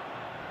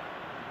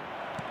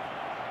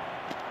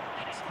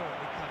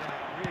 Expertly cut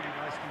out, really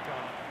nicely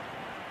done.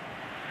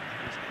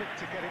 He's quick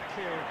to get it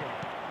clear again.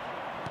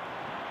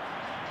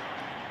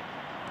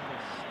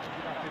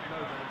 Ended up in no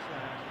man's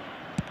land.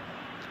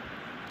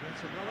 Yet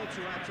another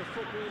to add to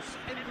football's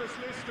endless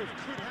list of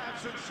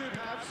could-haves and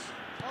should-haves.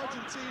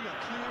 Argentina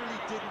clearly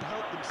didn't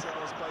help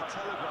themselves by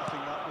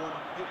telegraphing that one.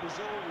 It was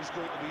always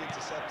going to be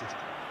intercepted.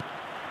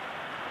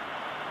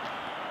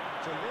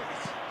 To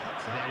lift,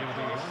 cuts out There the will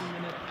be cross. 1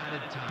 minute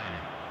added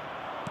time.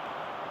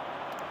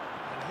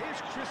 And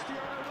here's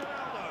Cristiano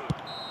Ronaldo.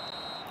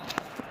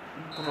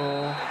 Bro,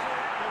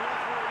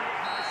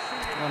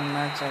 one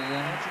match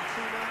again.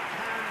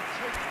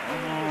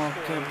 Oh,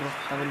 okay, bro.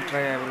 I will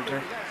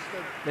try.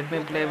 Let me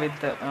play with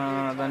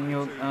the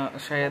new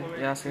Shayad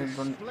Yasir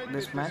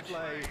this match.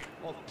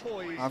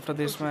 After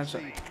this match,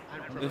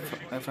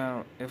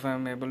 if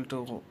I'm able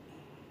to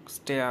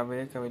stay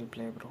awake, I will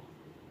play, bro.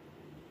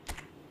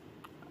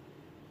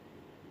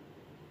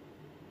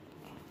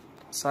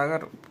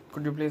 Sagar,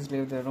 could you please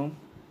leave the room?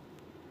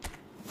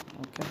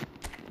 Okay.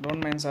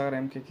 Don't mind, Sagar.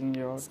 I'm kicking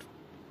you out.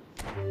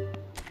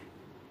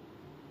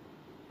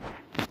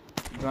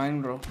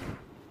 Join, bro.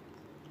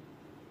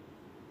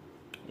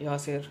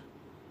 Yasir.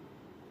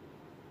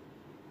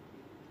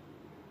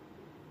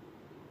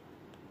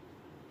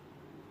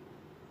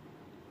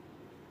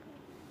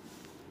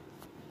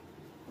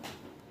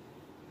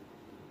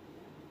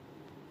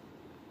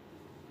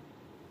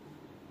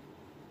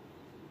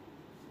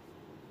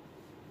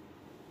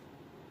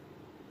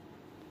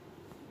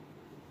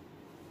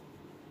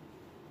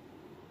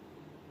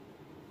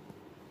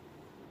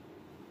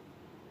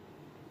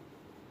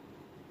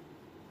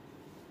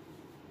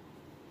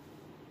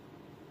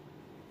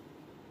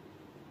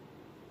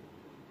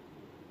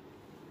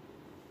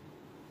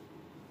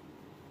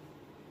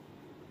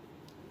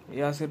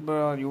 Yasir,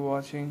 bro, are you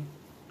watching?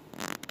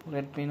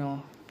 Let me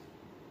know.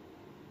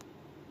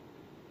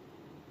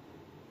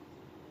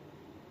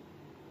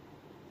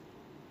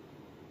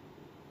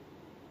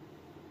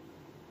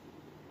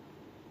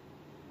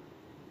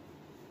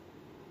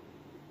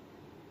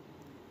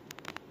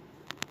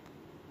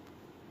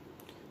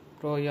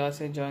 Bro,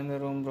 Yasir, join the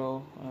room,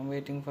 bro. I'm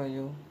waiting for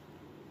you.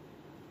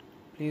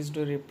 Please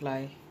do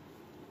reply.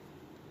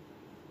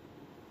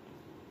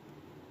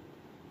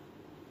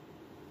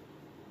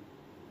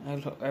 I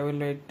will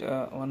wait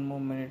 1 more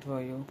minute for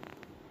you.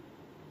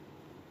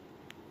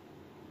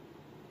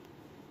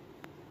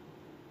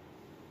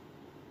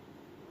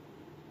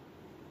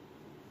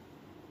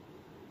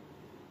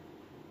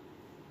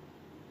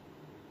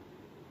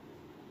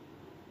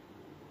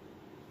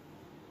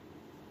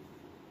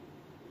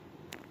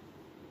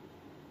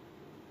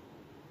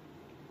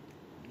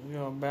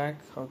 You're back,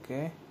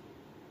 okay.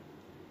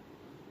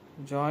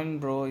 Join,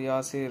 bro.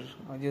 Yasir,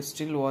 are you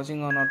still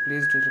watching or not?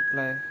 Please do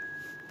reply.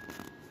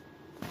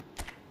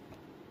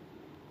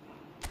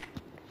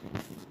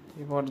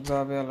 He got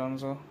Xabi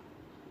Alonso.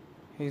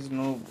 He's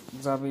noob.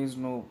 Xabi is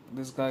noob.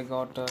 This guy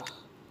got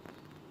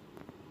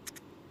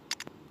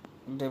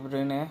De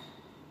Bruyne,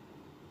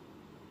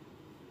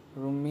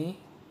 Rumi,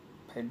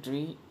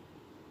 Pedri.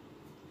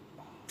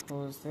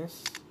 Who is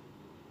this?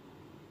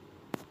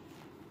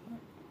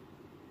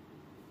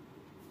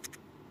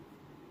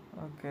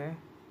 Okay.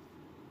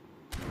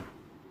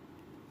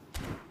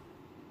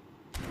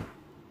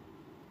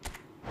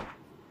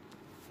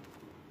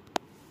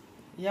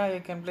 Yeah,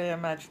 you can play a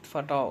match with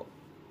Fatao.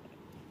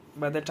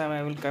 By the time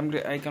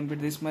I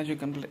complete this match,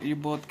 you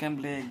both can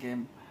play a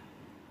game.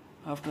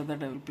 After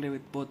that, I will play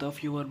with both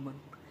of you or one.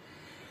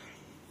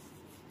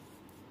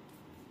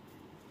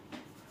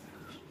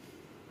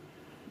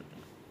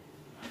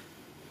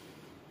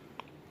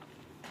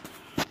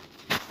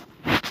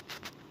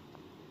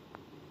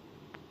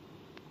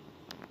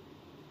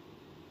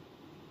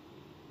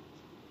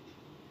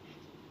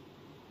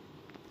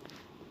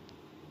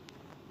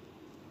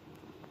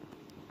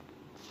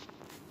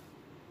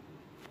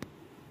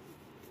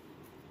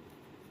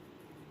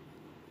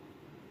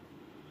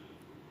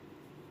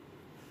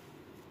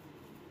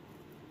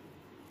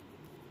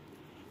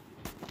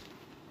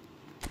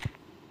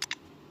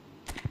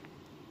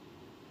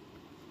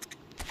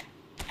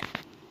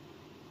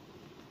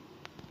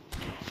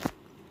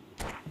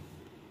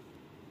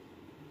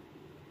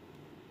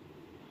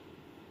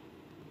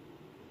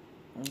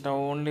 The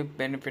only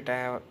benefit I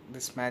have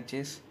this match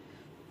is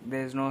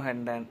there is no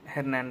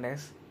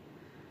Hernandez.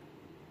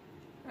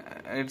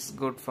 It's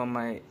good for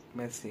my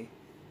Messi.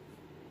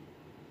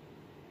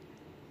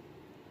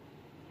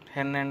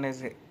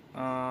 Hernandez,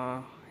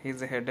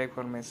 he's a headache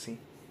for Messi.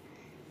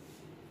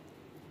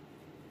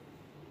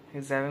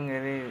 He's having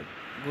very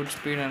good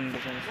speed and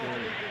defensive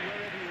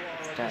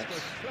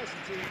stats.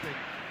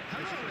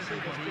 Hello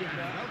everybody and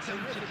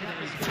welcome to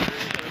today's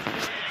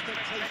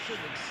expectation,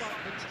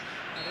 excitement,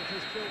 and it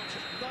has built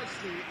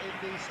nicely in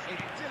these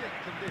idyllic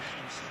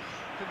conditions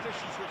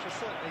which are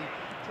certainly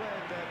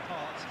playing their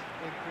part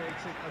in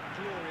creating a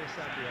glorious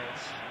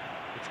ambience.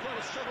 It's quite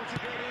a struggle to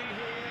get in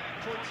here,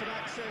 points of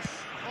access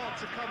hard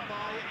to come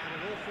by, and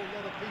an awful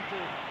lot of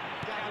people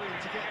gathering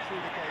to get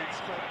through the gates,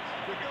 but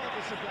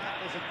regardless of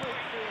that, there's a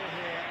great feel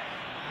here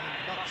and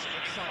much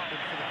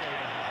excitement for the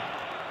game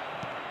ahead.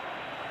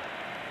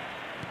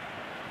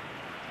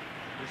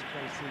 This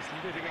place is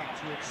living up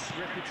to its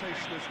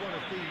reputation as one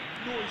of the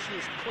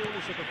noisiest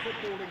corners of the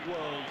footballing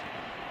world.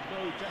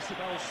 No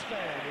decibel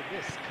spared in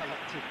this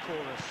collective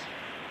chorus.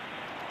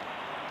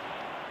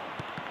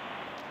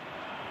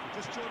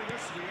 If you're just joining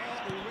us, we are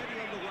already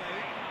on the way.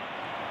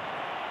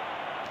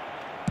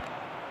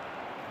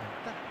 And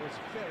that was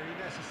very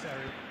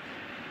necessary.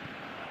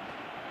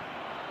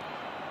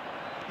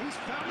 He's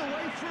found a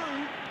way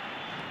through.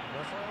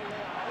 Rafael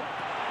Leao.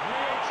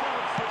 Real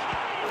chances.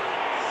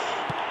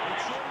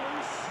 It's all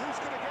loose. Who's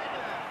going to get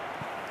there?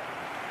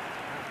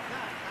 And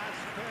that has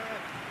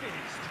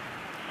finished.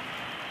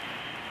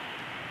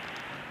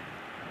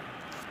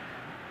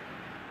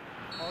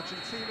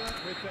 Argentina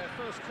with their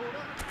first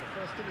corner. The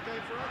first in the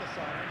game for either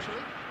side,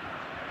 actually.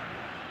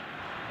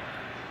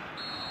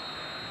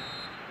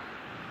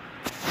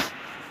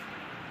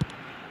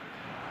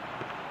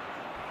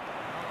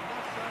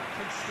 Alonso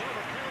can start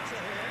a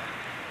counter here.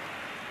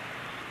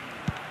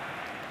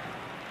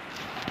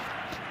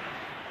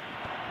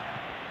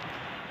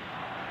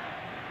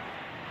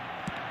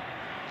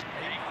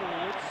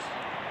 Forwards.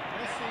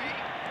 Messi,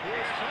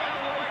 here's found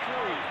a way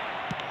through.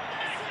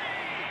 Messi!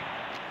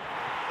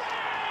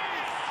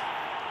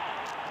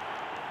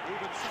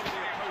 Even some of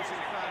the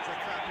opposing fans are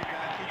clapping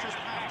that. You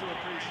just have to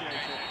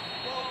appreciate it.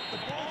 Well,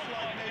 the ball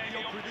flight may be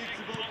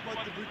unpredictable,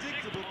 but the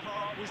predictable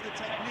part was the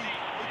technique.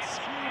 It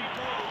screamed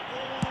goal.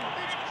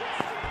 Oh, it's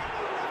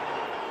Cristiano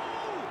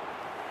Ronaldo!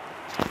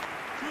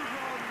 Good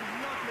run,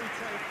 lovely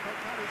take, but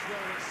that is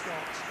where it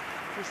stopped.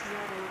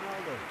 Cristiano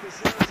Ronaldo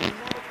deserves a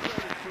lot of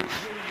credit for his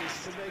willingness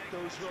to make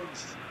those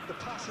runs. The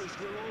passers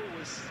will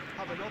always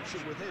have an option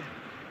with him.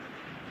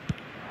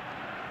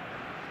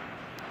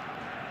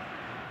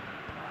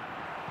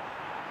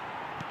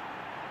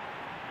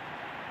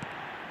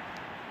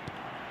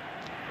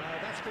 Now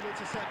that's been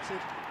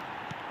intercepted.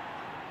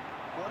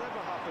 Whatever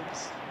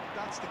happens,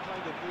 that's the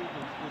kind of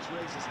movement which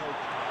raises hope.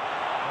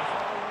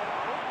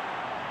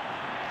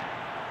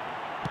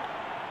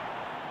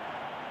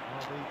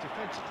 The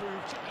defence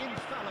proved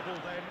infallible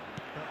then,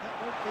 but that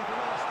won't be the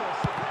last of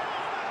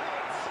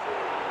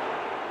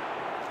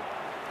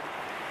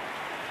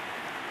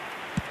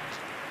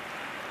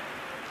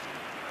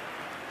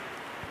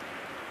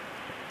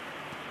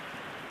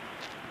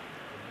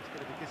He's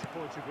going to be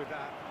disappointed with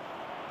that.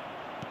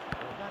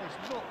 Well, that is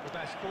not the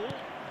best ball,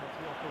 but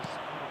he offers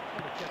an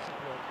energetic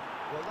look.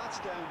 Well, that's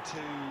down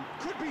to...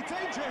 Could be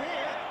danger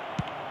here!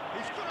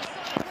 He's got a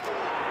side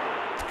goal!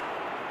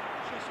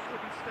 Just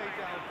couldn't stay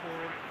down for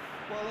him.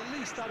 Well, at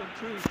least that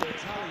improves their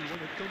tally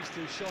when it comes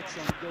to shots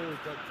on goal,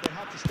 but they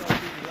have to start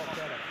doing a lot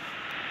better.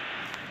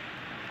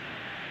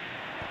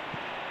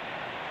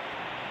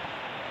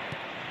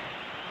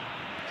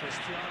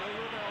 Cristiano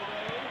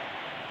Ronaldo.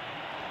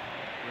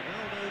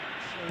 Ronaldo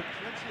showed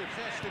plenty of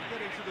zest in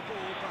getting to the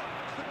ball, but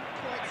couldn't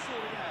quite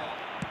sort it out.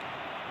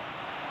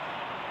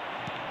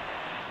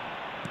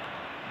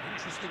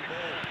 Interesting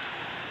ball.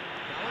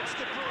 Now it's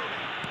De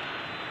Bruyne.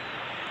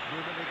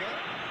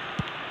 Rummenigge.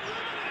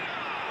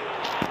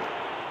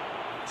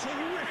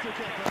 Terrific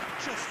effort,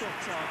 just off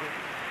target.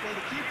 Well,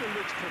 the keeper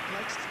looks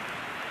perplexed.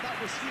 That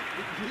was hit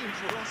with real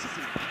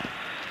ferocity.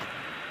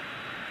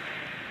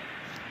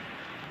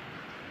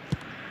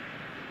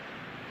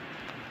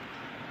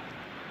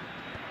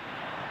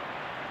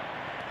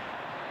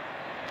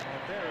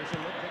 There is a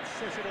look that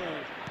says it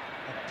all.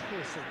 A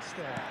piercing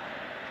stare.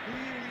 He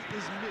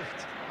is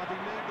miffed, having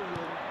made the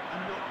run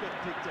and not got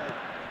picked out.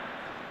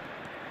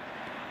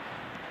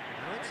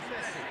 Now it's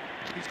Messi.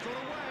 He's got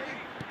away.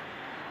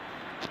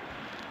 And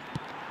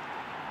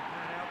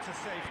out to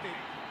safety.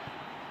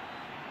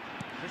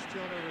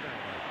 Cristiano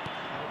Ronaldo.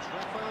 Now it's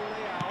Rafael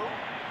Leao.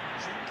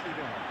 Gently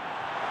down.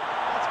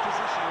 That's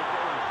positional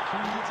goal.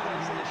 Utilization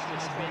Utilisation of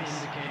has been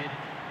space. indicated.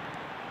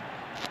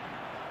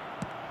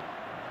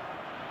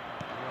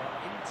 We are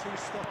into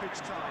stoppage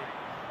time.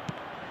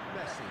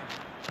 Messi.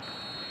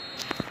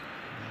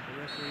 The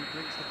referee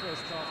brings the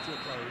first half to a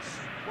close.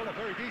 Well, a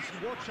very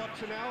decent watch up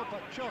to now,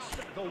 but just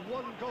the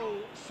one goal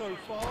so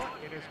far.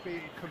 It has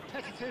been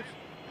competitive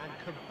and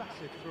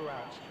combative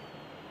throughout.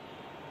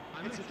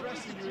 It's a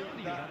dressing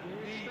room that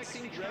needs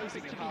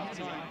rousing at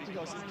half-time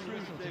because in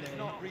truth they've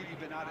not really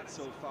been at it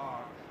so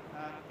far.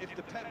 If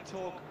the pep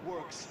talk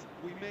works,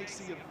 we may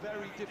see a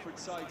very different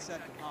side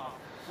second half.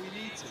 We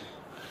need to.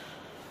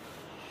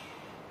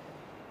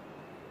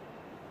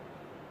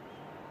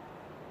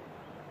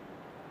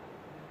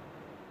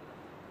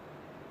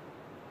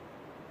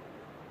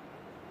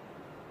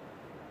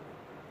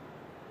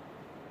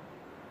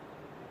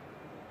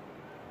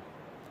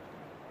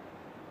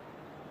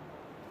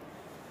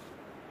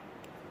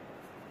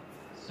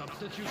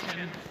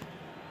 Substitution.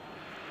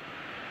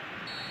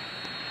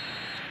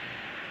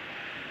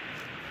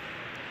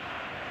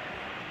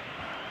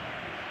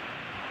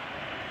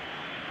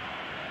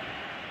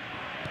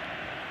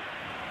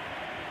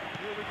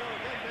 Here we go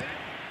again, then.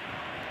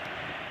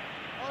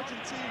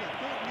 Argentina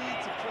don't need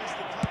to press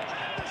the touch.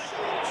 The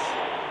shots!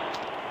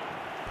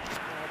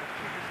 Oh, the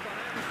keeper's done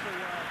ever so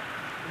well.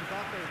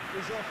 Mbappe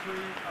is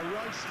offering a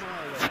right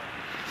smile there.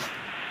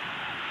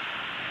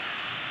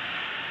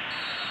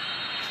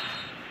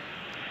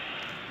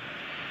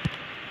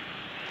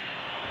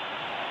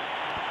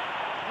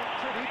 Not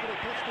pretty, but it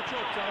gets the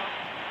job done.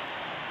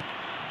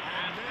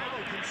 And now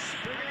they can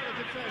spring out of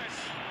defence.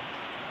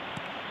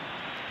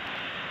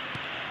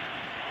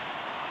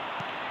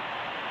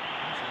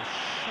 That's a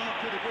sharp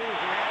bit of ball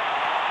here.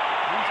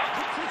 He's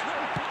put his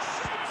way for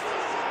shots.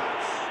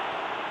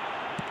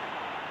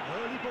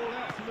 Early ball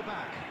out from the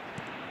back.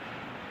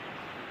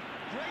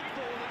 Great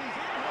ball, and he's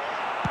in here.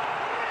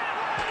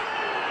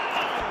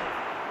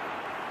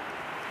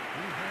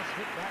 He has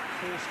hit that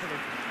forcefully.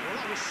 Well,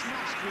 that was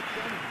smashed with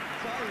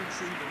violence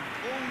even.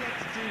 All he had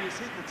to do was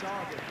hit the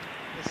target.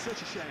 It's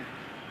such a shame.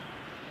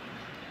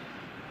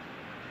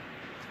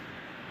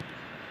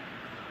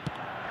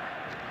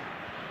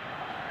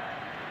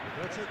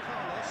 Roberto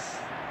Carlos.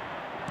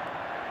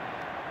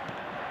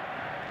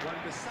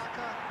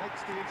 Wan-Bissaka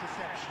makes the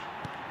interception.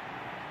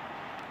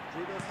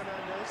 Bruno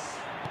Fernandes.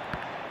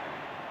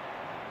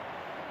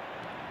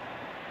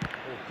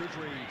 Oh, good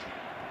read.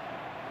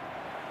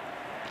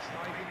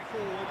 Driving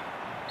forward.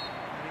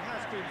 And he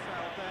has been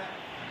fouled there.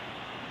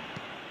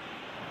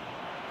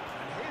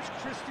 And here's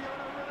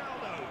Cristiano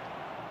Ronaldo.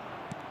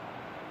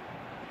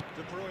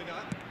 De Bruyne.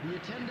 The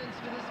attendance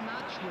for this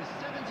match was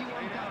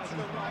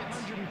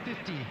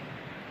 71,550.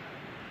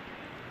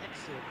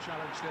 Excellent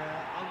challenge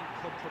there,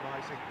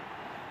 uncompromising.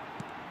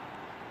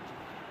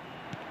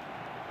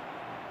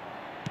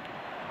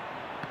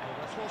 Oh,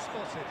 that's well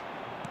spotted.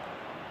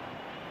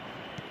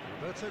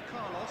 Roberto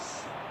Carlos.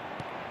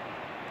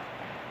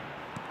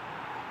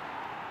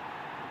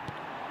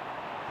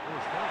 Oh,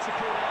 he's found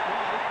support out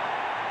wide.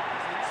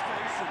 He's in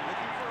space and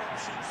looking for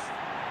options.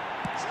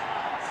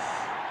 Chance!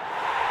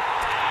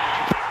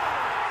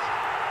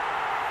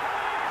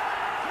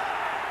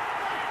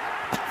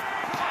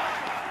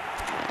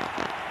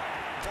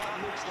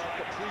 That looks like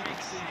a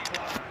preconceived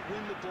plan.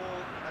 Win the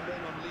ball and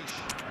then unleash.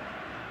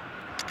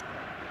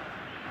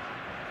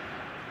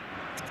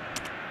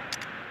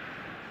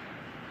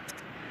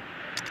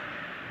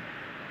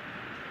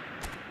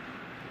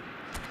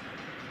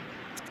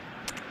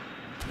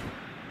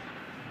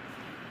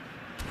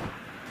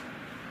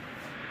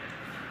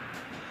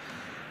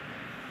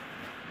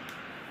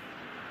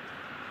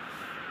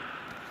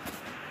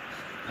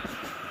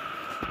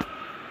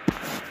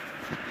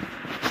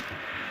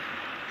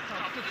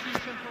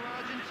 Substitution for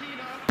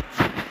Argentina.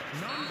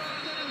 Number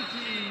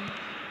 17.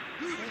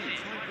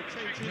 Time for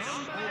changes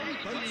Number on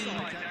both 18.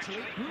 sides,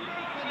 actually. Bruno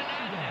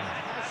Fernandes.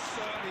 Has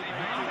certainly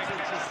made Number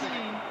things interesting.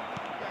 16.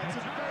 Yeah, it's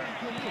a very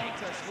good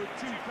contest with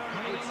two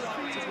very good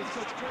sides and with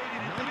such great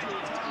individual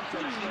talent.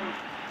 So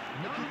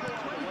Number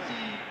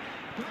 20.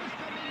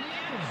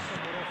 Cristiano.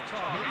 Somewhat off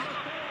target.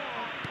 Number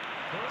 4.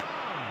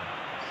 Varane.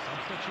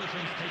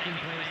 Substitutions taking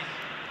place.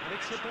 And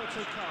it's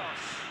Roberto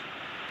Carlos.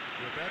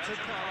 Roberto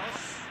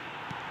Carlos.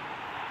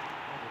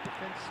 Well, the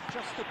defence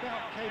just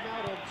about came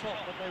out on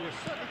top, but they were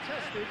certainly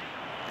tested.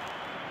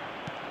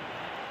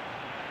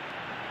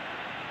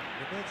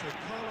 Roberto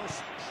Carlos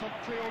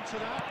promptly onto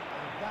that,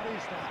 and that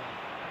is that.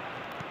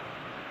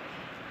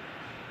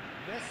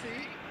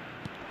 Messi.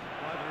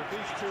 Neither of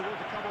these two want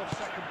to come off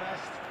second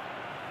best.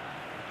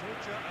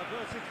 Danger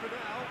averted for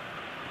now.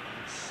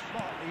 And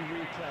smartly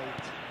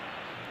replayed.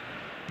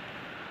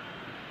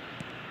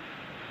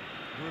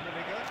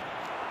 Rummenigge.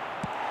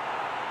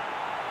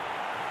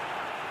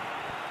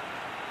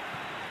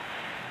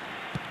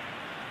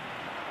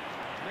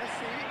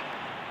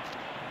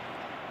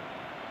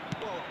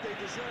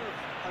 deserve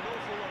an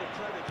awful lot of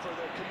credit for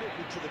their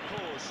commitment to the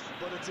cause,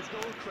 but it's a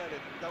goal credit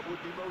that would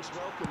be most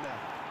welcome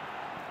now.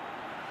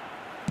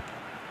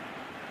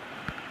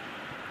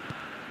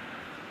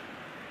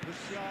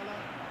 Musiala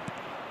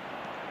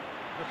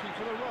looking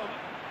for the run.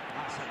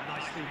 That's a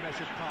nicely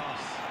measured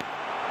pass.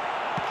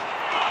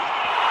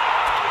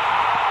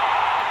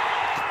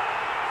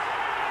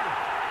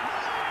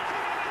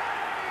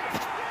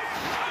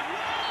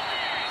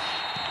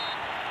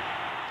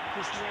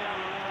 Cristiano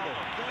Ronaldo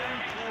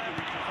very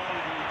cleverly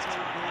provided the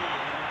return goal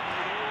and it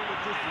made all the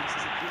difference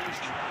as a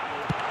creation.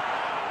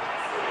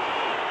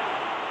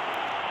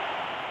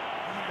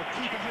 And the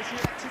keeper has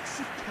reacted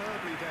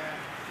superbly there.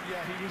 Yeah,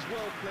 he was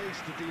well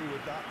placed to deal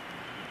with that.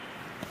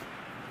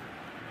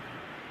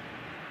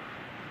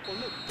 Well,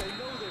 look, they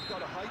know they've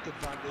got a height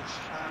advantage,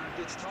 and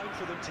it's time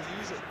for them to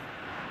use it.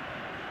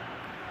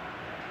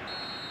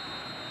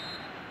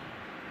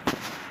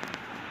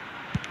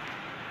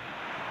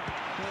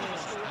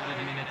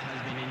 Added minute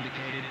has been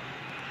indicated.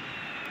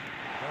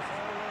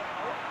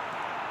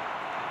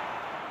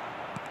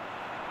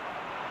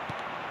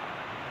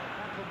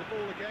 Back on the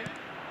ball again.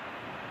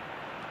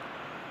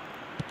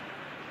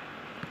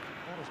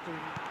 That has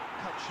been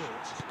cut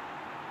short.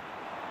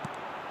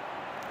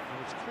 And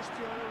it's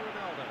Cristiano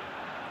Ronaldo.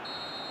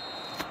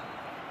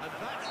 And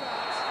that's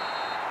that.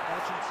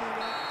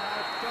 Argentina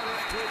have done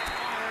it with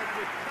iron,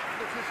 with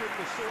pragmatism,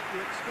 the sort you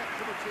expect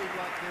from a team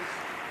like this.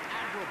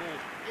 Admirable,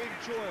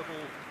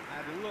 enjoyable,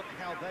 and look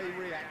how they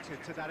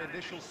reacted to that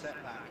initial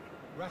setback.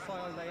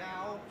 Rafael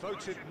Leao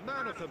voted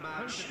man of the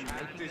match,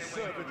 and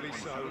deservedly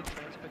so.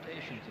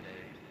 Transportation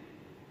today.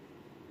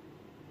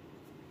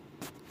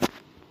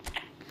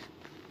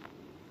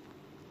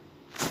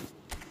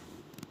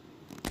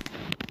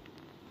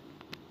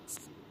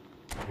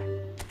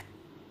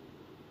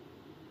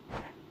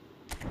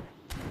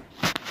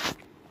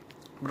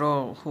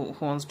 Bro, who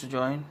wants to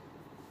join?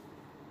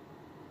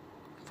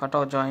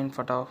 Fatao, join,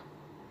 Fatao.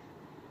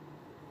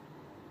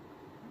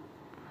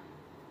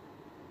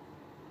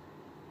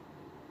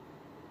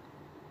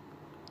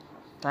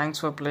 Thanks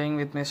for playing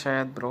with me,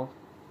 Shayad, bro.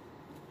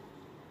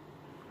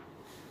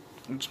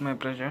 It's my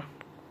pleasure.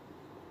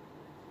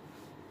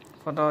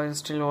 Fatao is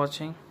still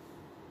watching.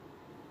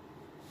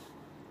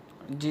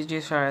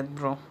 GG, Shayad,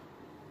 bro.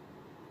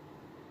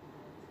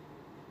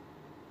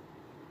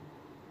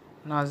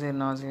 Nazir,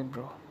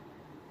 bro.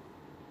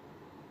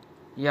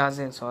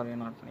 Yazir, sorry,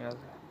 not Yazir.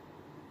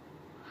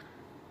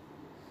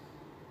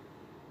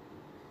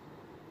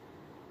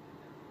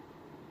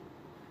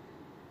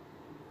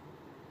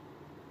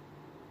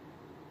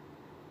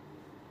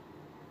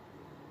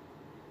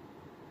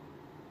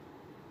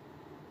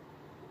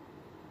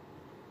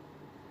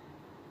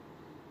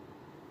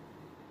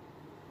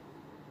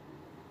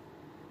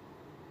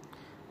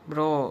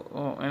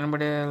 Bro,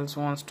 anybody else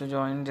wants to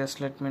join, just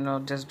let me know,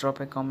 just drop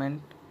a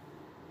comment.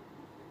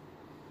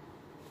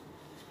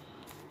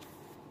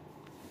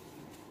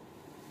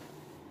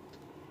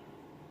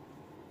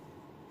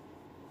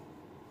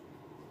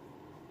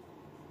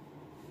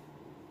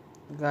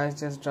 Guys,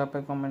 just drop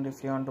a comment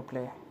if you want to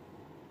play.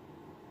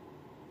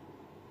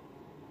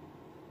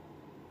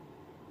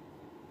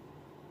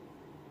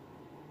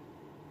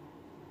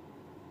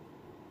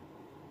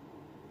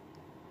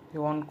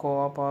 You want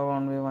co-op or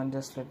 1v1,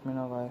 just let me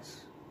know,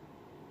 guys.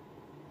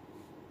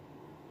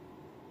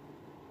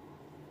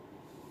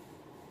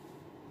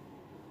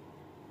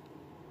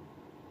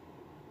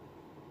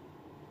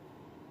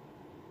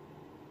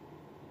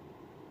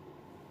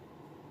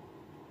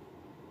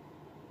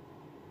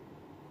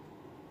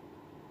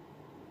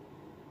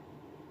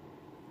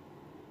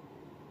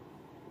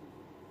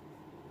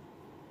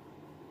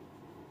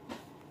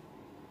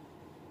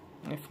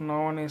 If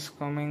no one is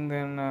coming,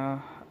 then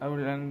I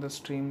will end the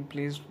stream.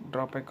 Please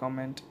drop a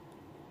comment.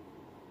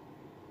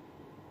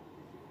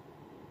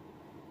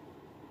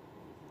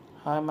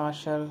 Hi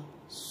Marshall.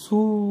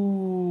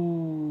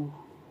 Sue.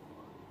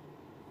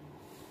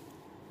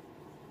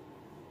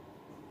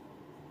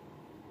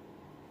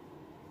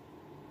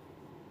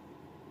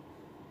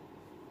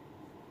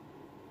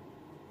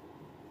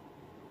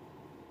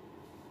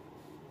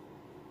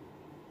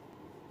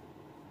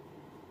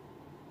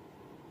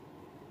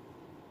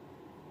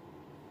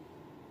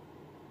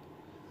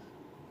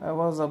 I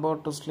was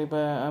about to sleep.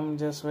 I'm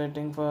just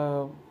waiting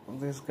for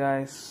these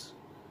guys.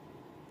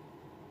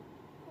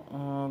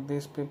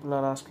 These people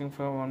are asking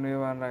for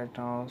 1v1 right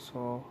now,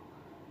 so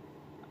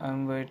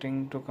I'm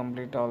waiting to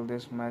complete all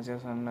these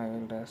matches and I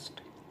will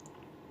rest.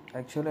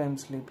 Actually, I'm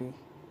sleepy.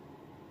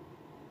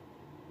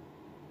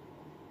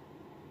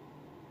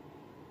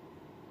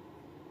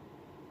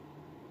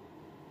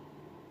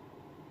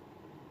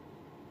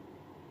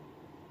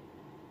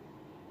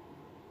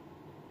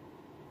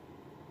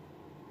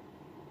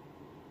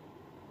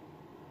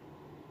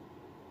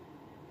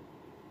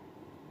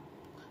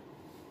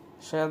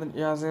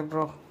 Yazir,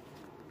 bro.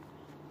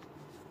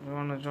 You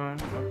wanna join?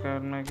 Okay,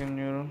 I'll make a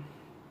new room.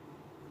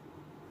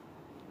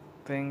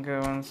 Think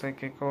once I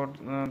kick out,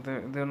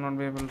 they'll not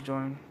be able to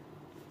join.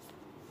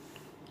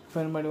 If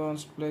anybody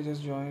wants to play,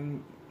 just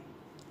join.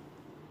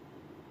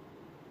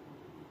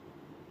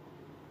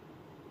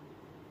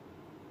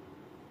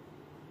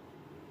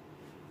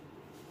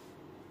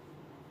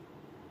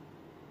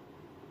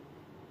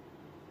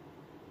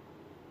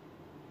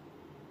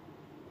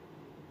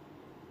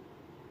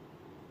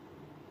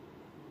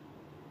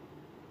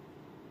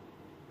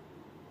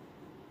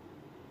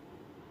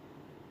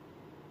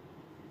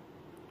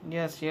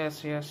 Yes.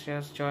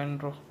 Join,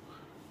 bro.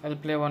 I'll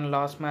play one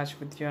last match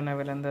with you and I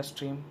will end the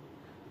stream.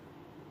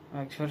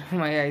 Actually,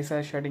 my eyes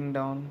are shutting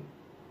down.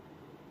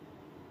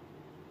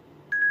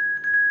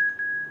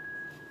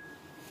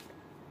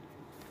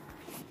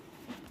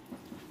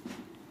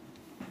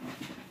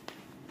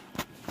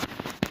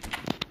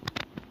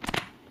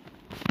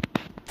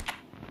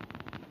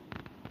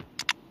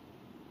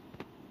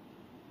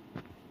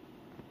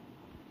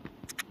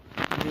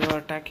 Your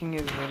attacking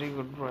is very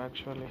good, bro,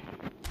 actually.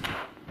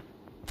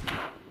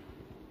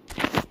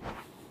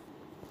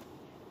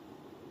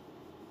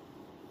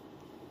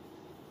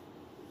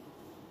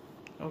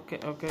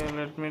 Okay,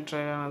 let me try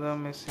another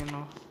Messi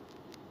now.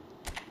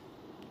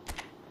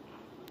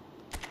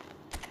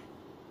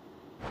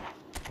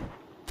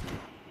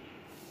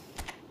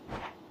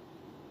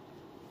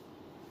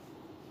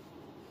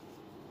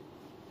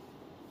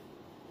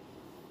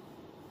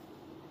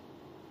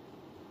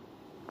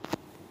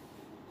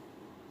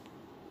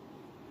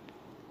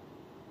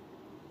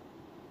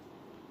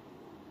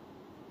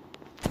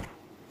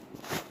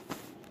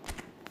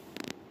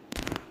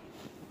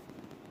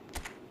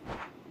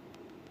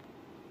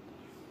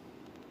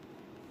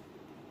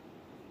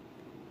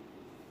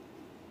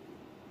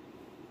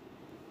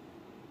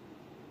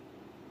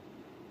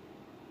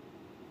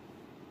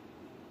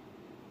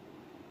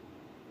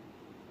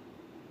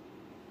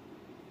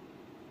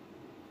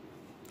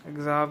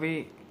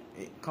 Xavi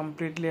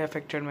completely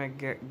affected my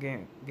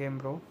game,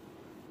 bro.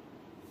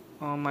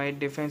 My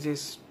defense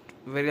is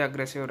very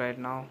aggressive right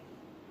now,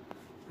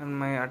 and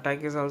my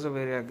attack is also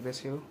very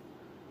aggressive.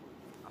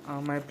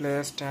 My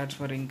player stats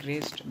were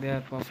increased; they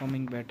are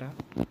performing better.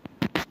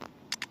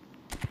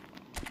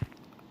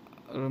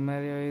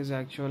 Romario is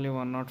actually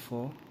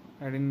 104.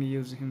 I didn't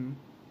use him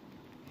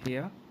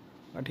here,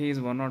 but he is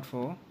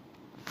 104.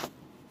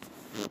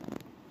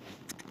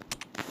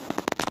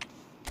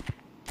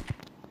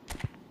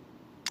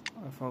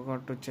 I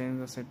forgot to change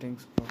the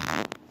settings, but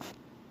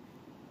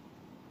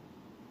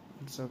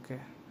it's okay.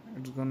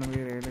 It's gonna be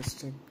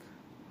realistic.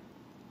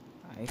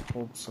 I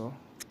hope so.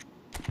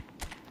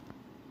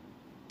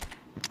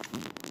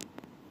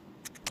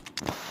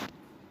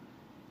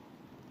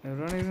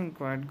 Everyone is in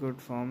quite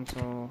good form,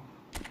 so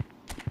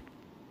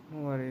no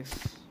worries.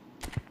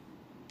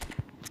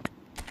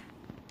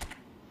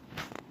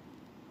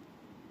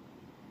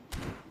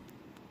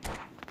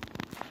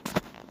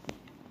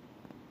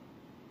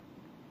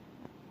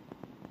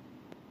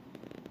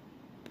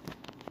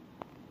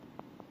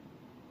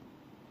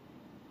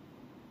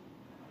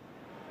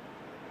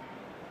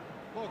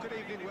 Well, good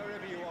evening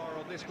wherever you are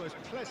on this most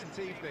pleasant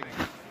evening.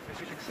 As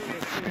you can see,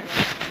 there's been a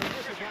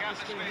terrific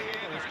atmosphere here.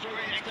 There is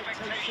great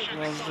expectation.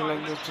 Let's do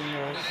like this thing,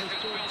 guys. It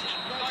has built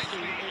nicely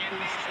in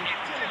these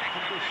idyllic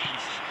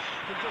conditions.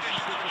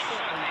 Conditions which are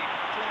certainly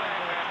playing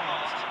their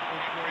part in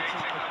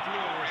creating a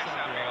glorious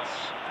ambience.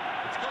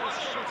 It's quite a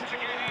struggle to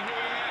get in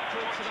here.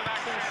 Courts of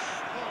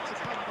access, hard to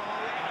come by,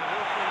 and an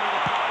awful lot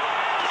of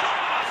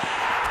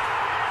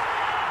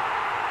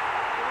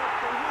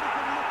They would have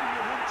been looking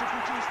at him to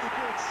produce the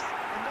goods,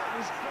 and that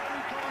was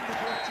very kind of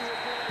him to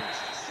oblige.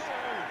 So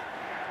early.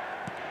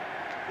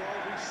 Well,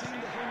 we've seen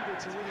the hunger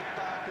to win it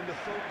back and the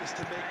focus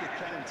to make it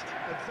count.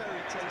 A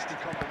very tasty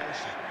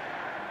combination.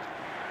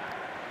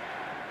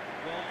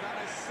 Well, that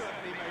has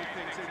certainly made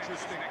things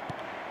interesting.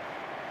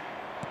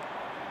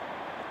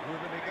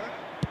 Rummenigge.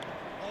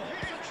 Oh,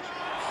 here's a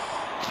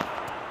chance!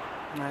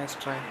 Nice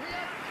try.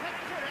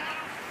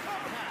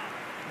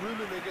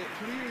 Rummenigge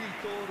clearly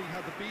thought he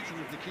had the beating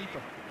of the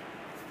keeper.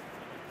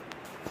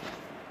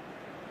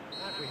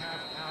 And we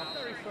have our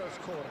very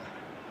first corner.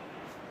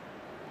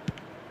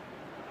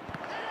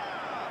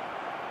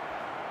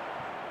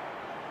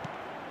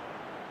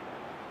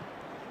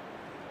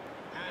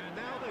 And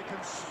now they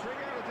can spring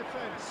out of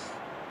defence.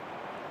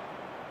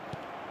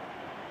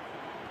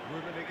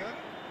 Rummenigge.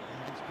 And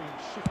he's being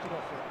shifted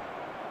off it.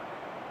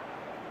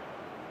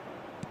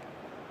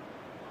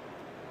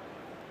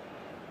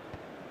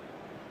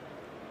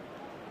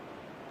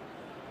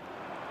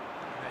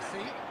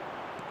 Messi.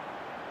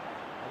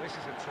 Oh, this is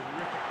a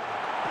terrific.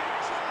 Big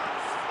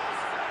chance!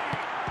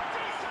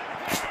 Decent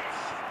hit!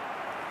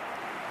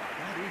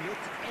 And he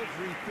looked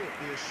every bit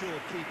the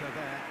assured keeper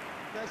there.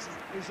 Messi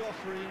is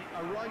offering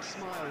a right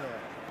smile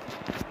there.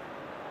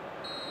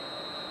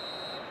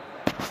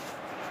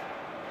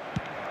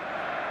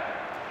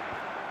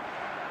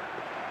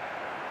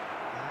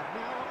 And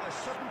now a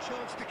sudden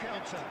chance to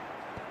counter.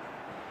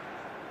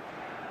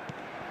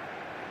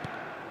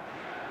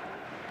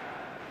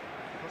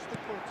 Costa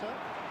Curta.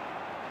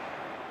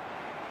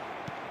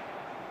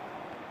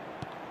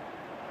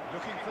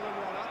 Looking for the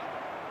runner.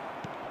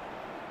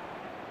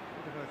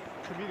 Bit of a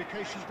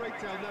communication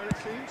breakdown there, it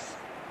seems.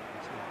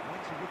 It's a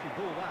mighty looking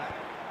ball, that.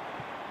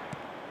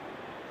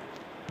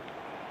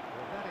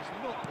 Well, that is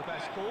not the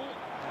best ball.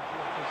 And he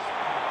offers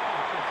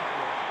an athletic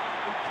work.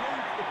 He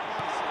played the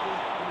pass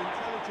with an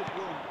intelligent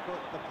run,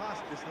 but the pass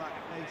just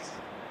lacked pace.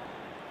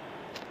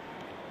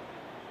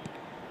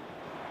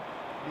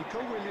 Nico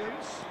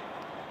Williams.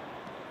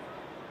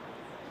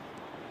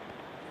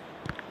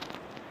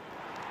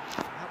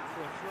 Out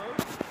for a throw. throw.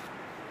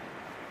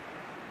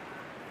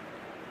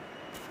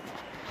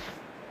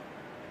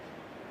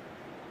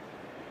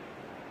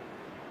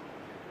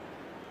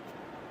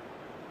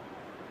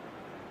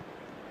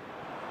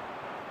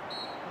 Oh,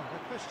 no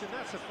question,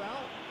 that's a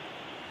foul.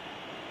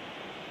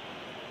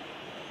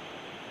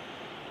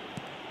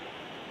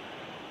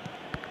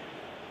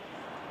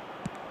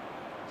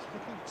 He's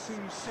looking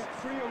to set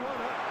free a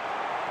runner.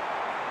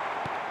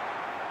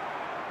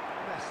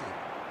 Messi.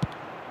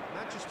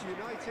 Manchester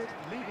United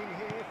leading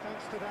here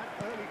thanks to that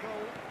early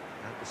goal,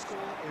 and the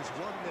score is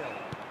 1-0.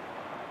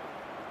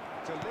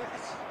 De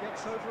Ligt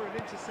gets over and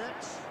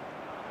intercepts.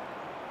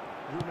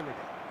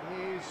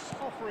 Rummenigge is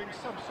offering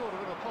some sort of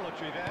an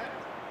apology there.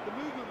 The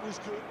movement was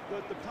good,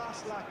 but the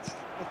pass lacked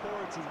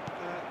authority,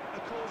 a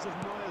cause of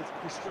mild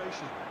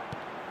frustration.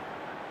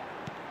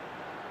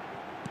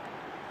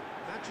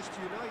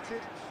 Manchester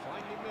United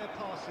finding their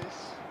passes.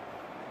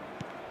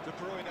 De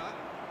Bruyne.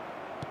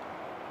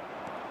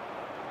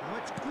 Now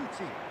it's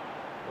Guti.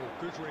 Oh,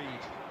 good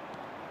read.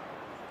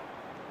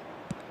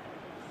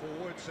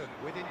 Forwards and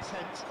with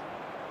intent.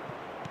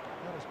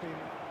 That has been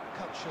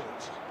cut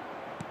short.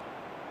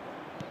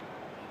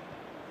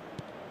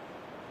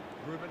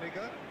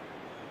 Rummenigge.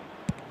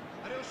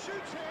 And he'll shoot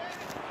it!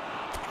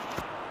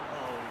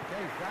 Oh, he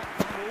gave that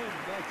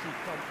almighty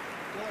thump.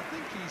 Well, I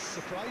think he's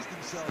surprised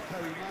himself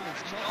how he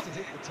managed not to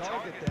hit the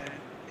target then.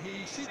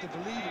 He seemed to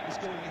believe it was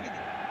going in.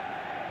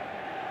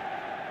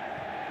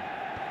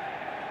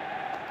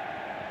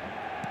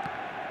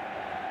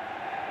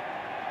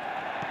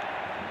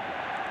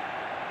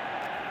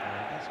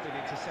 That's been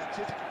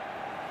intercepted.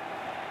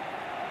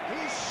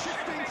 He's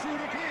shifting through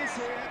the gears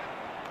here.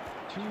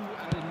 2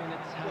 added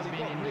minutes has Well, he been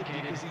got rid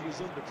indicated. because he was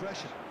under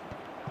pressure.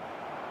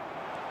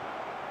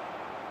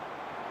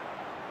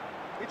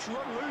 It's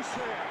run loose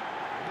here.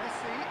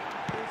 Messi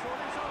is on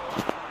his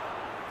own.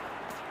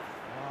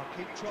 Oh,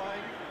 keep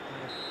trying.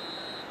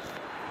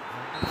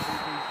 And this is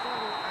the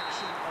final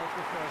action of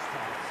the first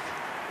half.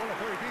 Well, a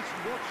very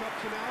decent watch up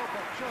to now,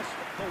 but just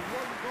the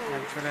one goal.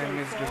 Actually, I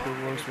missed the 2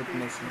 goals with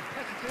Messi.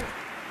 Competitive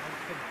and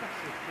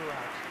combative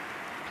throughout.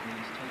 Well,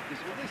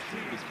 this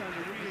team has found a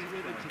really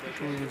rhythm to pick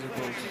 2 easy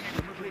goals.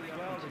 click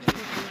well, there's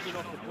good movement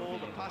off the ball,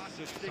 the passes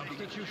are sticking.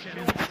 Substitution.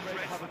 Ready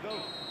to have a go.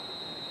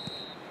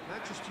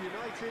 Manchester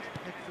United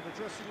head for the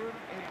dressing room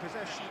in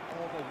possession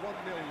of a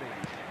 1-0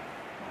 lead.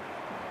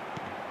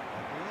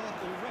 And we are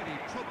already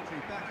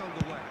promptly back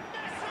underway.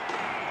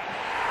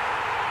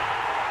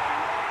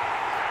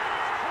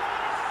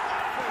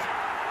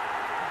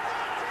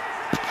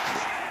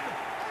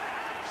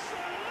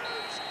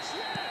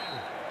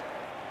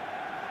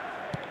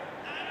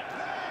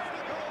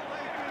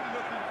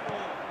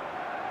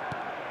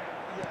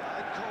 Yeah,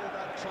 I'd call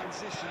that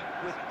transition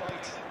with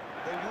bite.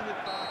 They won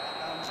it back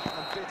and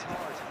bit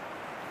hard.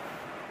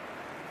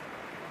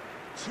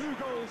 2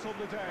 goals on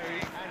the day,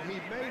 and he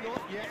may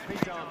not yet be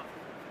done.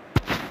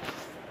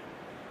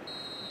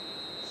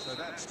 So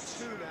that's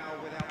 2 now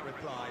without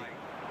reply.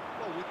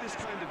 Well, with this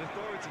kind of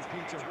authority,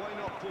 Peter, why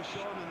not push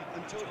on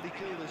and totally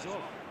kill this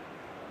off?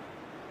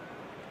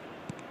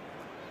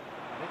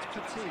 And it's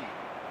Petit.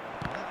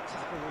 That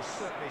tackle was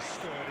certainly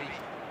sturdy.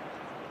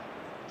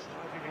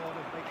 Driving on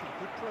and making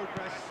good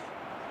progress.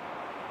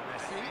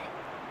 Messi.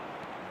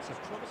 It's a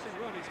promising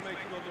run he's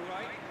making on the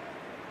right.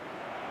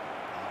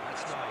 Oh,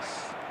 that's nice.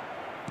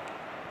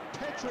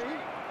 Petri.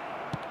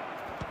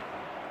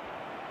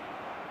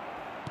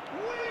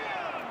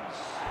 Williams!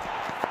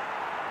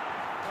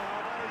 Oh,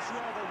 that is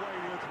rather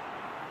wayward.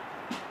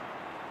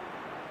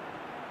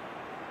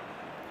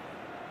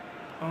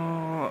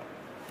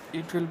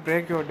 It will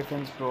break your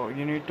defense, bro.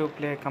 You need to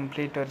play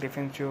complete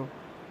defensive.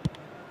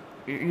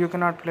 You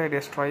cannot play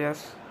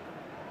destroyers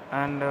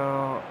and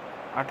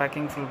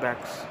attacking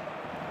fullbacks.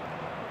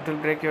 It will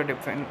break your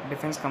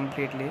defense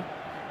completely.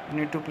 You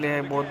need to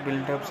play both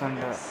build-ups and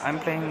I'm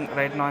playing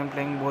right now. I'm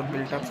playing both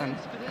build-ups and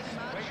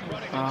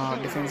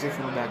defensive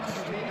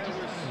fullbacks.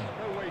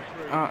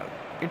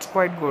 It's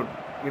quite good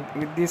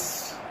with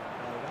this.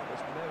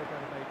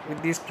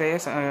 With these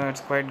players,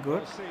 it's quite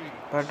good.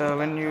 But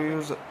when you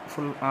use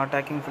full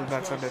attacking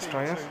fullbacks or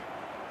destroyers,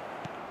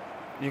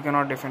 you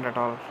cannot defend at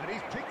all. And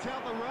he's picked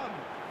out the run.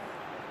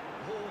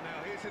 Oh,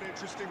 now here's an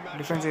interesting match.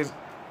 Defense is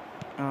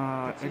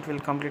it will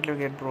completely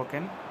get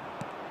broken.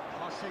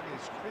 Passing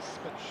is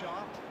crisp and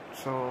sharp.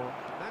 So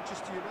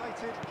Manchester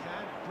United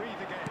can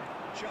breathe again.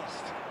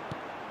 Just.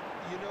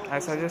 You know, I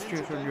there's suggest an you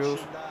should intervention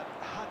use that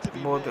had to be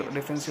both made.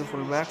 defensive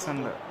Serious fullbacks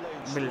and trouble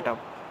playing build slow. up.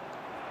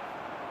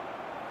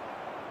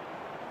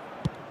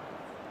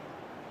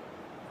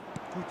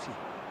 Guti.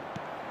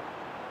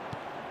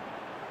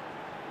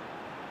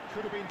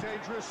 Could have been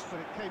dangerous, but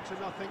it came to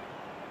nothing.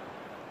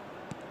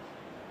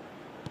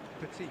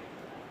 Petit.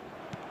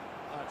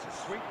 That's a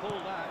sweet ball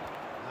that.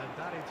 And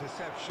that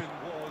interception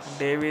was...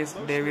 Davies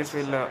most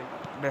will necessary.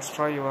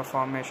 destroy your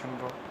formation,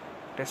 bro.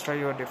 Destroy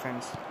your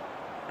defense.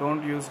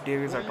 Don't use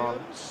Davies at all.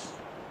 Williams.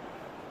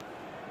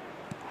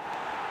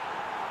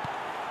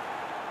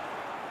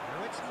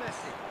 Now it's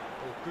Messi.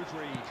 Oh, good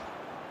read.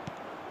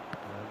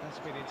 And that's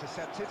been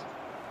intercepted.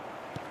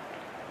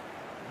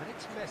 And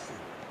it's Messi.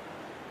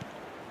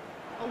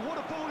 Oh, what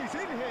a ball he's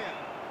in here!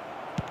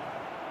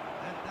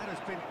 And that has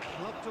been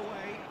clubbed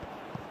away.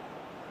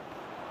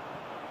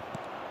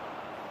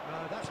 No,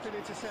 that's been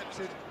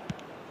intercepted.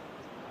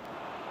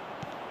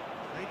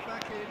 Laid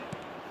back in.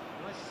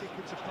 Nice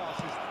sequence of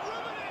passes.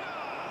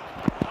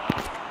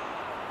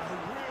 A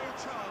real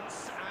chance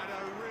and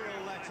a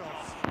real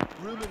let-off.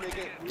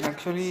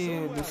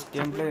 Actually, this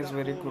gameplay is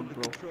very good,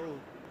 bro.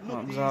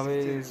 Xabi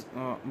is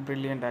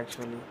brilliant,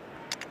 actually.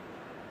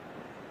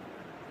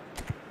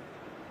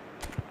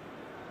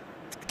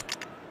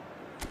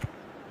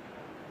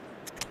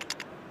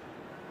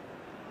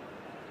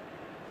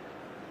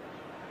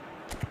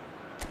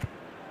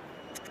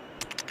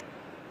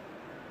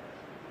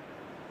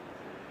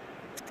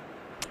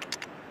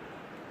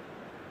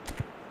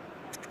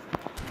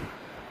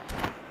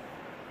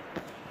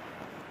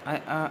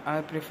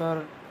 I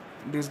prefer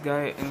this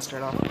guy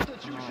instead of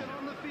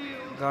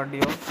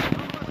Guardiola.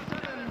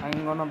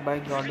 I'm gonna buy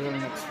Guardiola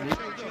next week.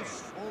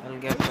 I'll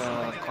get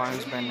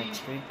coins by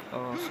next week.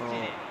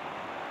 So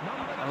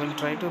I will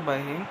try to buy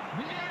him.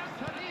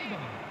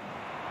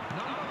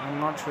 I'm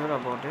not sure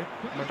about it,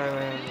 but I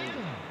will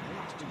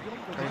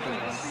try to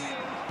buy.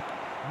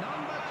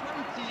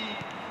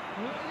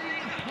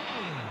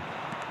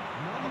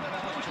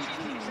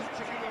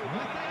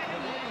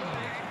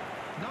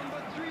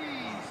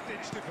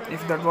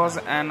 If that was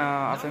an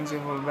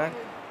offensive fullback,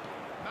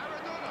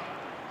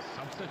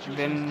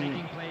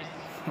 then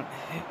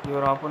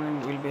your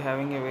opponent will be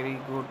having a very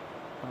good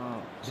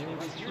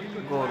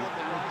goal.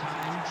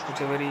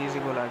 It's a very easy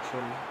goal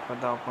actually for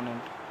the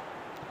opponent.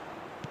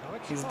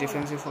 He's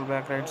defensive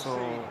fullback, right? So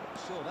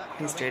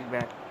he stayed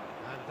back.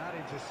 And that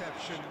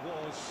interception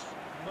was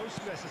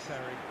most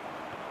necessary.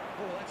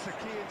 Oh, that's a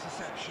key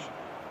interception.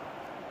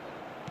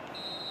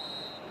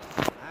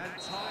 And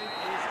time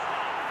is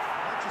up.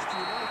 Manchester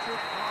United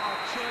are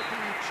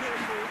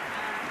cheerful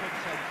and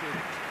contented.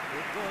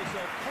 It was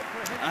a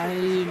comprehensive I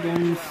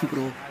don't,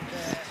 bro.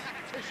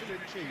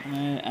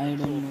 I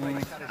don't know.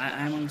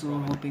 I'm also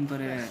hoping for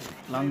a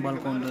long ball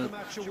counter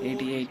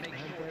 88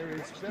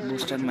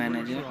 booster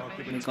manager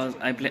because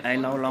I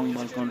love long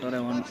ball counter.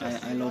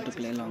 I love to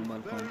play long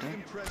ball counter.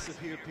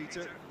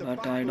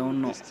 But I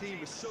don't know.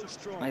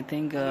 I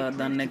think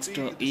the next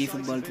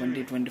eFootball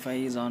 2025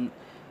 is on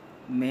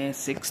May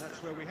 6th.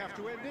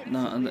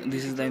 No,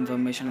 this is the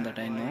information that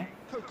I know.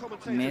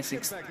 May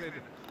 6th.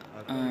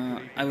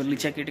 I will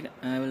recheck it.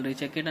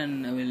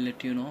 And I will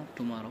let you know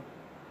tomorrow.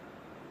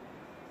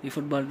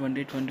 eFootball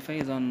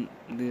 2025 is on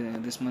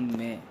this month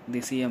May.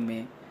 This year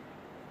May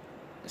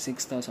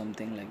 6th or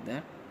something like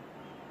that.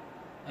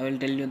 I will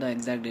tell you the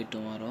exact date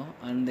tomorrow.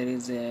 And there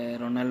is a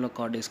Ronaldo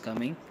card is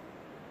coming,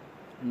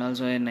 and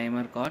also a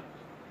Neymar card.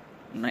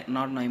 Not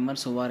Neymar,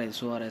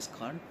 Suarez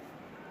card.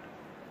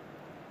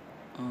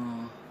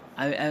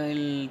 I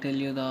will tell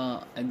you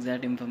the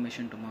exact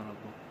information tomorrow,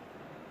 bro.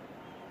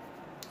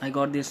 I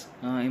got this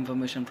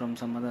information from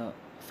some other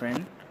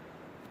friend.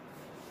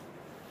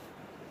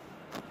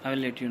 I will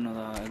let you know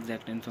the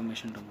exact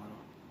information tomorrow.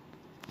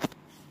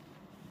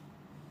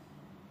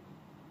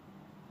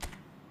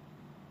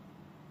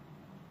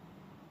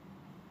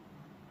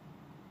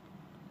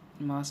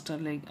 Master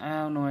League, I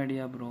have no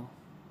idea, bro.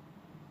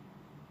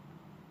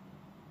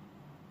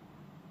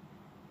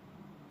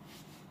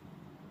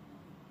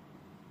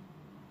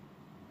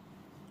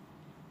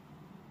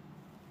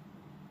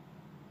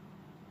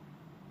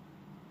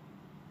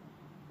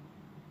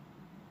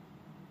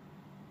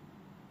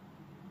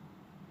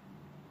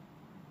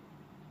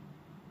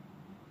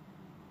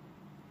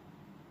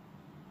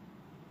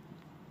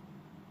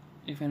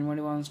 If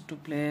anybody wants to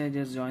play,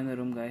 just join the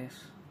room,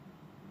 guys.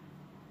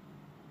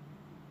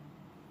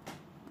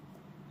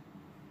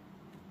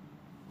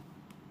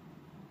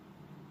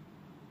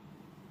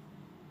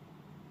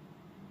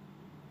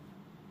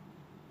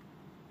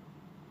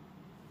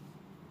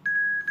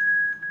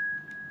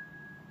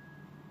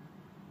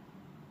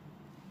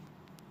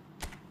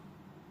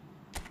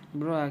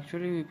 Bro,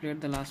 actually we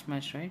played the last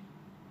match, right?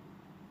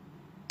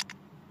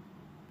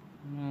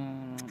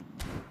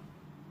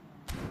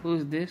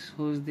 Who's this,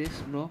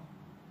 bro?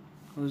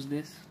 Who's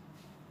this?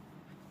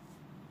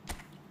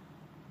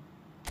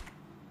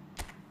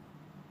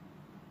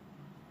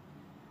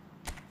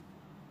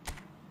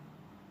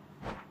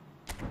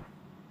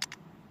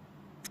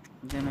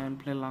 Then I will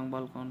play long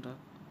ball counter.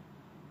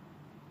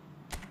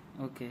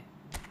 Okay.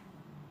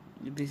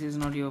 This is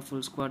not your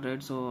full squad,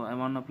 right? So I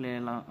wanna play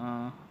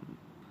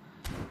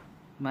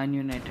Man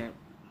United.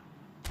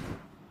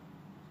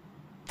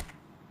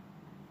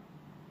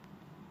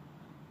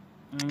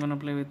 I'm gonna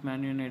play with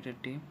Man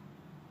United team.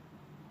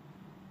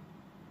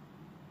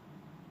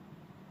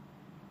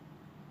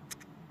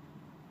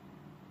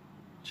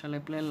 Shall I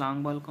play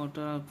long ball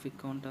counter or quick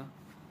counter?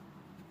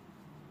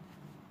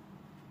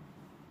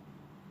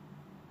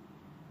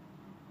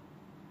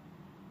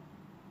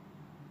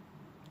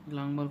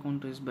 Long ball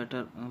counter is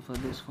better for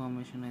this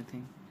formation, I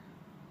think.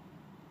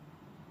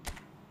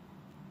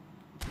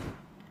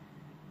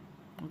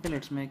 Okay,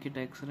 let's make it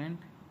excellent.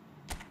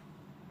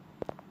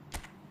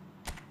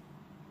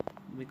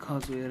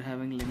 because we are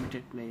having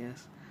limited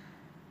players.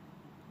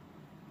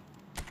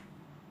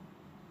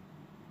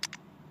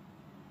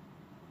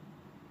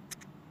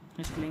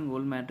 He's playing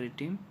old Madrid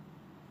team.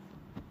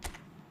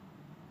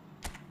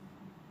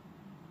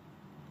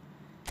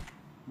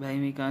 Buy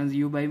me coins.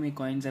 You buy me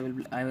coins.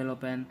 I will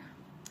open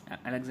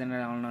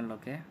Alexander Arnold.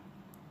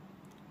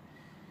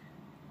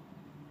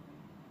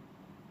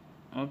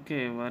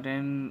 Okay,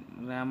 Varane,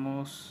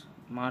 Ramos,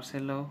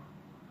 Marcelo,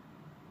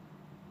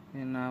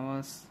 and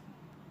Navas.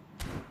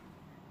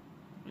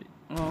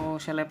 Oh,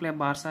 shall I play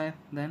Barca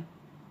then?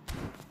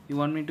 You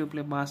want me to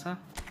play Barca?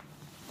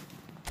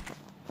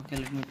 Okay,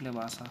 let me play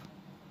Barca.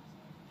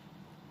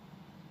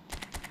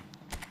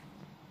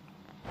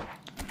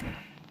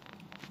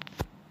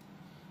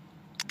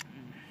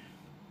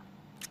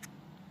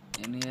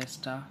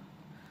 Iniesta,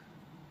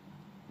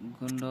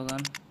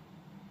 Gundogan,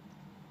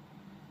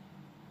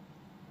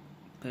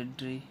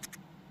 Pedri.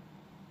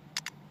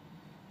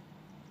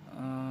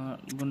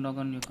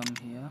 Gundogan, you come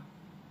here.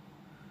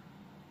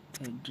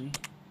 Pedri.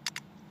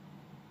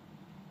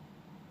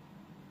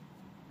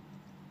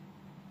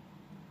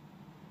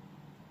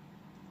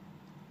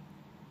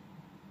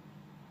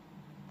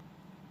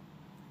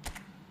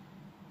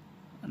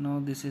 Now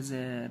this is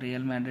a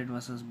Real Madrid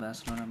versus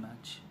Barcelona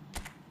match.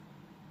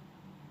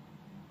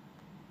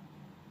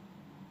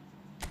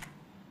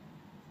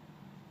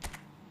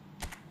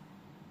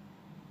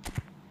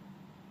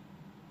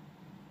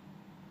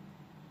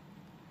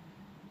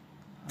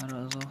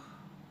 Alonso.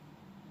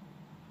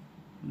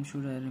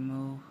 Should I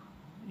remove?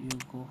 You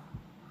go.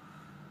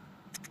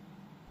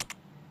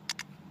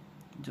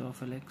 Joe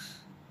Felix.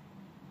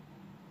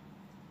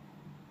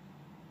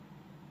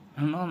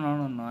 No.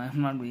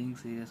 I'm not being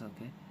serious.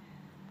 Okay.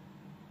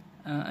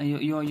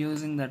 You are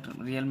using that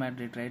Real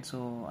Madrid, right?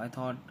 So I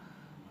thought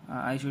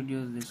I should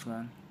use this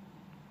one.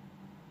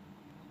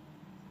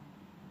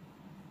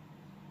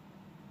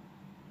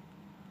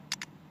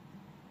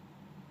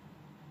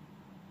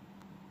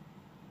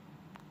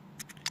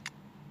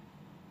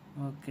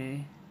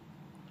 Okay.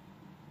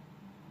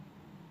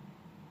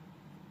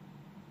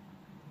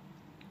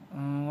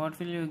 What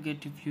will you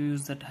get if you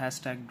use that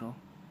hashtag, bro?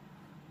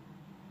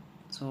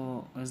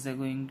 So is there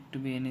going to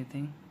be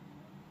anything?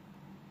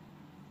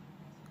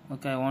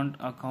 Okay, I want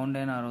a Conde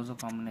and Alonso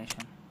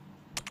combination.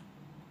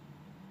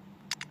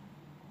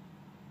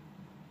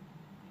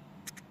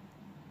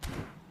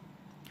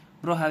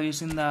 Bro, have you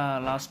seen the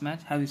last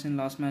match? Have you seen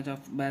last match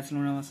of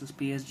Barcelona versus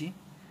PSG?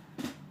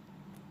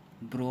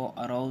 Bro,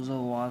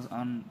 Alonso was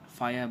on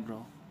fire,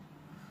 bro.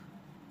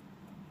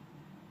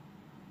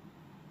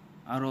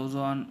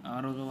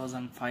 Alonso was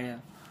on fire.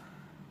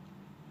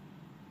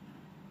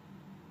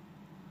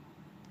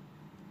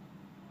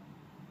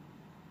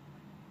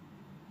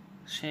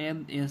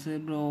 Shayad, yes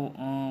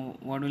bro,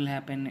 what will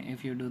happen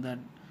if you do that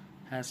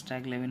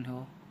hashtag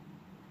Levinho?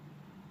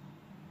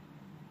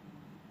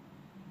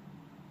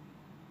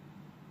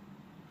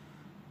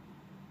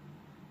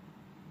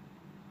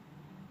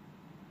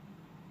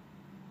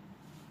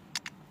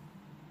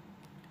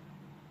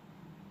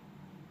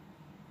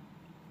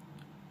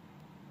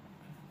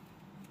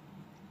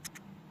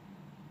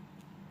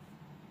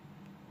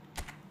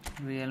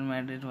 Real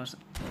Madrid was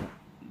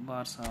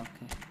Barca,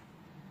 okay.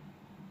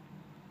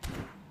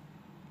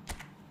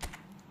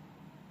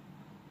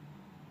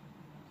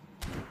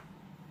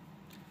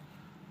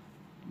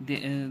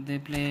 They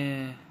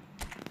play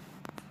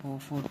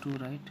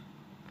 4-4-2, right?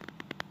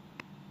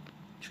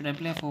 Should I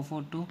play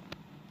 4-4-2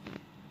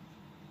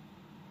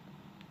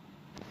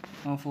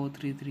 or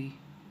 4-3-3?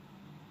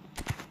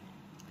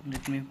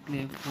 Let me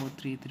play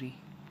 4-3-3.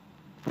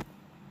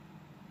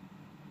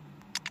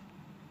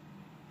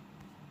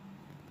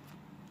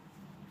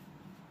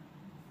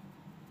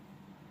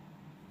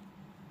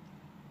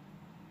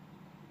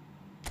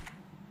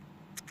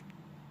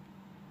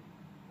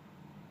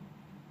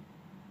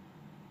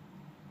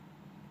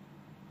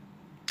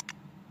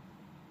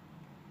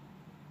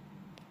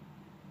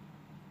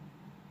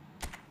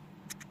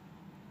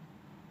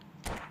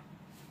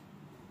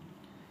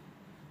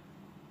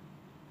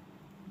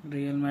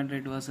 Real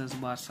Madrid versus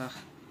Barca.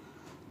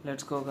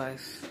 Let's go,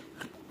 guys.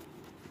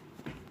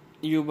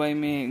 You buy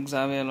me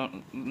Xavi,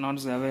 not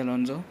Xavi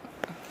Alonso.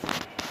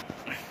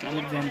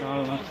 Alexander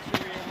Arnold.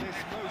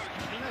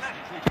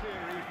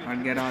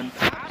 Gerard.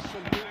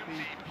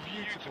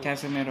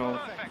 Casemiro.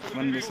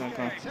 Van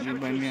Bissaka. You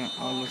buy me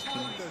all those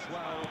players.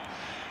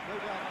 No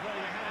doubt playing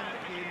a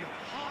hand in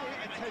high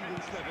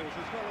attendance levels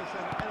as well as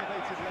an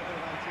elevated level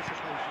of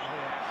anticipation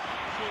here.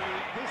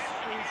 Surely this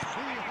is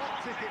the hot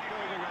ticket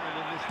going around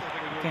in this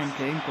level of Okay, I'm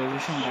playing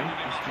position, right?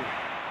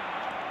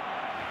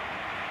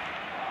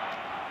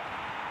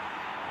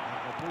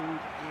 And the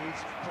mood is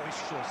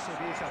boisterous. It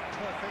is a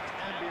perfect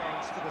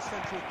ambience for the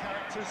central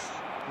characters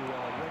who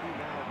are ready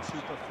now to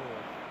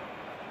perform.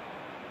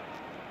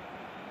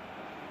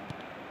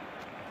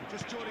 If you're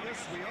just joining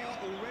us, we are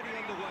already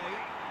underway.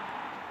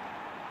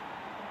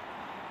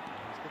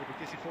 Going to be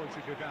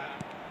disappointed with that.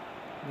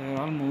 They're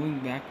all moving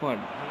backward.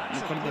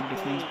 Look at the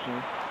difference, bro.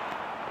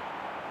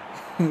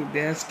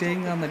 They are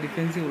staying on the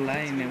defensive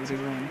line,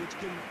 everyone. which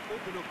can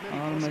open up many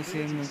All my same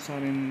possibilities. moves are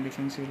in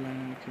defensive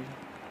line. Okay.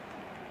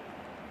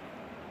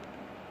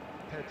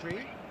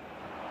 Pedri.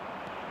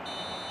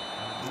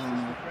 Oh, The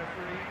no.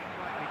 referee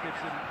rightly gives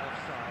him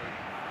offside.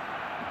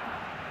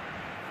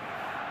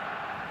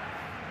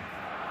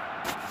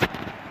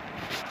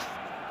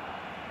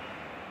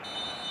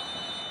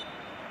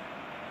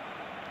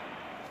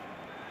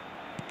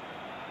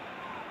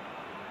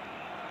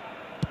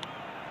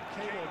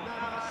 Keylor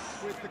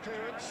Navas with the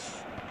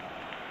clearance.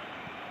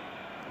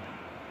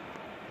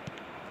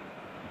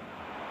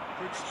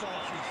 Good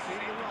start, he's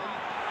seen the run.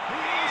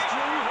 He's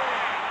through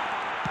here.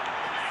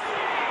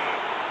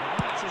 And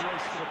that's a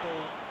race for the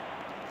ball.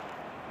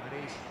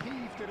 And he's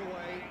heaved it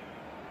away.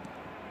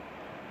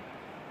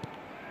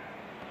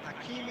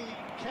 Hakimi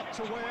kept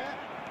aware,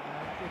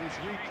 and it is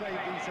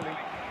replayed easily.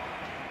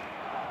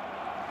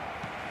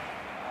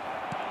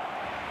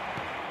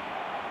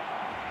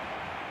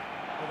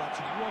 Well, that's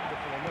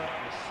wonderful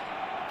alertness.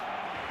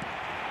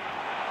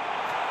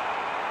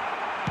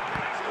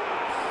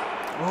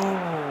 Oh,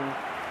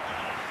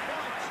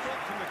 Fine stop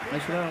from the I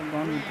should have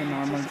gone with the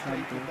normal shot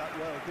Anticipated though. that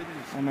well, didn't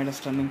he? I made a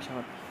stunning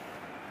shot.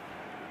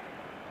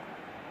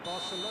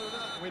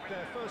 Barcelona with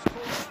their first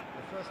corner,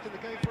 the first in the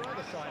game for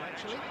either side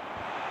actually.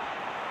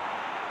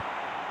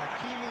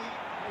 Hakimi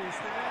is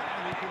there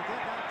and he can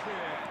get that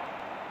clear.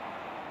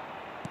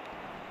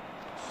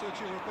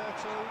 Sergio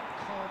Roberto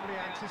calmly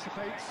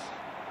anticipates.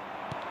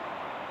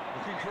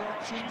 Looking for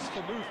options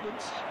for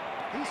movement.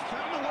 He's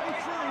found a way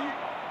through.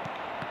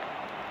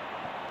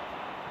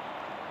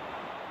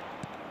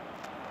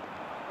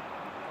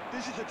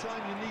 This is the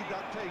time you need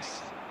that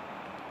pace.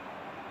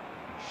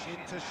 Shin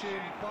to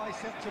shin,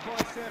 bicep to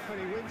bicep, and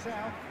he wins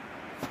out.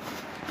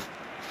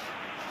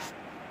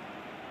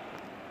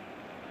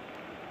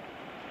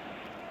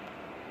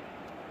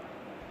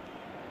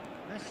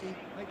 Messi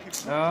making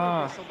good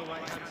progress on the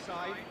right-hand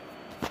side.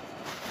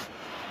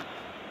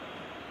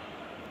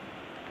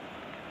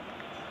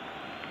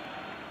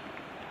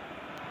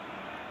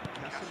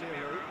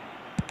 Casemiro.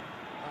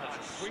 That's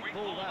a sweet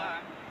ball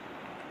that.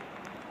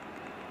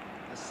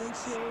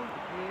 Asensio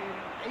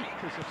in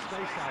acres of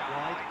space out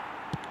wide.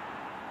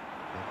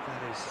 And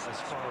that is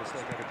as far as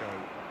they're going to go.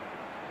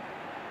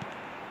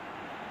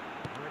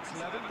 Now it's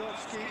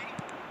Lewandowski.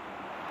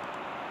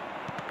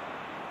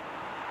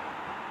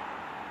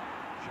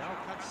 João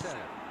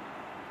Cancelo.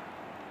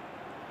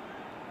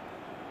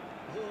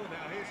 Oh,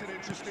 now here's an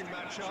interesting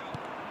matchup.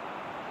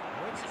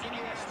 Now it's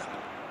Iniesta.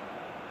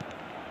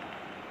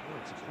 Oh,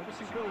 it's a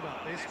promising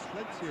build-up. There's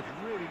plenty of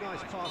really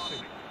nice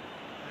passing.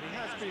 And he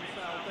has been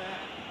fouled there.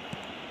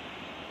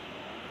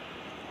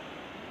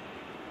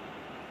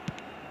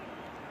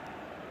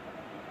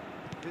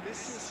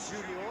 Vinicius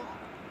Junior.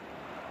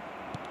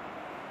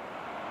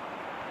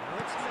 Now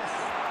it's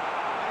Messi.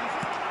 And he's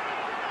in time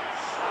to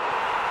finish.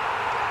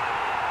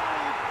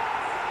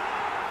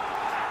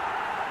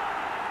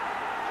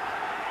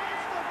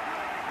 It's the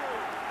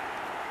breakthrough.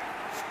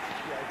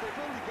 Yeah, they've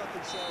only got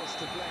themselves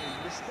to blame.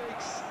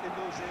 Mistakes in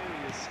those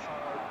areas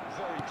are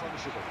very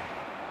punishable.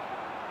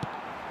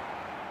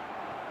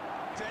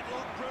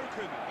 Deadlock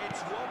broken.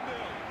 It's 1-0.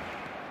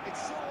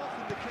 It's so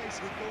often the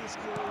case with goal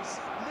scorers,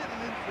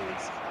 little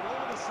influence, and all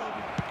of a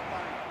sudden,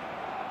 bang.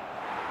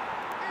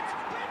 It's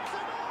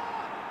Benzema!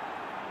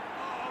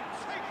 Oh,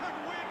 taken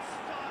with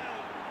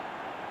style.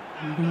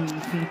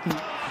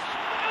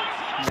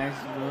 Nice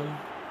bro.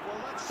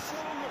 Well, that's so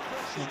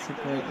refreshing. That's it,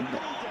 They right. were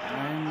goal down,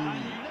 I'm-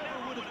 and you never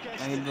would have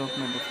guessed I it. broke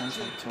my The defense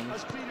action actually.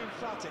 has been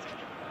emphatic.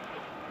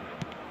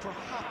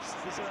 Perhaps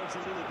deserves a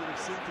little bit of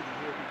sympathy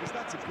here because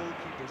that's a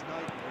goalkeeper's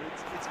nightmare.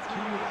 It's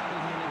clear that the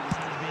Minutes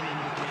has been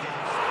indicated.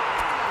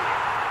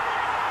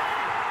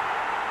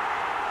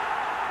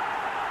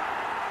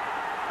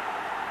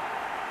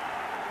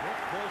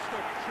 Was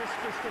the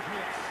crispest of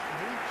hits.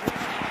 he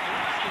just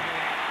blasted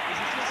it. As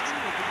he just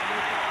knew he could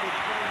make that look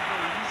very,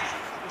 very easy.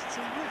 It was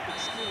terrific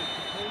skill and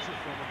composure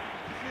from him.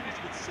 He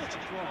finished with such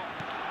aplomb.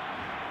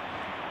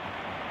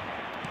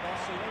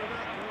 Barcelona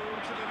go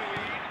to the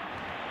lead.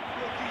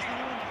 Look, he's the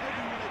one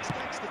everyone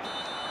expects to be.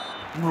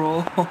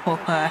 Bro,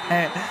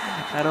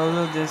 I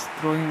also just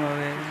throw him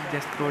away.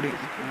 Just throwed it,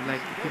 like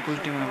he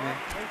pushed him away.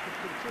 Both have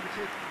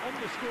contributed on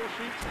the score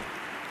sheet.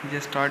 He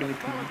just started with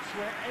me. Balance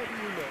wherever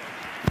you look.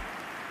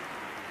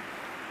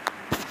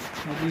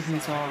 At least he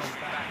saw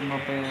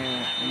Mbappe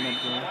in that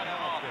goal. Well,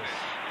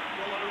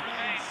 it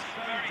remains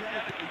very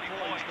delicately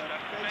poised that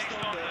based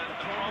on the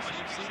promise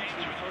we've seen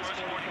through the first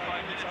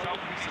 45 minutes, I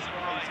wouldn't be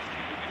surprised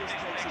if this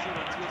takes a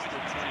bit of twisted.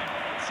 So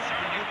it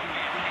certainly would be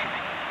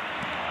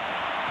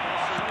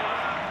Barcelona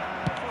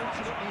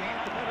fortunately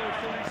had the better of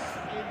things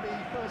in the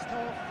first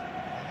half,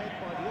 ahead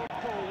by the odd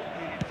goal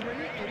in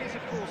 3. It is,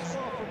 of course,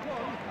 far from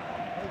 1.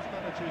 Both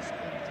managers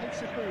in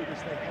intensive mood as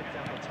they head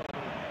down the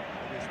tunnel.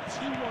 It is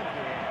 2-1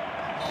 here.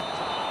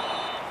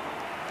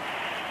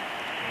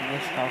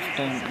 Just half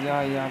time.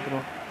 Yeah,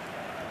 bro.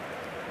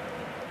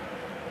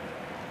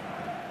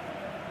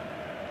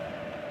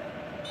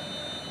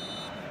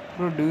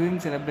 Bro, doing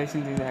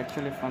celebrations is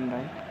actually fun,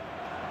 right?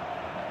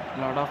 A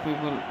lot of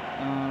people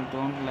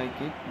don't like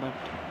it, but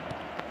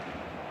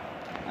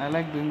I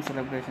like doing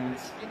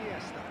celebrations.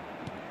 Iniesta.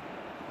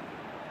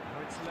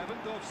 Now it's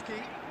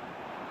Lewandowski.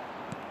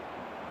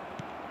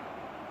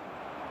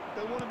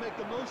 They want to make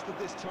the most of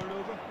this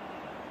turnover.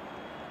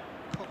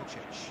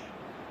 Kovacic.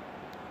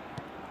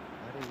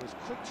 And he was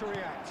quick to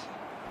react.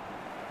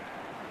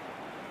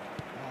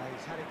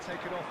 He's had it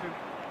taken off him.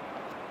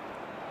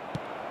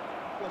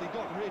 Well, he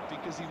got rid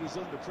because he was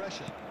under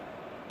pressure.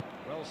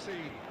 Well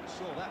seen,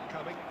 saw that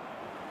coming.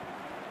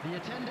 The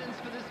attendance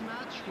for this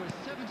match was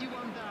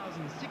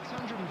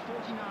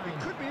 71,649. It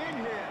could be in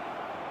here.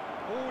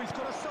 Oh, he's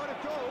got a sight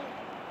of goal.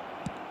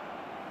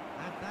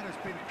 And that has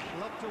been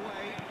clubbed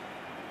away.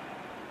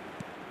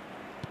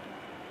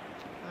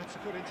 That's a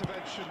good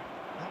intervention.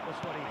 That was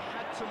what he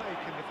had to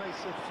make in the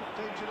face of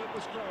danger that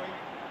was growing.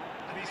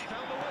 And he's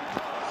found the way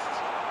past.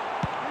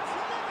 It's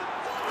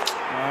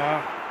Lewandowski!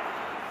 A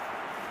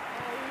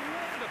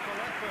wonderful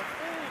effort,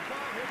 all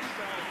by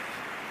himself.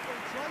 Well,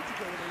 he tried to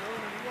go it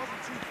alone and he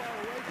wasn't too far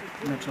away from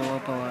That's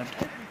overpowered.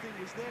 Everything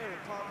was there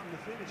apart from the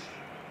finish.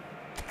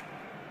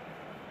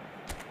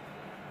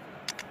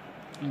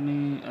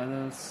 Any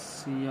other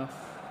sea of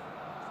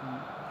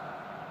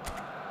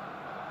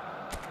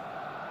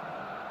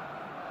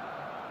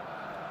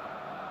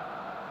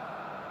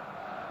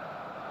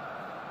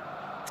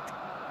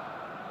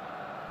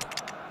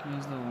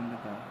here's the only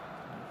guy left.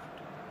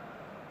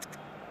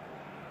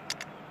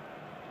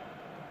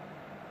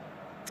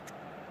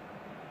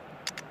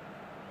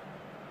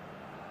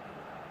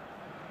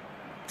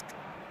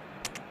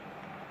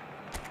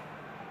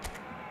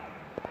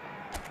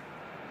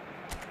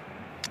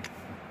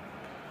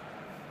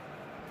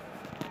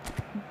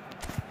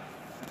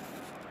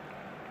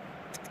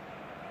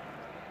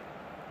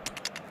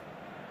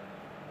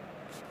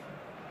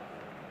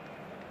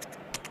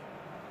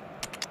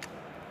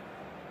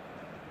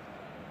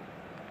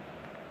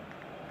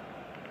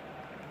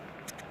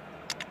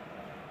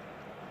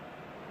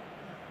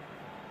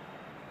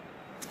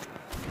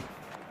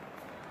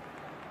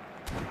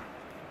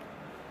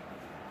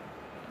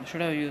 I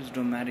should have used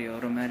Romario.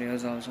 Romario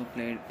has also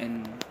played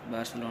in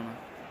Barcelona.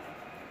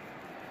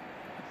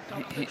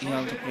 He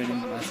also played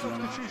in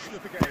Barcelona.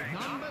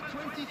 Number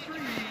 23,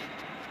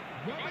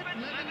 Robert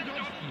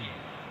Lewandowski.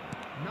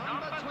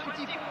 Number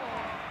 24,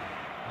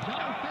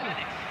 Jean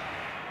Felix.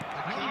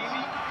 Number 9,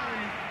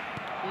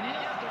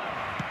 Iniesta.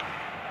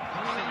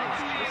 Number 19,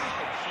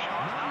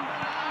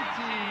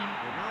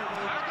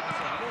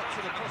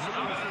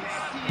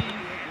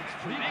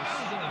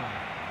 Rivaldo.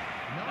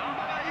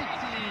 Number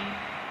 18,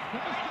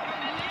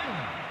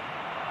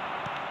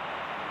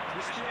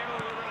 Cristiano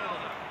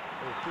Ronaldo.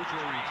 Oh, good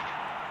read.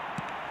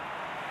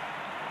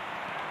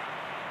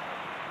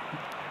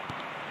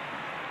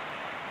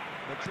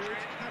 Madrid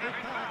have it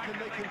back and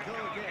they can go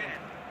again.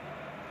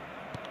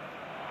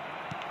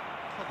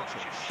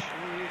 Kovacic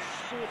is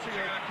sorting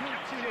a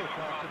guilty look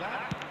after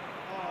that.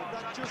 Oh,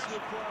 that just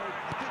required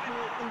a bit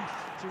more oomph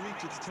to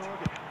reach its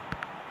target.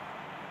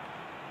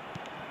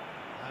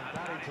 And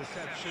that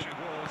interception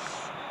was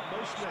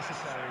most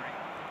necessary.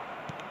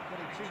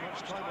 Getting too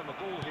much time on the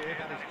ball here,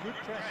 that is good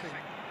pressing.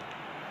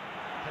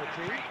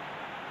 Pedri,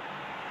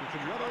 he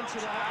can run onto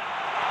that.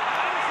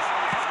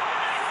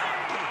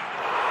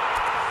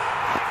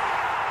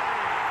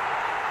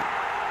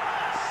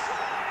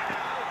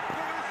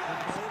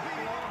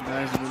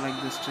 Guys, do you like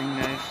the string,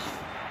 guys?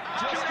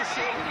 Just the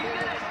sort of ball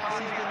pass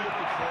he's been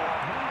looking for.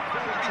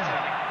 Very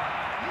tight.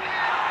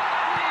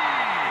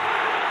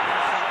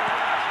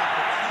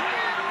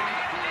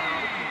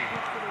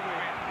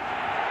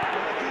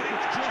 Well, I think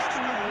it's just a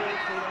reward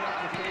for their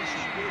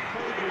application. They've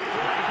played with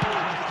great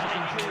ability to try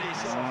and kill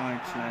this off. Oh,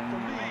 it's For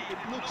lagging me, now.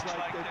 it looks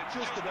like they've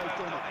just about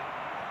done it.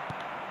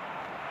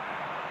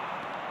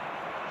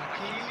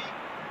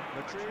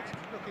 Madrid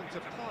looking to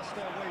pass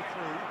their way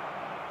through.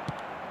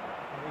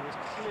 Well, he was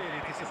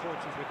clearly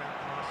disappointed with that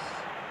pass.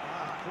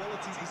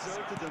 Quality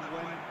deserted them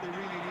when they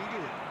really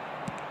needed it.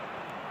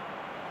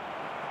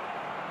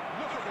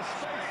 Look at the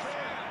space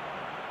there.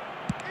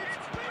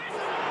 It's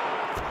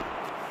Benzema!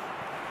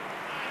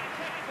 And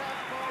kept out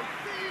by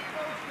the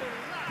most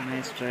relaxed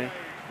Nice of the try. game.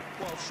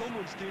 Well,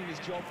 someone's doing his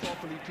job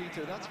properly,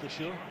 Peter, that's for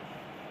sure.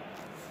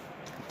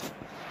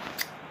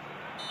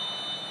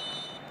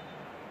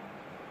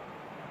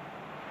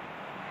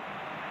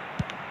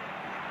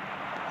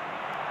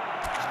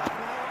 And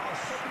now a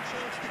second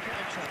chance to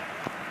counter.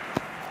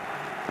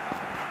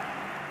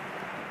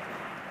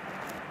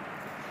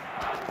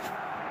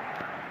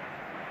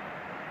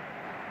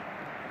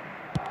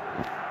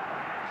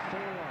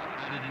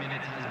 added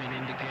minutes has been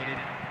indicated.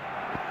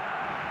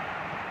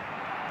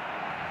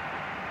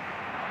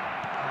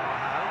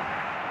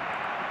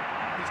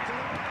 He's still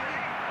away.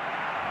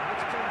 And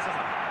it's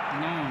Benzema.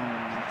 No,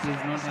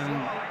 he's not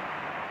having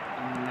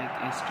like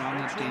a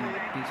stronger team.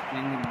 He's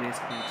playing with base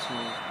cards, so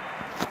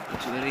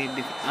it's very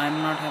difficult. I'm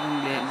not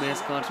having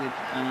base cards with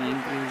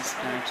increased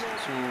stats,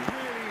 so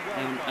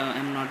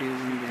I'm not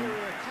using them.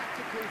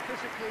 Tactically,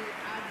 physically,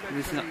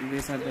 and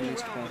These are the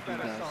least powerful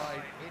better guys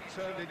side. It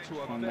turned into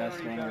a from very,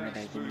 Barcelona very that I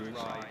could smooth use.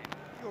 ride.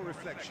 Your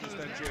reflections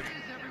then, Jim?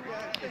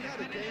 Yeah, they had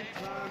a game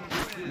plan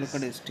which Look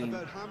at his was team.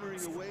 about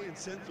hammering away in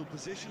central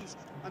positions,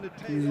 and it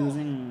He's paid off.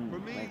 using For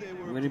me, like they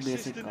were very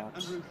basic persistent and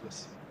cards.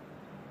 ruthless.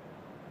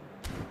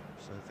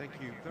 So thank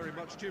you very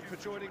much, Jim, for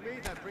joining me.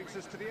 That brings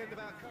us to the end of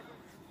our coverage.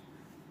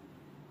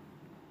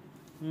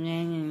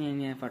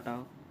 Nye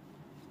फटाओ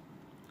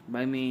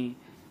भाई मैं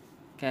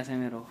कैसे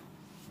में रहो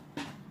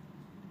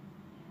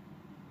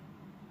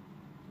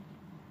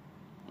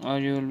or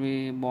you will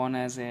be born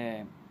as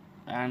a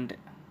ant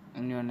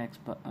in your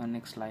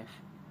next life.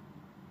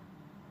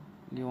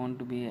 You want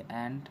to be an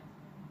ant?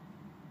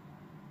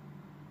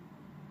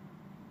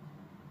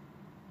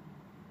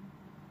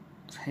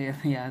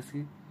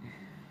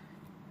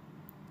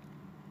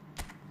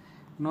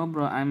 No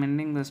bro, I'm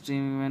ending the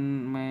stream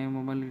when my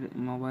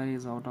mobile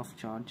is out of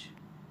charge.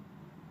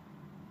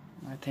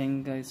 I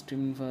think I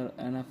streamed for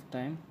enough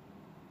time.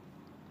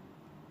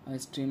 I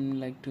streamed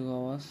like 2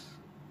 hours.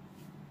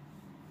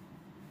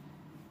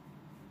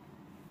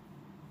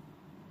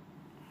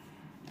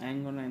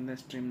 I'm gonna end the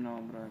stream now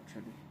bro,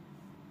 actually.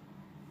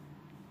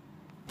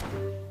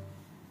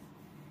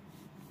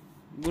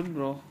 Good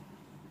bro.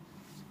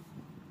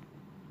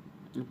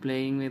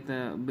 Playing with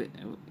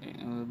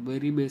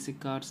very basic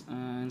cards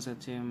in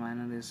such a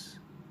manner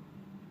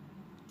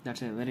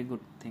that's a very good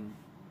thing.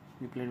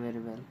 You played very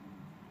well.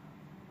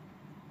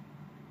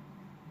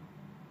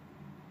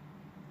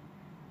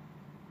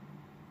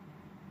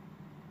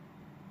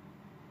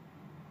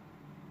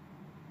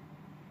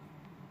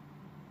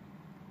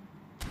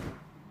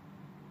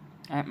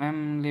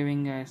 I'm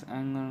leaving guys.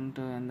 I'm going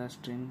to end the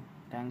stream.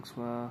 Thanks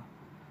for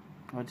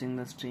watching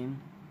the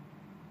stream.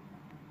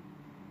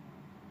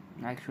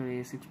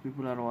 Actually 6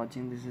 people are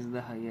watching. This is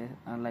the highest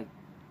like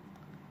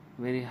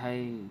very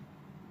high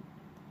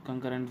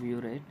concurrent view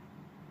rate,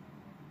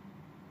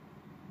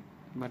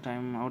 but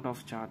I'm out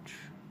of charge.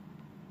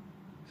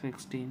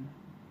 16.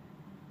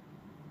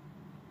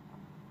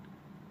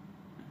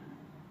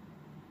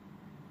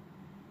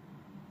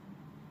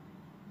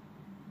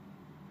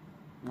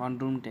 One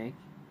room take.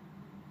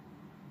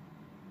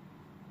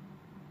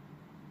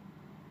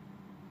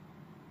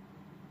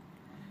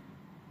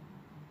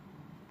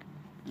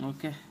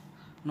 Okay.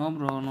 No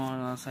bro,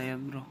 no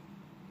Syed bro.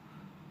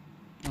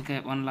 Okay,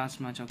 one last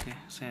match. Okay,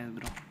 Syed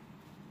bro.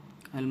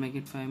 I'll make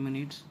it 5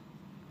 minutes.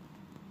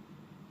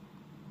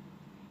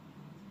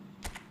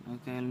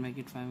 Okay, I'll make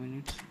it 5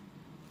 minutes.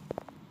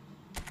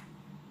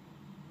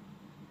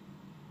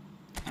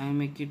 I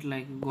make it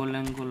like goal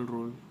and goal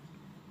rule.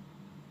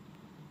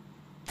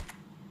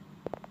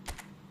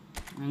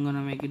 I'm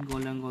gonna make it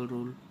goal and goal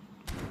rule.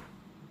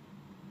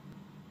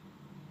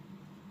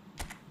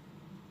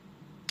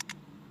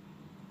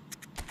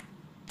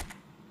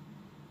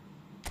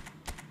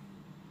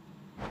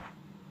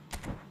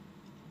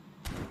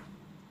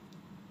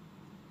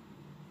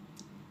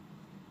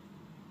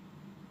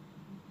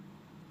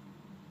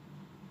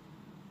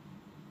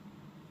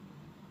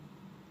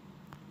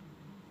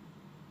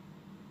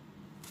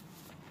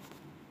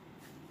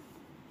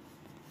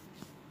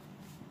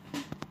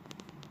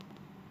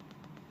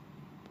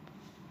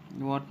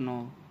 What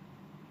now?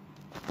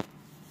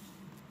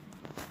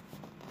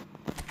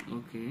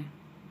 Okay.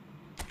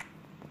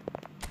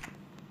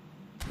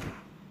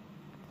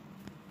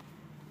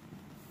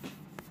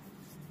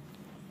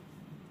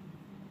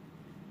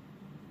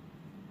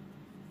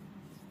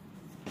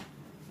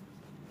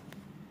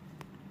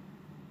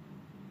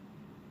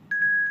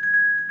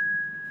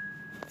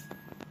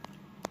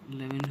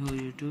 Levinho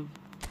YouTube.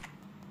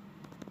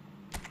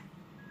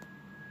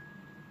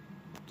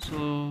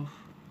 So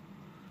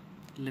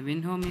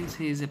Levinho means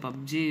he is a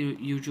PUBG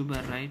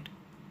YouTuber, right?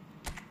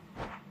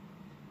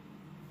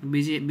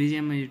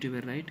 BGM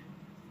YouTuber, right?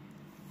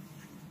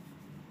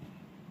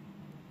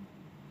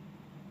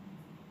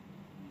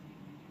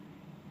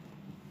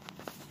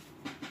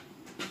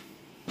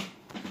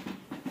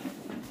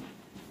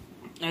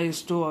 I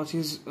used to watch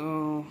his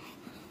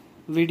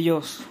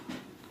videos,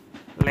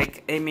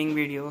 like aiming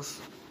videos,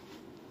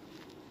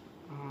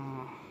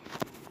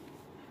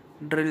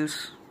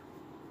 drills.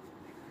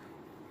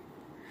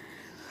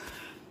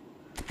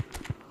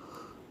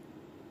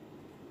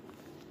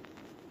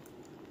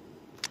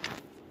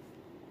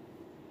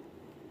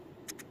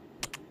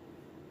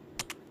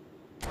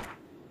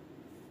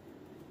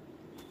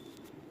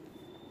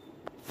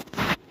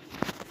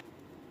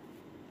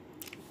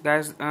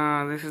 Guys,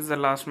 this is the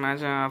last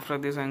match. After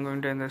this I'm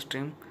going to end the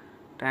stream.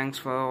 Thanks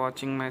for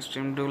watching my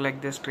stream. Do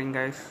like the stream,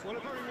 guys. Well, a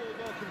very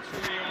warm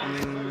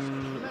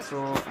welcome to the So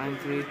I'm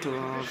free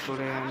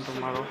today and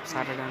tomorrow,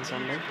 Saturday and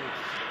Sunday.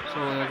 So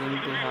we are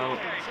going to have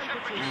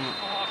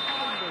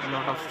a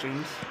lot of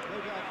streams. No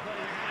doubt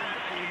playing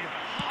hand in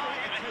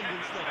high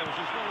attendance levels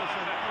as well as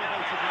an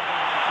elevated level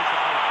of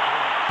anticipation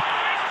here.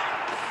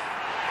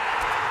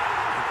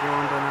 If you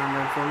want an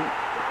Android phone,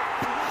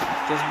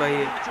 just buy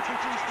it. To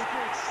produce the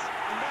goods,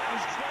 and that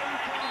was very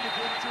kind of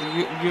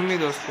him to Give me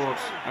those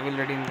codes. I will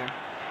redeem them.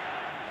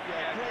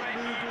 yeah, great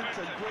movement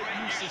and great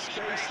use of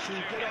space to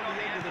get on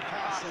the end of the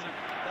pass, and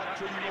that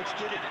pretty much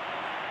did it.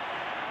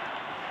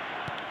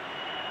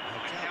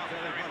 Worked out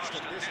very well judged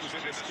that this was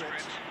in the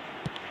script.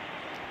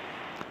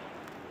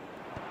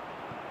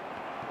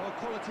 Well,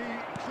 quality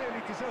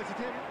clearly deserted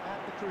him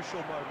at the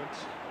crucial moment.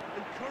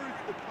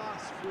 Encouraged the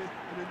pass with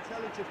an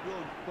intelligent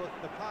run, but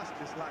the pass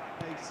just lacked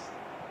pace.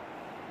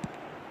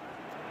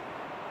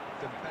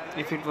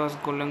 If it was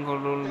golden goal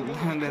rule,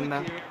 then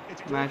the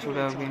match would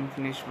have been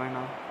finished by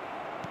now.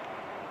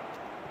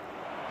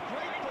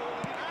 Great ball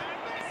and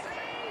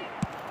Messi!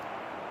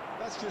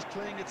 That's just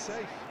playing it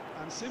safe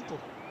and simple.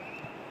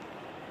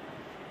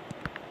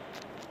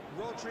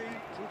 Rodri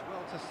did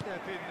well to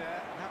step in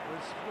there. That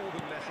was more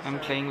than necessary. I'm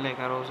playing like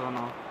Alonso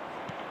now.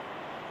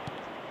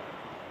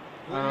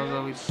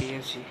 Alonso with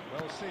PSG.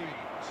 Well seen.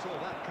 Saw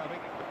that coming.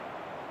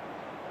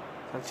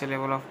 Such a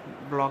level of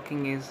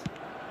blocking is,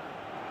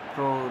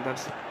 bro.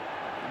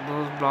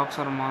 Those blocks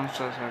are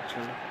monsters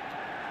actually.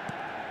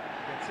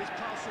 Gets his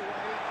pass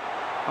away.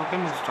 How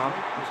can you stop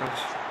such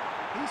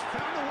He's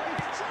found a way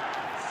to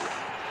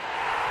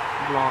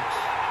blocks?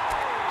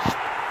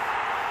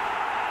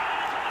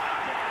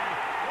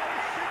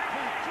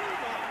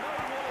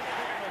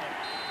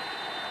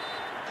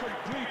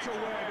 complete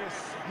awareness.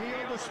 He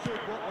understood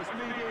what was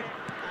needed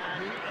and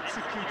he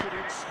executed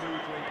it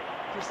smoothly.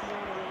 Cristiano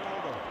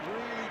Ronaldo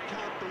really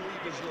can't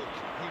believe his luck.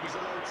 He was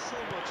allowed so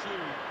much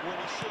room when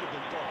he should have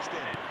been boxed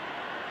in.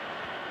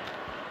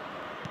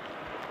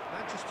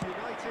 Manchester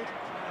United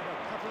have a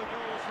couple of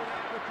goals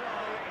without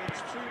reply.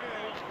 It's 2-0.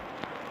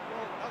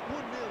 Well, at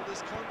 1-0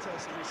 this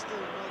contest was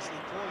still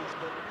nicely poised,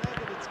 but now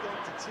that it's gone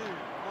to 2,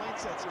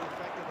 mindsets are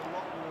affected a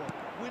lot more.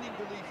 Winning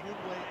belief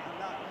one way and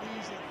that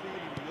losing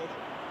feeling the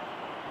other.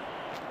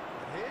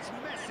 Here's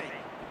Messi,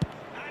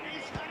 and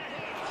he's had a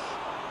hit,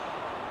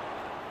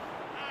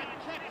 and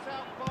kept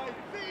out by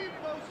the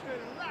most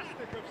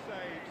elastic of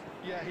saves.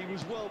 Yeah, he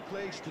was well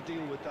placed to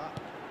deal with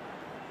that.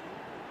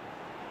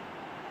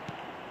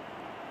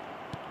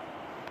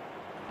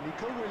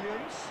 Nico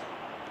Williams,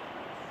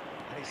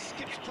 and he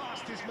skips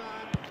past his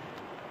man.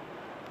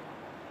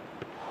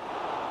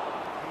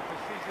 Keeper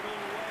sees it all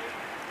the way.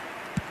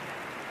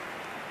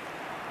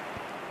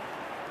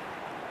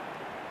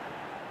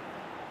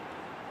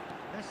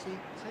 Messi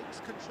takes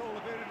control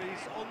of it and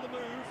he's on the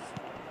move.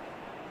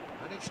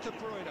 And it's De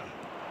Bruyne.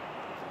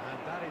 And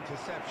that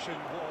interception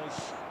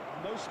was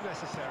most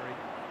necessary.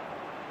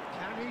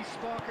 Can he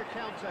spark a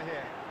counter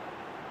here?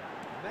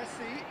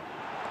 Messi,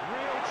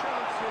 real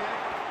chance here.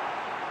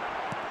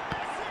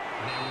 Messi!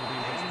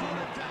 He's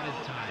brought it down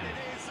and it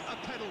is a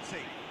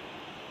penalty.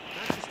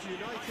 Manchester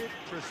United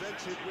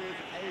presented with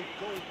a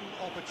golden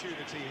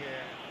opportunity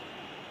here.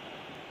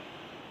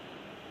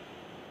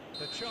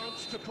 The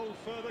chance to pull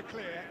further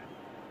clear.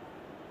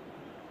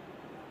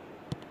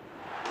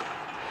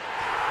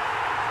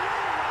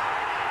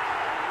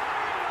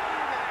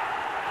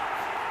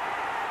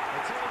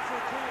 It's on for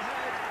a cool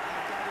head,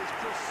 and that is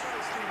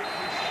precisely what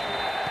he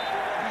showed.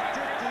 He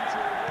dipped into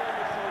a world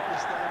of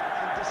focus then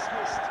and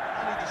dismissed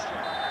any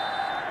distraction.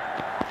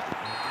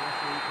 And the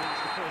referee brings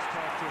the first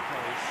half to a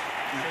close.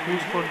 Who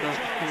scored the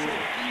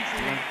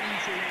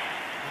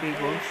three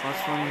goals?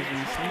 First one is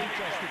Messi.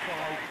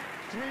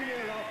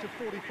 3-0 after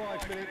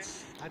 45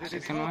 minutes, and it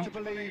is Second hard one. to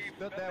believe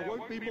that there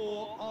won't be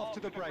more after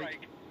the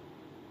break.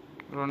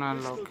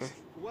 Ronaldo, okay.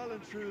 Well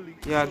and truly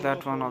Yeah, sold that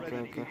off one, already,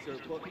 okay. Peter,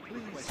 but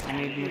please, I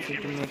need Messi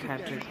to make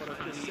hat-trick.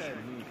 What I just said,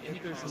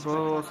 if there's a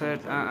Bro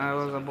said I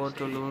was about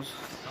to lose.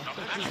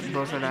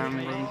 Bro said I am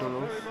going to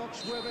lose. very much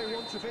where they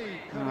want to be.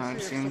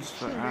 It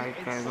seems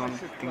like I don't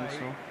think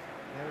so.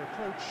 Their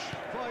approach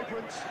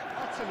vibrant,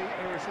 utterly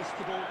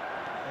irresistible.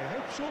 They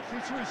hope shortly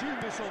to resume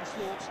this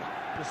onslaught.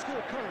 The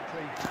score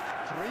currently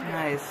 3-0.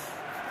 Nice.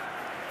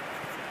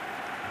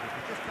 If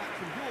you're just back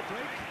from your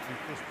break,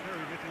 you've missed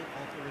very little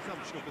of the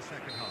resumption of the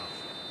second half.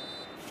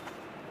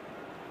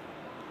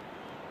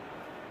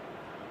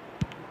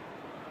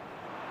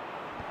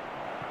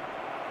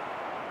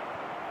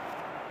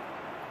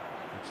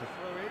 It's a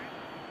throw-in.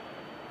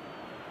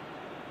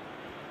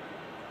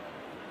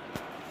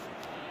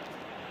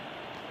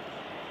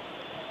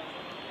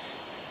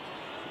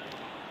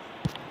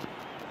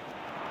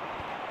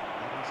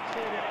 And he's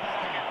cleared it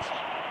back out.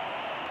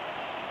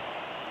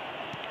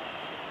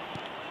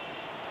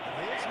 And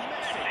here's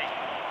Messi.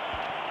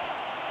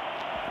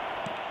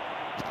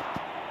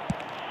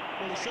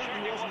 well, he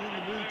certainly wasn't in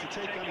the mood to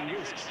take any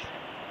risks.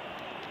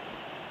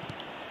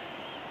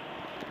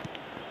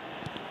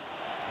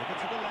 Over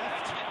to the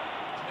left.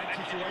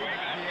 Plenty to aim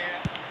at here.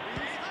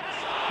 He's had a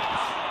shot.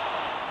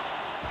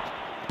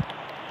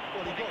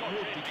 Well, he got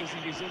rid because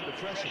he was under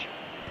pressure.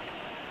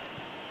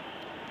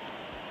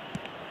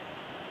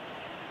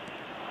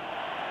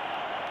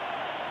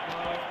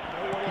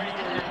 No one The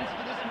attendance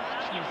for this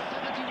match was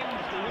 71.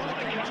 If they want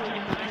to control,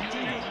 they can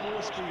do with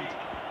more speed.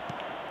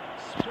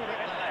 Spread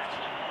it left.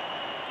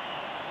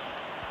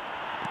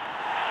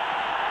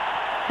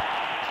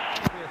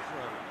 Maybe a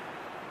throw.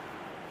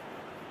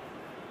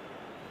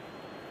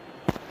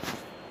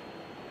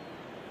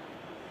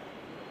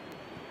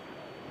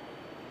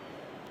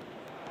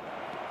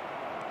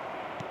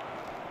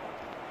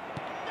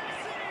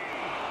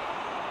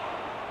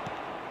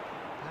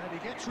 And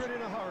he gets rid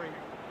in a hurry.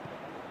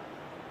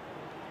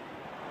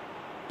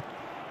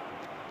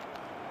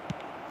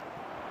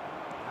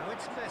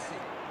 It's Messi.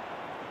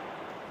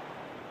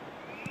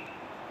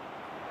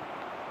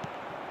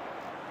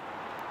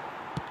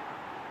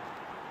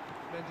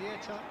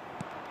 Mendieta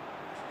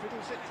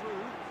fiddles it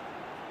through.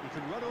 You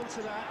can run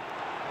onto that.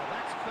 Oh,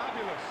 that's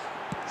fabulous.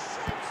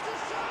 Shapes to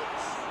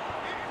shapes!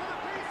 In for the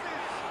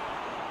pieces!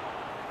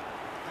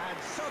 And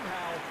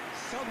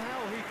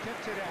somehow he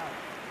kept it out.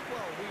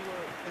 Well, we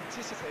were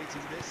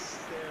anticipating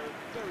this. They're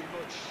very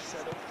much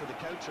set up for the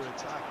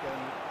counter-attack,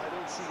 and I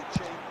don't see it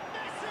change.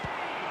 Messi!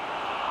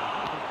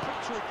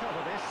 Quick to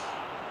recover this.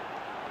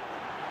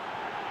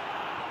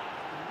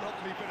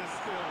 Lovely bit of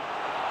skill.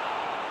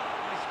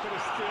 Nice bit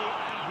of skill,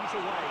 and he's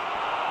away.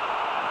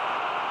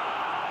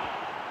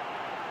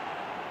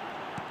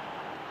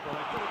 Well,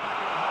 they put it back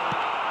in the hole.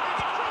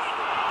 It's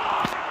Cristiano!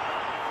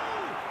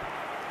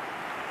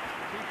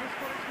 Keeper's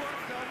got his work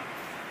done.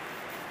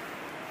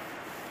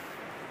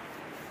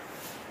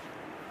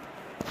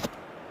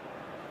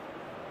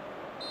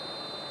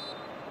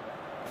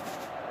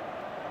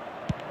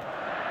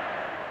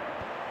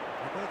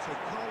 Roberto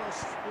Carlos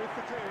with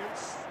the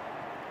clearance.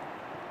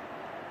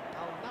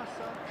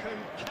 Al-Nassr can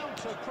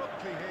counter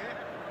promptly here.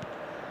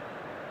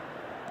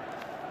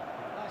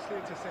 Nicely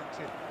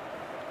intercepted.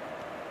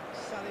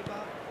 Saliba.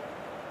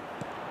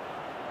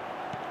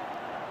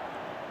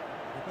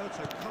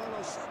 Roberto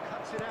Carlos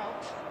cuts it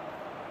out.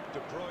 De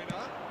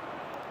Bruyne.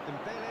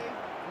 Dembele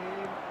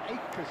in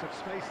acres of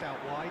space out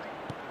wide.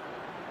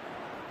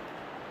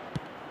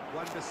 Two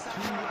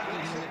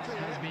minutes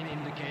has been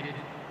indicated.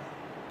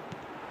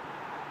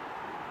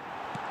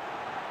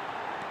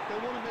 They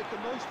want to make the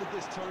most of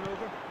this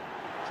turnover.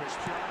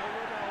 Cristiano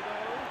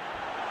Ronaldo.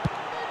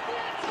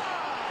 Mendieta!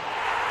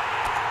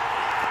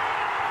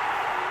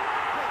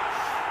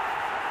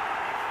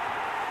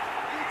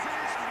 It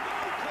is no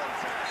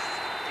contest.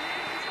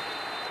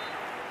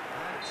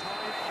 And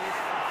time is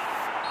up.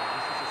 And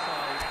this is a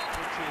side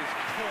which is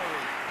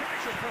pouring.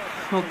 Picture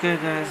perfect. Okay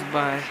guys,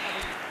 bye.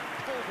 Having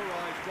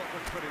pulverized what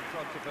was put in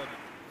front of them.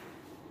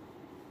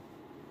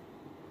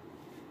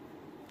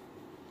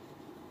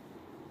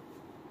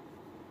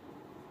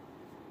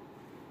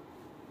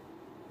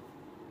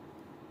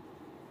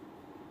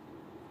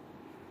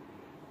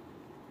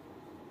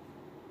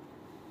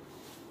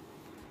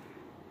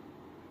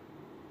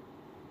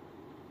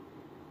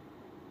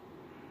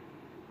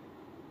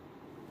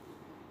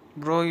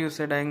 Bro, you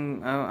said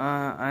I'm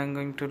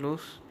going to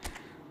lose,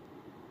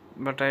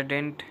 but I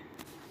didn't.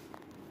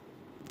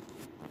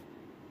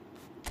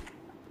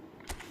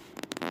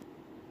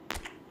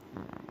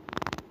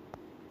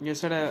 You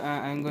said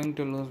I'm going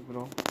to lose,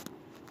 bro.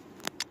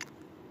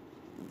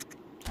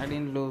 I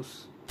didn't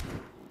lose.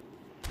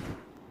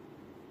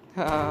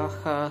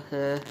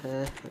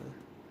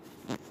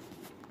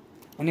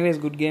 Anyways,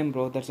 good game,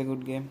 bro. That's a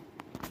good game.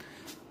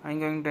 I'm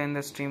going to end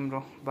the stream,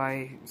 bro.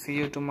 Bye. See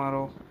you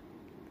tomorrow.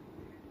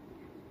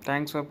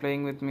 Thanks for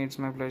playing with me. It's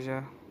my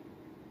pleasure.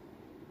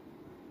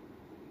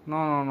 No.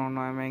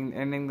 I'm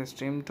ending the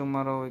stream.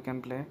 Tomorrow we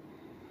can play.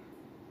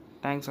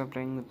 Thanks for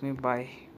playing with me. Bye.